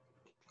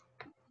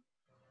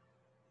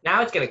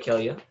 Now it's gonna kill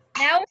you.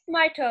 Now it's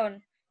my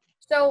turn.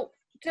 So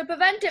to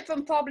prevent it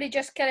from probably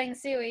just killing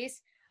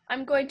Ceres,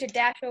 I'm going to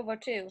dash over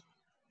too.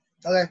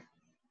 Okay.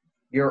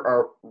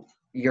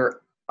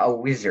 You're a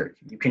wizard.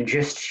 You can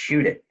just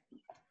shoot it.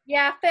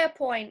 Yeah, fair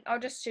point. I'll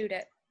just shoot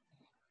it.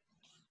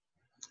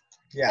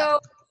 Yeah. So,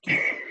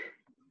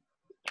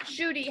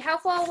 Shooty, how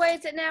far away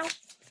is it now?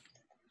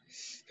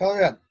 Oh,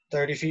 good.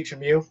 30 feet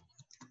from you.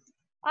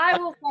 I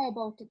will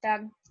firebolt it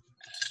then.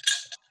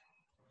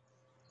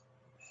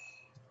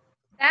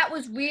 That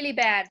was really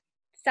bad.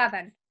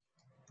 7.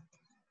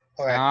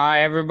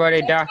 Okay.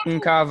 Everybody duck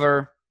and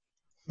cover.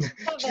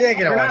 Take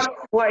it We're away. not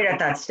quite at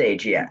that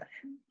stage yet.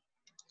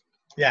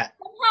 Yeah.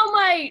 Somehow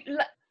my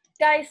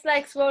dice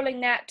likes rolling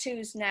nat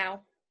 2s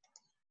now.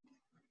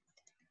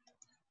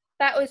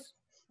 That was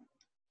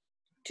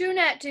 2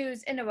 nat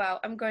 2s in a row.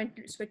 I'm going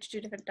to switch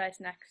to different dice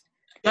next.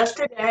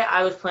 Yesterday,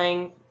 I was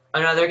playing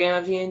another game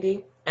of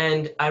D&D,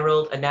 and I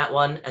rolled a nat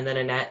 1 and then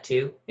a nat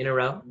 2 in a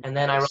row, and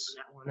then I rolled a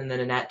nat 1 and then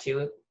a nat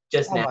 2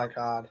 just Oh now. my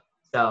god.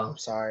 So I'm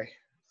sorry.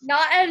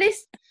 Not at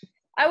least.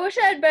 I wish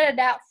I had been a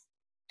nat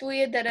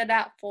 3 than a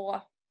nat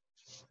 4.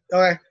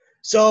 Okay.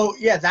 So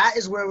yeah, that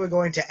is where we're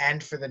going to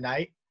end for the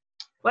night.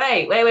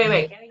 wait. Can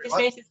we just What?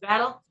 finish this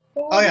battle?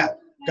 Oh yeah.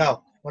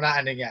 Go. We're not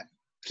ending yet.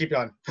 Keep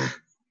going.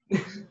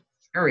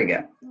 Here we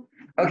go.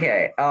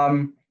 Okay.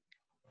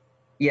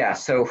 Yeah.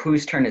 So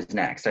whose turn is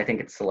next? I think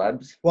it's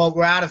celebs. Well,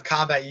 we're out of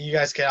combat. You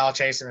guys can all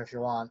chase him if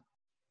you want.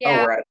 Oh,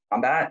 Yeah. we're at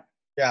combat.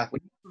 Yeah.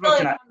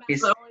 Really, but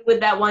only with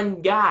that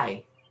one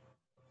guy.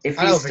 If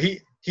I know,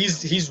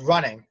 he's, but he's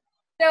running.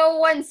 So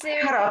one I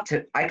series.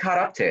 caught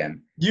up to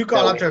him. You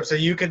got No. up to him, so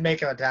you could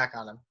make an attack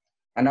on him.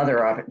 Another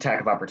attack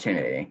of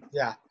opportunity.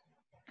 Yeah.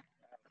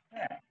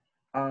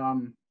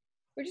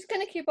 We're just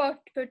gonna keep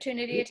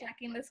opportunity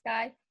attacking this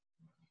guy.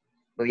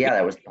 Well, yeah,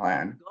 that was the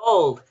plan.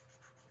 Gold.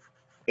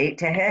 8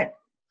 to hit.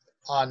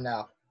 Oh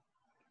no.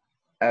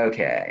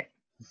 Okay.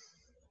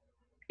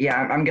 Yeah,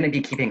 I'm going to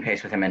be keeping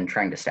pace with him and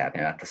trying to stab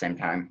him at the same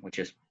time, which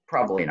is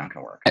probably not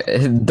going to work.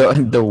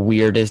 The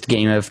weirdest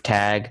game of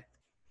tag.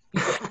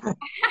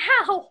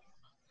 Ow!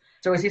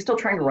 So is he still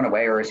trying to run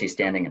away, or is he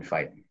standing and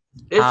fighting?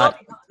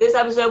 This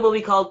episode will be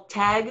called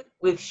Tag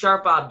with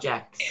Sharp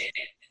Objects.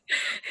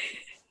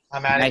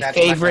 I'm adding My that to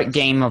my favorite notes.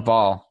 game of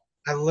all.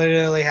 I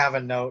literally have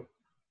a note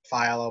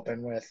file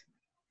open with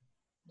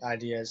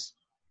ideas.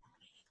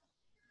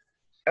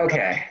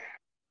 Okay.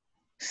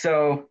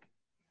 So,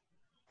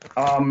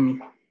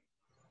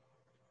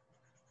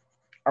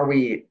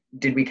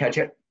 did we catch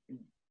it?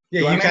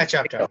 Yeah, Do I you make- catch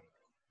up to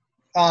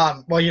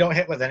him. Well, you don't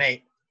hit with an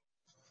 8.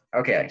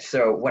 Okay,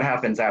 so what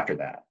happens after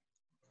that?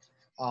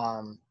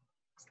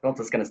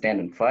 Skelton's going to stand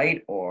and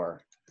fight,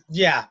 or?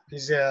 Yeah,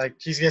 he's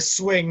gonna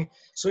swing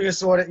a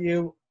sword at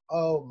you.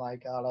 Oh my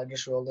god, I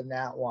just rolled a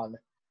nat 1.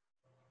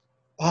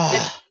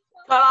 Oh,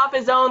 Cut off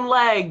his own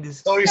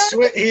legs. so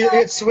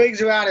it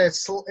swings around. It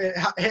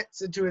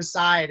hits into his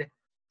side.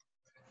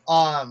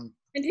 And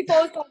he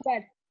falls down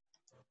dead.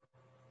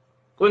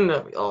 Wouldn't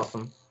that be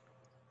awesome?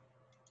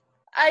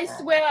 I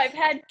swear I've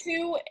had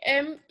 2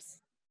 imps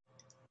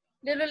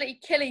literally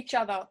kill each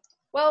other.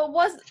 Well,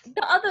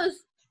 the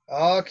others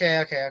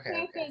Okay.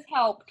 focus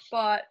helped,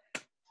 but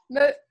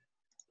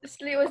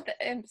mostly it was the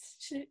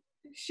imps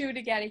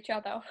shooting at each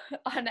other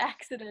on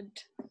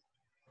accident.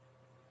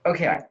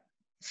 Okay,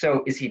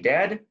 so is he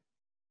dead?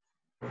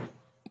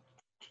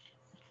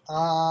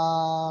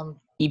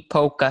 He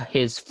poka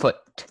his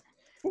foot.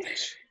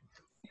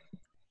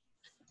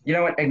 You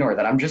know what? Ignore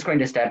that. I'm just going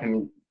to stab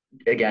him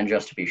again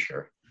just to be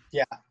sure.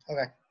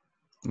 Okay,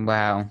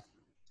 Wow.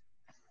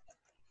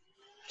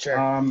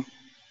 sure.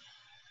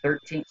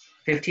 13,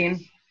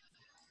 15?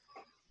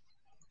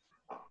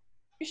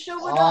 You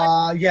sure we're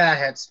not? Yeah,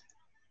 that hits.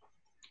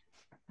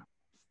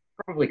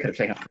 Probably could have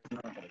taken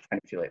but it's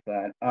kind of too late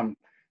for that.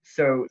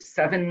 So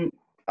 7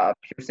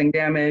 piercing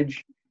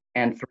damage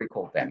and 3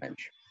 cold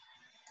damage.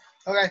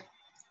 Okay.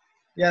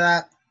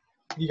 Yeah,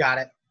 you got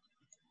it.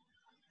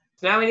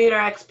 So now we need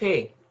our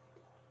XP.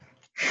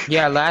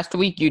 Yeah, last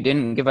week you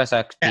didn't give us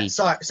XP. Yeah,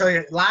 sorry.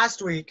 So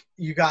last week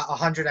you got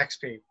 100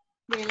 XP,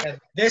 Really? and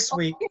this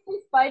week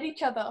We fight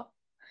each other.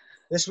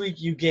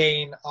 you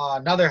gain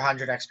another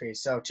 100 XP,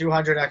 so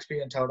 200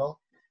 XP in total.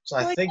 So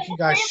I think you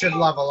guys should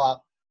level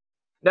up.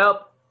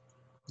 Nope.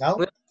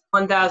 No?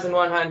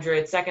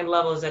 1,100. Second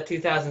level is at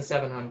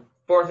 2,700.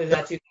 Fourth is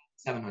at We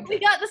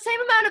 2,700. got the same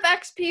amount of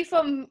XP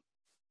from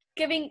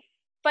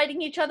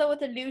fighting each other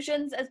with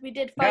illusions as we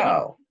did fighting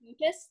No.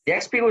 Mucus. The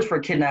XP was for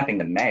kidnapping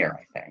the mayor,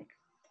 I think.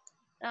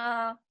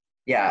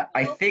 Yeah,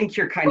 I think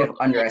you're kind of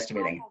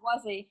underestimating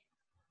Was he?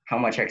 how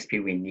much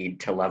XP we need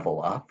to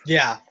level up.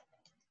 Yeah.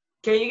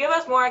 Can you give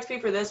us more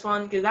XP for this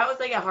one? Because that was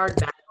like a hard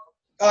battle.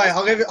 All right,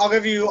 I'll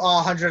give you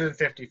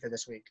 150 for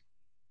this week.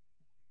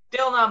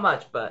 Still not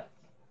much, but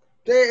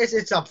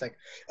It's something.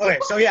 Okay,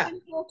 so yeah.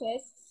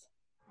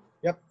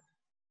 Yep.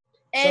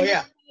 And So,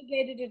 yeah.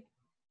 navigated it.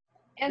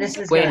 And This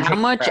is Wait, gonna how take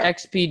much forever.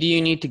 XP do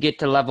you need to get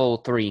to level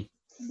 3?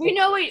 we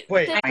know we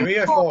Wait, did 3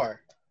 or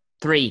 4?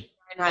 3.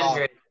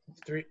 900.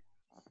 3.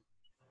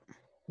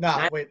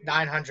 No, wait,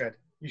 900.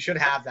 You should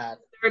have that.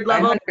 Third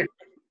level, 900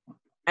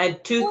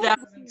 and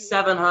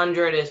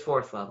 2,700 is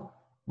fourth level.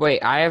 Wait,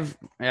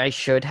 I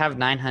should have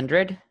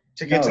 900?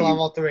 To get No, to you-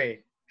 level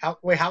 3. How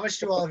much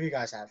do all of you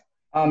guys have?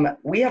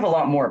 We have a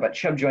lot more, but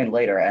Chubb joined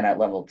later and at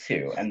level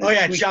 2. And the Oh,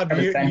 yeah, two Chubb,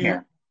 Chubbs you- been you-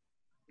 here.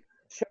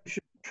 Chubb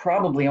should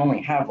probably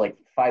only have like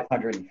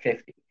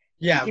 550.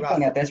 Yeah, Keep rough.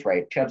 going at this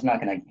rate. Chubb's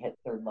not going to hit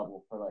third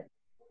level for like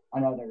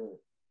another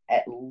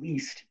at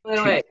least.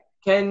 Wait.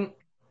 Can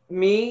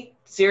me,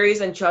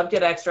 Sirius, and Chubb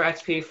get extra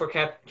XP for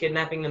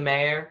kidnapping the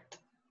mayor?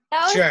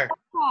 That was Sure.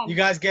 fun. You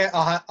guys get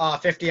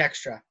 50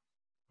 extra.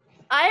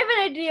 I have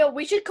an idea.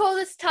 We should call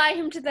this tie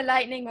him to the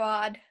lightning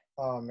rod.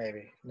 Oh,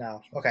 maybe.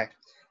 No. Okay.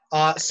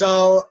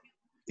 So,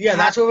 yeah,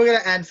 that's where we're going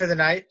to end for the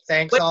night.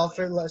 Thanks all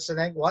for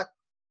listening. What?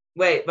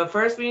 Wait, but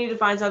first we need to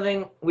find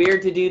something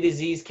weird to do to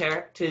Z's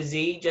character, to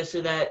Z, just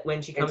so that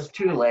when she comes... It's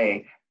too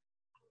late.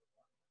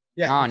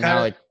 Yeah. Oh,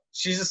 no.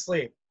 She's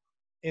asleep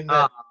in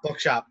the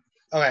bookshop.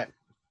 Okay.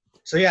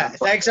 So, yeah,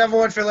 thanks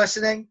everyone for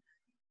listening.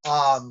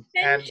 Then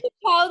And you should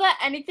tell that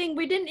anything.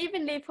 We didn't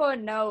even leave her a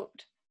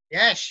note.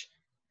 yes.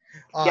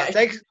 Yeah,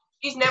 Thanks.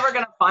 She's never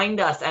going to find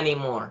us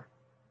anymore.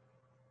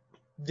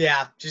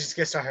 Yeah, she's just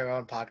gonna start her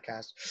own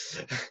podcast.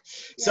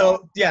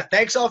 So yeah,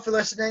 thanks all for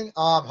listening.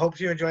 Hope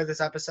you enjoyed this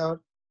episode.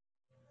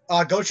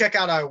 Go check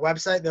out our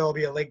website. There will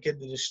be a link in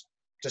the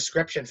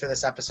description for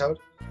this episode.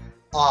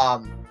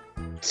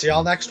 See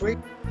y'all next week.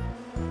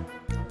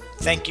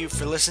 Thank you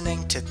for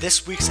listening to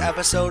this week's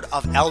episode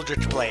of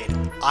Eldritch Blade.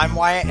 I'm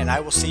Wyatt, and I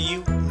will see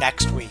you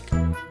next week.